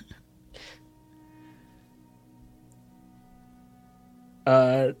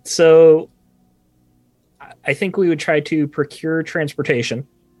 So I think we would try to procure transportation.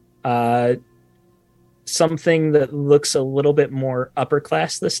 Something that looks a little bit more upper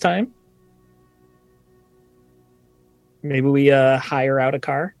class this time. Maybe we hire out a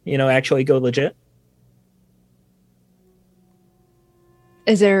car, actually go legit.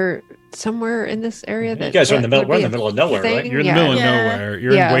 Is there somewhere in this area that You guys are in the middle. would We're in be the a middle of nowhere, right? thing? You're in the Yeah. middle of Yeah. nowhere.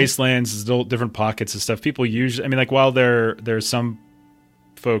 You're Yeah. in wastelands. There's little different pockets of stuff. People usually, while there's some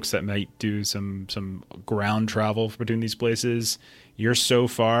folks that might do some ground travel between these places, you're so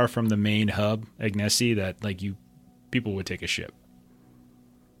far from the main hub, Agnessi, that people would take a ship.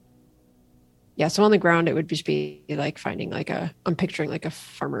 Yeah, so on the ground it would just be like finding I'm picturing like a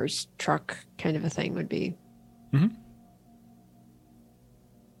farmer's truck kind of a thing would be.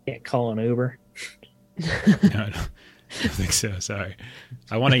 Can't call an Uber. No, I don't think so. Sorry.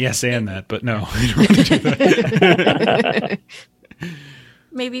 I want to yes and that, but no. I don't want to do that.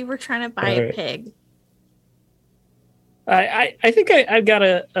 Maybe we're trying to buy All a right. pig. I think I've got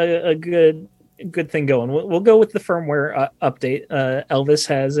a good thing going. We'll go with the firmware update Elvis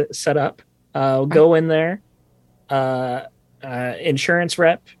has it set up. We'll go in there. Insurance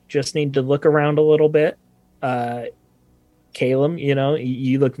rep just need to look around a little bit. Caleb,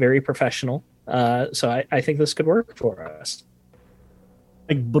 you look very professional. So I think this could work for us.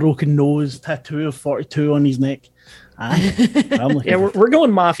 Big broken nose, tattoo of 42 on his neck. Yeah, we're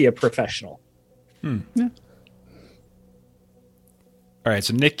going mafia professional. Yeah. All right,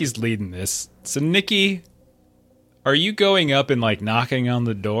 so Nikki's leading this. So Nikki, are you going up and like knocking on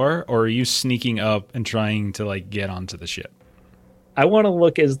the door, or are you sneaking up and trying to like get onto the ship? I want to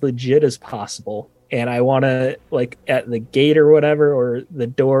look as legit as possible, and I want to like at the gate or whatever, or the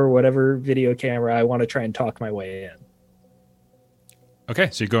door, whatever video camera. I want to try and talk my way in. Okay,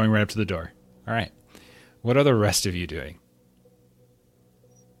 so you're going right up to the door. All right. What are the rest of you doing?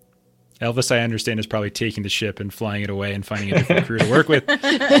 Elvis, I understand, is probably taking the ship and flying it away and finding a different crew to work with. What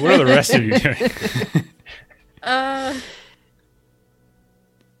are the rest of you doing? I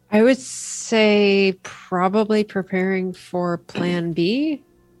would say probably preparing for plan B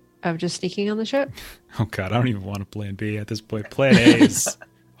of just sneaking on the ship. Oh, God, I don't even want a plan B at this point. Plan A is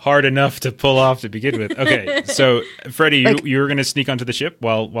hard enough to pull off to begin with. Okay, so, Freddie, you're going to sneak onto the ship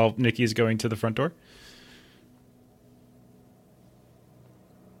while Nikki is going to the front door?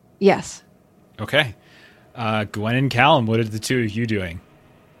 Yes. Okay. Gwen and Callum, what are the two of you doing?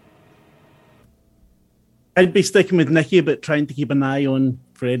 I'd be sticking with Nikki, but trying to keep an eye on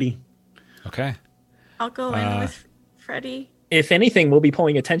Freddie. Okay. I'll go in with Freddie. If anything, we'll be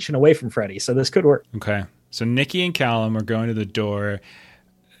pulling attention away from Freddie, so this could work. Okay. So Nikki and Callum are going to the door.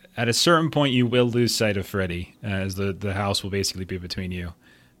 At a certain point, you will lose sight of Freddie, as the house will basically be between you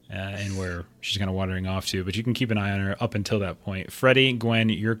and where she's kind of wandering off to. But you can keep an eye on her up until that point. Freddie, Gwen,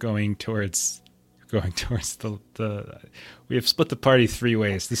 you're going towards the. We have split the party 3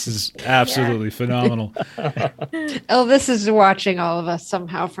 ways. This is absolutely phenomenal. Elvis is watching all of us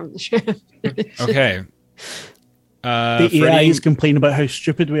somehow from the ship. Okay. The AI is complaining about how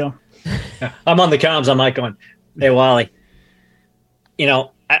stupid we are. I'm on the comms. I'm like going, hey, Wally,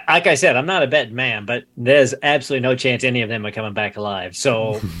 like I said, I'm not a betting man, but there's absolutely no chance any of them are coming back alive.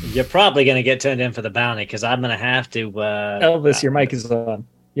 So you're probably going to get turned in for the bounty because I'm going to have to. Elvis, your mic is on.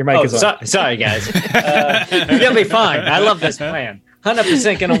 Your mic is on. Sorry, guys. You'll be fine. I love this plan.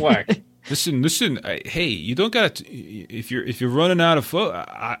 100% going to work. Listen. Hey, you don't got to. If you're running out of food,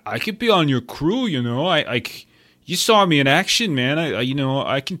 I could be on your crew. You saw me in action, man.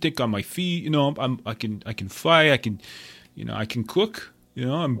 I can think on my feet. I can fly. I can cook.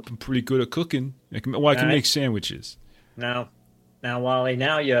 I'm pretty good at cooking. I can make sandwiches. Now, Wally,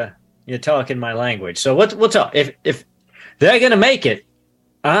 now you're talking my language. So we'll talk. If they're gonna make it,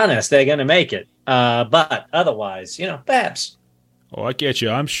 honest, they're gonna make it. But otherwise, perhaps. Oh, I get you.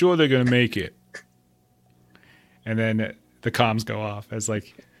 I'm sure they're gonna make it. And then the comms go off as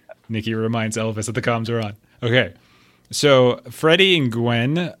Nikki reminds Elvis that the comms are on. Okay. So Freddie and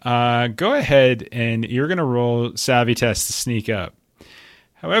Gwen, go ahead and you're gonna roll savvy test to sneak up.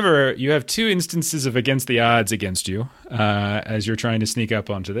 However, you have 2 instances of against the odds against you as you're trying to sneak up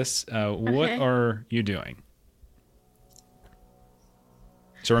onto this. What are you doing?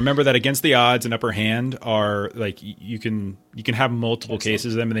 So remember that against the odds and upper hand are you can have multiple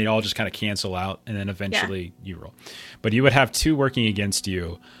cases of them and they all just kind of cancel out and then eventually you roll. But you would have 2 working against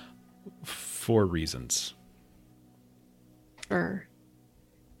you for reasons. Sure.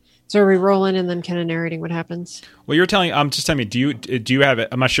 So are we rolling and then kind of narrating what happens? Well, I'm just telling me, do you have it?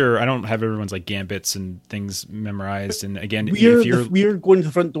 I'm not sure. I don't have everyone's gambits and things memorized. And again, we're going to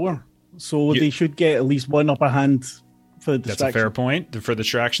the front door, so they should get at least one upper hand for the distraction. That's a fair point for the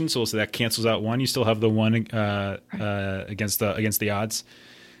distraction. So that cancels out one. You still have the one against the odds.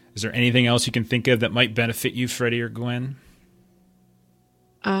 Is there anything else you can think of that might benefit you, Freddie or Gwen?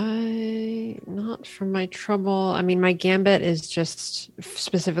 Not from my trouble. I mean, my gambit is just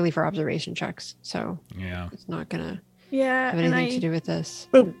specifically for observation checks, so yeah, it's not gonna have anything to do with this.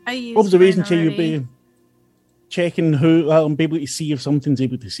 Well, observation check, you'll be checking who and be able to see if something's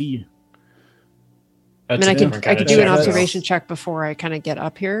able to see you. I could do an observation check before I kind of get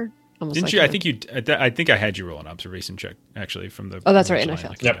up here. Didn't you? I think I had you roll an observation check actually from the. Oh, that's right, and I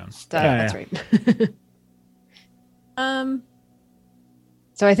failed. That's right.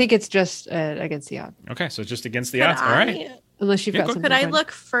 So I think it's just against the odds. Okay, so just against the odds. All right. Unless you've got something. Could I look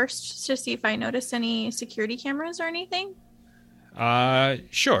first to see if I notice any security cameras or anything?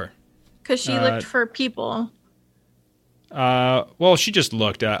 Sure. Because she looked for people. Well, she just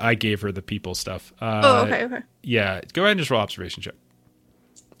looked. I gave her the people stuff. Okay. Yeah, go ahead and just roll observation check.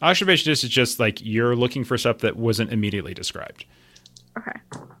 Observation is just you're looking for stuff that wasn't immediately described. Okay.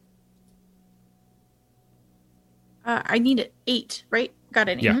 I need 8, right? Got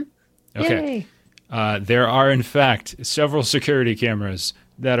it. Yeah. Okay. There are, in fact, several security cameras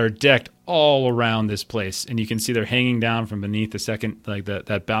that are decked all around this place, and you can see they're hanging down from beneath the second, like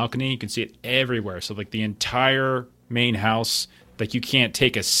that balcony. You can see it everywhere. So like the entire main house, like you can't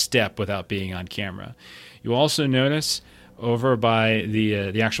take a step without being on camera. You also notice over by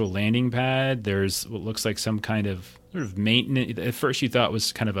the actual landing pad, there's what looks like some kind of sort of maintenance. At first you thought it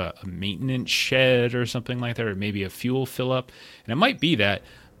was kind of a maintenance shed or something like that, or maybe a fuel fill up, and it might be that.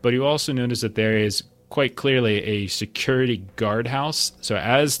 But you also notice that there is quite clearly a security guardhouse. So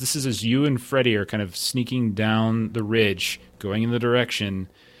as you and Freddy are kind of sneaking down the ridge, going in the direction,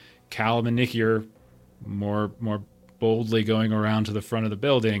 Callum and Nikki are more boldly going around to the front of the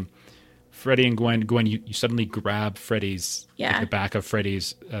building. Freddy and Gwen, you suddenly grab Freddy's, the back of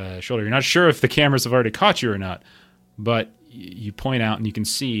Freddy's shoulder. You're not sure if the cameras have already caught you or not, but you point out and you can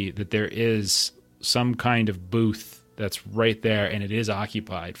see that there is some kind of booth that's right there, and it is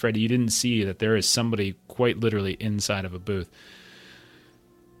occupied. Freddy, you didn't see that there is somebody quite literally inside of a booth.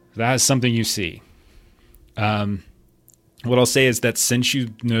 That is something you see. What I'll say is that since you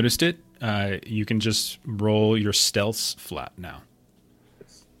noticed it, you can just roll your stealths flat now.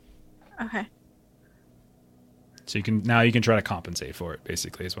 Okay. So you can try to compensate for it,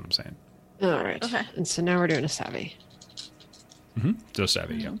 basically, is what I'm saying. All right. Okay. And so now we're doing a savvy. Mm-hmm. So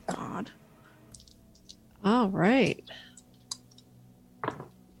savvy, yeah. Oh, God. All right.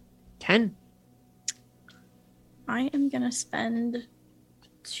 10. I am going to spend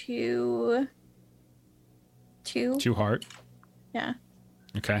two. Too hard. Yeah.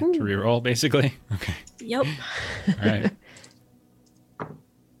 Okay. To reroll, basically. Okay. Yep. All right.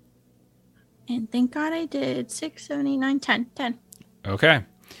 And thank God I did 6, 7, 8, 9, 10. 10. Okay.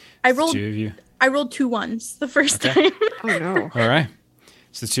 I rolled Two of you. I rolled 2 ones the first Okay. time. Oh, no. All right.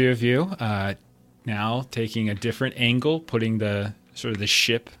 So the two of you now taking a different angle, putting the sort of the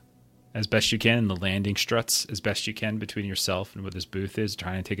ship as best you can, and the landing struts as best you can between yourself and what this booth is,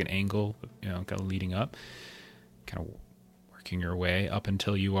 trying to take an angle, kind of leading up, kind of working your way up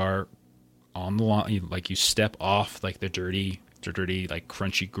until you are on the line, like you step off like the dirty, like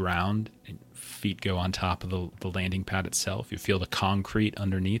crunchy ground, and feet go on top of the landing pad itself. You feel the concrete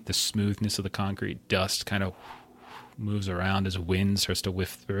underneath, the smoothness of the concrete. Dust kind of moves around as wind starts to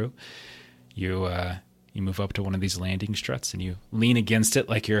whiff through. You move up to one of these landing struts and you lean against it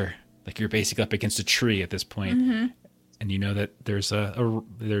like you're basically up against a tree at this point. Mm-hmm. And you know that there's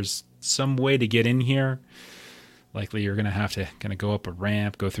there's some way to get in here. Likely you're going to have to kind of go up a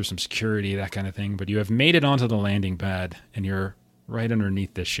ramp, go through some security, that kind of thing. But you have made it onto the landing pad, and you're right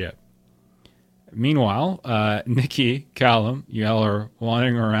underneath the ship. Meanwhile, Nikki, Callum, you all are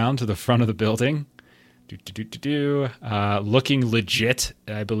wandering around to the front of the building. Looking legit,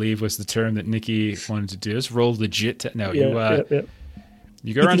 I believe was the term that Nikki wanted to do. Is roll legit.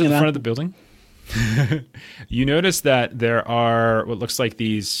 You go around to the front of the building. You notice that there are what looks like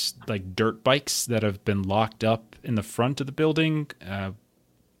these like dirt bikes that have been locked up in the front of the building,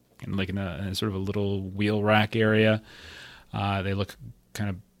 like in a sort of a little wheel rack area. They look kind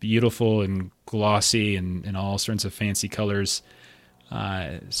of beautiful and glossy and in all sorts of fancy colors.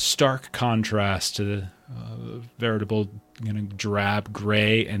 Stark contrast to the veritable drab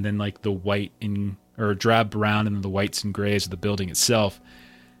gray, and then like the white or drab brown, and then the whites and grays of the building itself.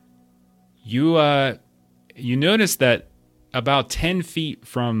 You notice that about 10 feet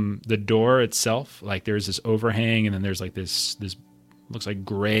from the door itself, like there's this overhang, and then there's like this looks like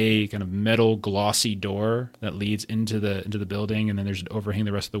gray kind of metal glossy door that leads into the building, and then there's an overhang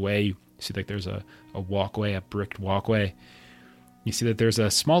the rest of the way. You see like there's a walkway, a bricked walkway. You see that there's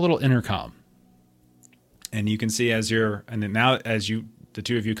a small little intercom, and you can see the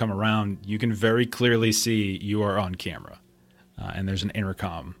two of you come around, you can very clearly see you are on camera, and there's an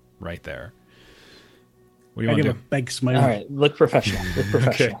intercom right there. What do you want to do? A big smile. All right, look professional. Look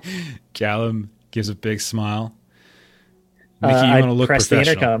professional. Okay. Callum gives a big smile. Nikki, you want to look press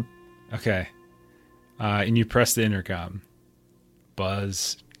professional. the intercom. Okay. And you press the intercom.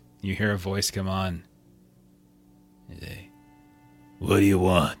 Buzz. You hear a voice come on. Hey, what do you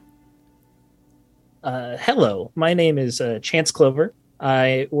want? Hello, my name is Chance Clover.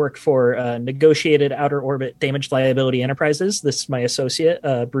 I work for Negotiated Outer Orbit Damage Liability Enterprises. This is my associate,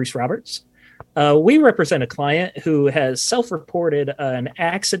 Bruce Roberts. We represent a client who has self-reported an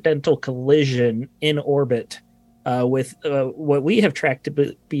accidental collision in orbit with what we have tracked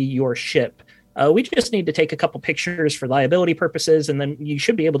to be your ship. We just need to take a couple pictures for liability purposes, and then you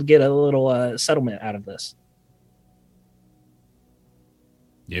should be able to get a little settlement out of this.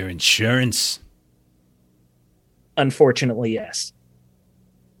 Your insurance? Unfortunately, yes.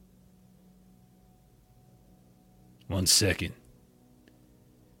 1 second.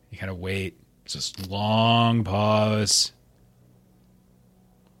 You kind of wait. It's this long pause.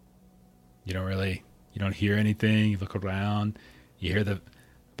 You don't hear anything. You look around. You hear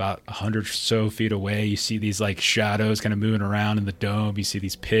about 100 or so feet away, you see these like shadows kind of moving around in the dome. You see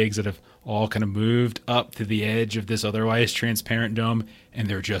these pigs that have all kind of moved up to the edge of this otherwise transparent dome, and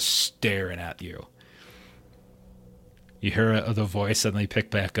they're just staring at you. You hear the voice suddenly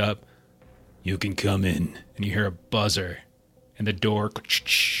pick back up. You can come in. And you hear a buzzer, and the door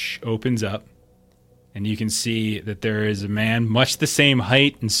opens up, and you can see that there is a man much the same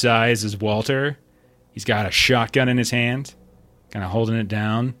height and size as Walter. He's got a shotgun in his hand, kind of holding it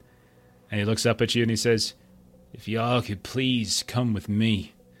down, and he looks up at you and he says, "If y'all could please come with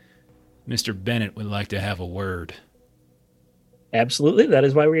me. Mr. Bennett would like to have a word." Absolutely. That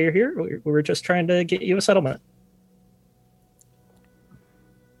is why we're here. We were just trying to get you a settlement.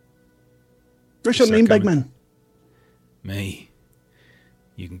 What's your name, big man? Me.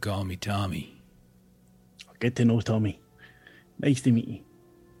 You can call me Tommy. Good to know, Tommy. Nice to meet you.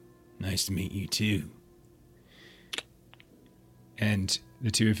 Nice to meet you, too. And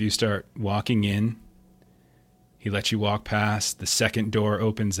the two of you start walking in. He lets you walk past. The second door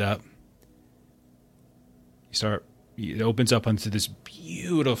opens up. It opens up onto this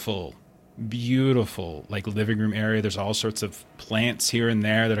beautiful, like living room area. There's all sorts of plants here and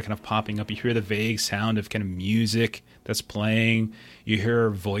there that are kind of popping up. You hear the vague sound of kind of music that's playing. You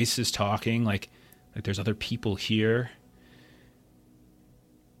hear voices talking, like there's other people here.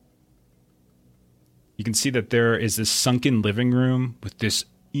 You can see that there is this sunken living room with this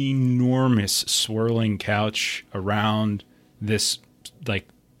enormous swirling couch around this like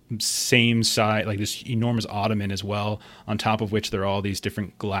same side, like this enormous ottoman as well, on top of which there are all these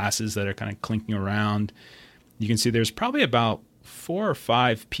different glasses that are kind of clinking around. You can see there's probably about 4 or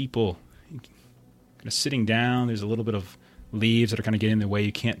 5 people kind of sitting down. There's a little bit of leaves that are kind of getting in the way.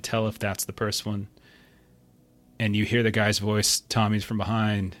 You can't tell if that's the first one. And you hear the guy's voice, Tommy's from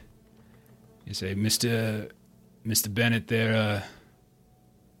behind. You say, Mr. Bennett, they're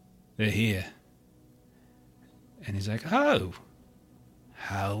here. And he's like, "Oh,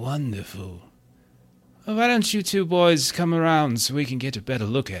 how wonderful. Well, why don't you two boys come around so we can get a better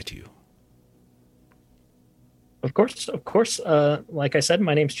look at you?" Of course. Like I said,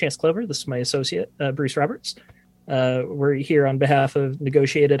 my name's Chance Clover. This is my associate, Bruce Roberts. We're here on behalf of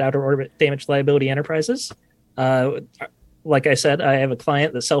Negotiated Outer Orbit Damage Liability Enterprises. Like I said, I have a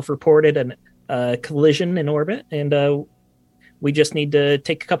client that self-reported a collision in orbit, and we just need to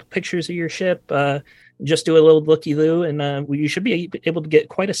take a couple pictures of your ship, just do a little looky-loo, and you should be able to get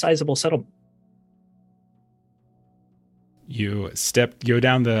quite a sizable settlement. You go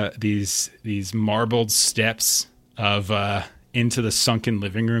down these marbled steps of into the sunken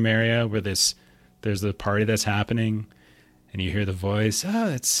living room area where there's the party that's happening, and you hear the voice. "Oh,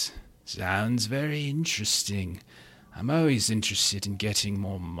 that sounds very interesting. I'm always interested in getting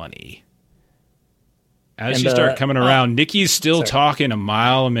more money." As you start coming around, Nikki's still talking a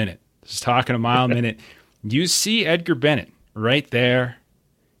mile a minute. Just talking a mile a minute. You see Edgar Bennett right there.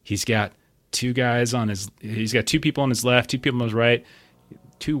 He's got 2 people on his left, 2 people on his right,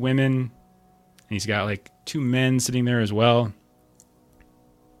 2 women, and he's got like 2 men sitting there as well.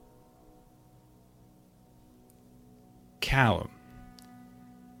 Callum,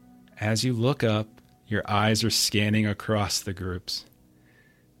 as you look up, your eyes are scanning across the groups.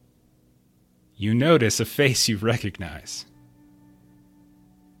 You notice a face you recognize.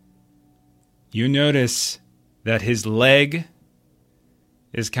 You notice that his leg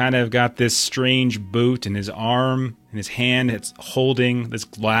is kind of got this strange boot, and his arm and his hand that's holding this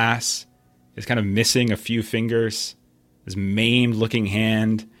glass is kind of missing a few fingers. This maimed looking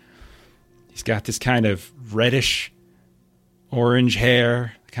hand. He's got this kind of reddish orange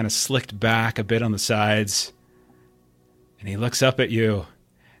hair, kind of slicked back a bit on the sides. And he looks up at you.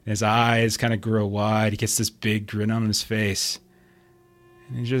 And his eyes kind of grow wide. He gets this big grin on his face.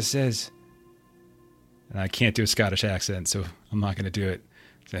 And he just says, and I can't do a Scottish accent, so I'm not going to do it.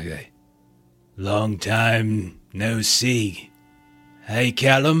 It's like, "Long time no see. Hey,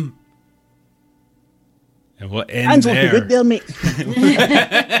 Callum?" And we'll end Hands off there. the good there, mate.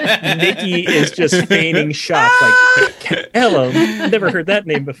 Nikki is just feigning shock, like, "Hello, never heard that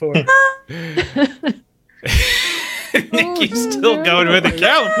name before." Nikki's still going with the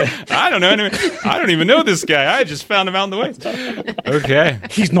Callum. I don't know. I don't even know this guy. I just found him out in the woods. Okay.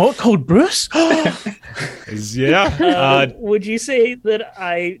 He's not called Bruce? Yeah. Would you say that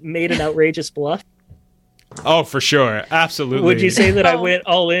I made an outrageous bluff? Oh, for sure. Absolutely. Would you say that I went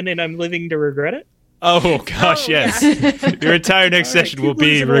all in and I'm living to regret it? Oh, gosh, yes. Your entire next session will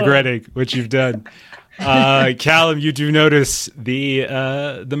be regretting what you've done. Callum, you do notice the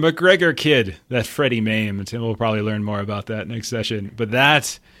McGregor kid that Freddie maimed, and we'll probably learn more about that next session. But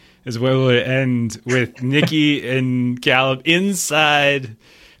that is where we'll end with Nikki and Caleb inside,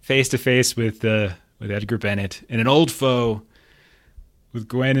 face to face with Edgar Bennett and an old foe, with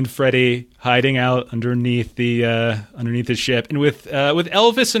Gwen and Freddy hiding out underneath the ship, and with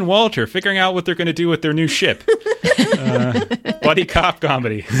Elvis and Walter figuring out what they're going to do with their new ship. Buddy cop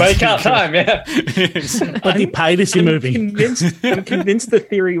comedy. Buddy cop time, yeah. Buddy piracy movie. I'm convinced the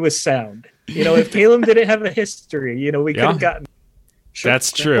theory was sound. If Caleb didn't have a history, we could have gotten. Sure.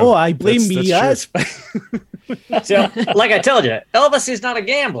 That's true. Oh, I blame me. Yes. So, like I told you, Elvis is not a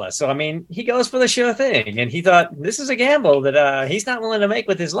gambler. So, I mean, he goes for the sure thing. And he thought, this is a gamble that he's not willing to make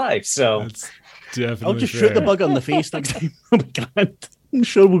with his life. So, that's definitely I'll just shoot the bug on the face next time. Oh, my God. I'm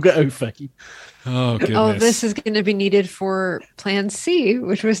sure we'll get out, Vicky. Oh, goodness. Oh, this is going to be needed for Plan C,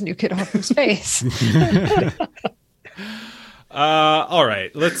 which was New Kid Off from Space. All right,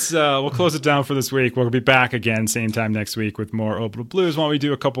 we'll close it down for this week. We'll be back again same time next week with more Orbital Blues while we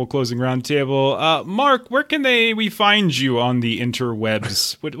do a couple closing roundtable. Mark, where can we find you on the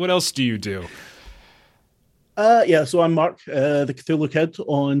interwebs? What else do you do? So I'm Mark, the Cthulhu Kid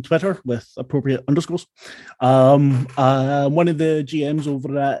on Twitter with appropriate underscores. I'm one of the GMs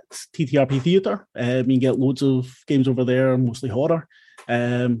over at TTRP Theatre. You can get loads of games over there, mostly horror.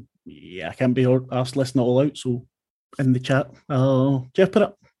 I can't be asked listening it all out, so in the chat, Jeff put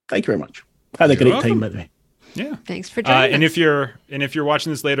up. Thank you very much. Had a great time, by the way. Yeah, thanks for joining and us. if you're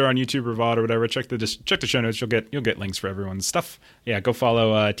watching this later on YouTube or VOD or whatever, check the show notes. You'll get links for everyone's stuff. Yeah, go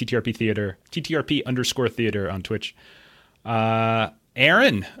follow TTRP Theater, TTRP_theater on Twitch.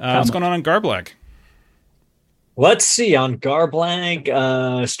 Aaron, what's going on Garblag? Let's see, on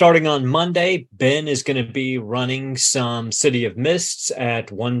Garblag, starting on Monday, Ben is going to be running some City of Mists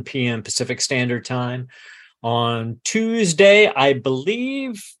at 1 p.m. Pacific Standard Time. On Tuesday, I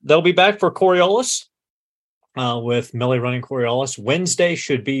believe they'll be back for Coriolis, with Millie running Coriolis. Wednesday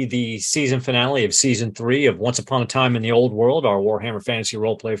should be the season finale of Season 3 of Once Upon a Time in the Old World, our Warhammer Fantasy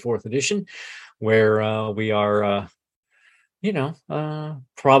Roleplay 4th Edition, where we are,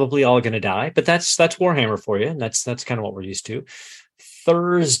 probably all going to die. But that's Warhammer for you, and that's kind of what we're used to.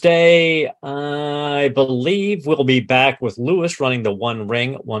 Thursday, I believe we'll be back with Lewis running the One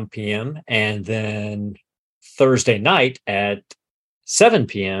Ring at 1 p.m. And then Thursday night at 7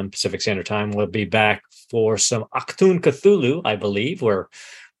 p.m. Pacific Standard Time, we'll be back for some Achtung Cthulhu, I believe, where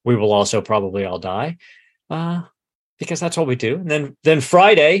we will also probably all die, because that's what we do. And then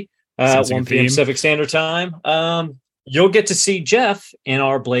Friday, 1 p.m. Pacific Standard Time, you'll get to see Jeff in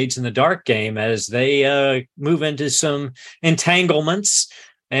our Blades in the Dark game as they move into some entanglements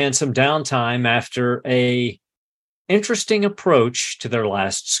and some downtime after a interesting approach to their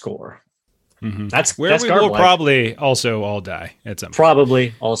last score. Mm-hmm. That's we will probably also all die at some point.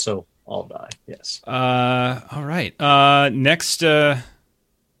 Probably also all die. Yes. All right. Next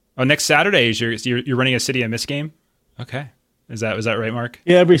Saturday is you're running a City of Mist game. Okay. Is that right, Mark?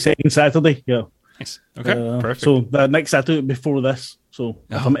 Yeah, every second Saturday. Yeah. Nice. Okay. Perfect. So the next Saturday before this. So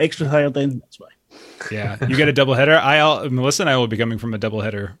if I'm extra tired, then that's why. Yeah, you get a doubleheader. Melissa and I will be coming from a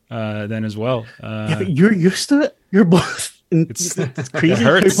doubleheader then as well. You're used to it. You're both. It's crazy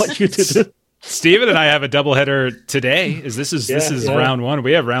how much you do. Steven and I have a doubleheader today. This is round one.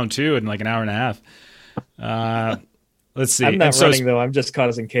 We have round two in like an hour and a half. Let's see. I'm not running though. I'm just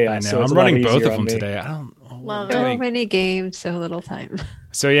causing chaos. I know. So I'm running both of them today. I don't love so many games, so little time.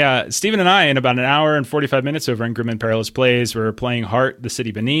 So yeah, Steven and I, in about an hour and 45 minutes over in Grim and Perilous Plays, we're playing Heart, the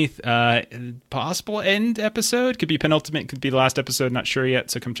City Beneath. Possible end episode. Could be penultimate, could be the last episode, not sure yet,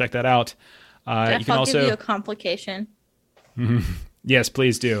 so come check that out. Jeff, I'll give you a complication. Yes,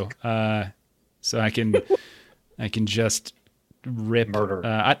 please do. So I can just murder.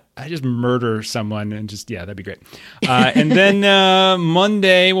 I just murder someone and just, that'd be great. And then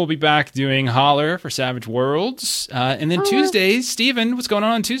Monday we'll be back doing Holler for Savage Worlds. And then Tuesdays, Steven, what's going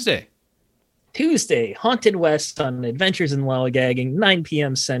on Tuesday? Tuesday, Haunted West on Adventures in Lollygagging, 9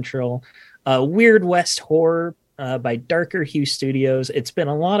 p.m. Central. Weird West Horror by Darker Hue Studios. It's been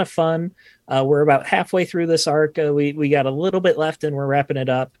a lot of fun. We're about halfway through this arc. We got a little bit left and we're wrapping it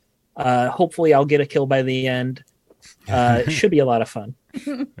up. Hopefully I'll get a kill by the end. It should be a lot of fun.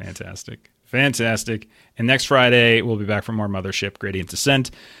 Fantastic. And next Friday, we'll be back for more Mothership Gradient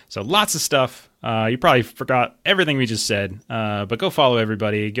Descent. So lots of stuff. You probably forgot everything we just said, but go follow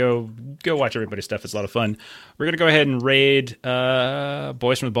everybody. Go watch everybody's stuff. It's a lot of fun. We're going to go ahead and raid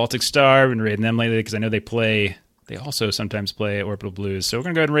Boys from the Baltic Star. We've been raiding them lately because I know they also sometimes play Orbital Blues. So we're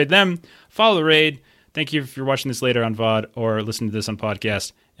going to go ahead and raid them. Follow the raid. Thank you if you're watching this later on VOD or listening to this on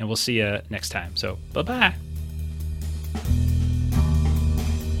podcast. And we'll see you next time. So bye-bye.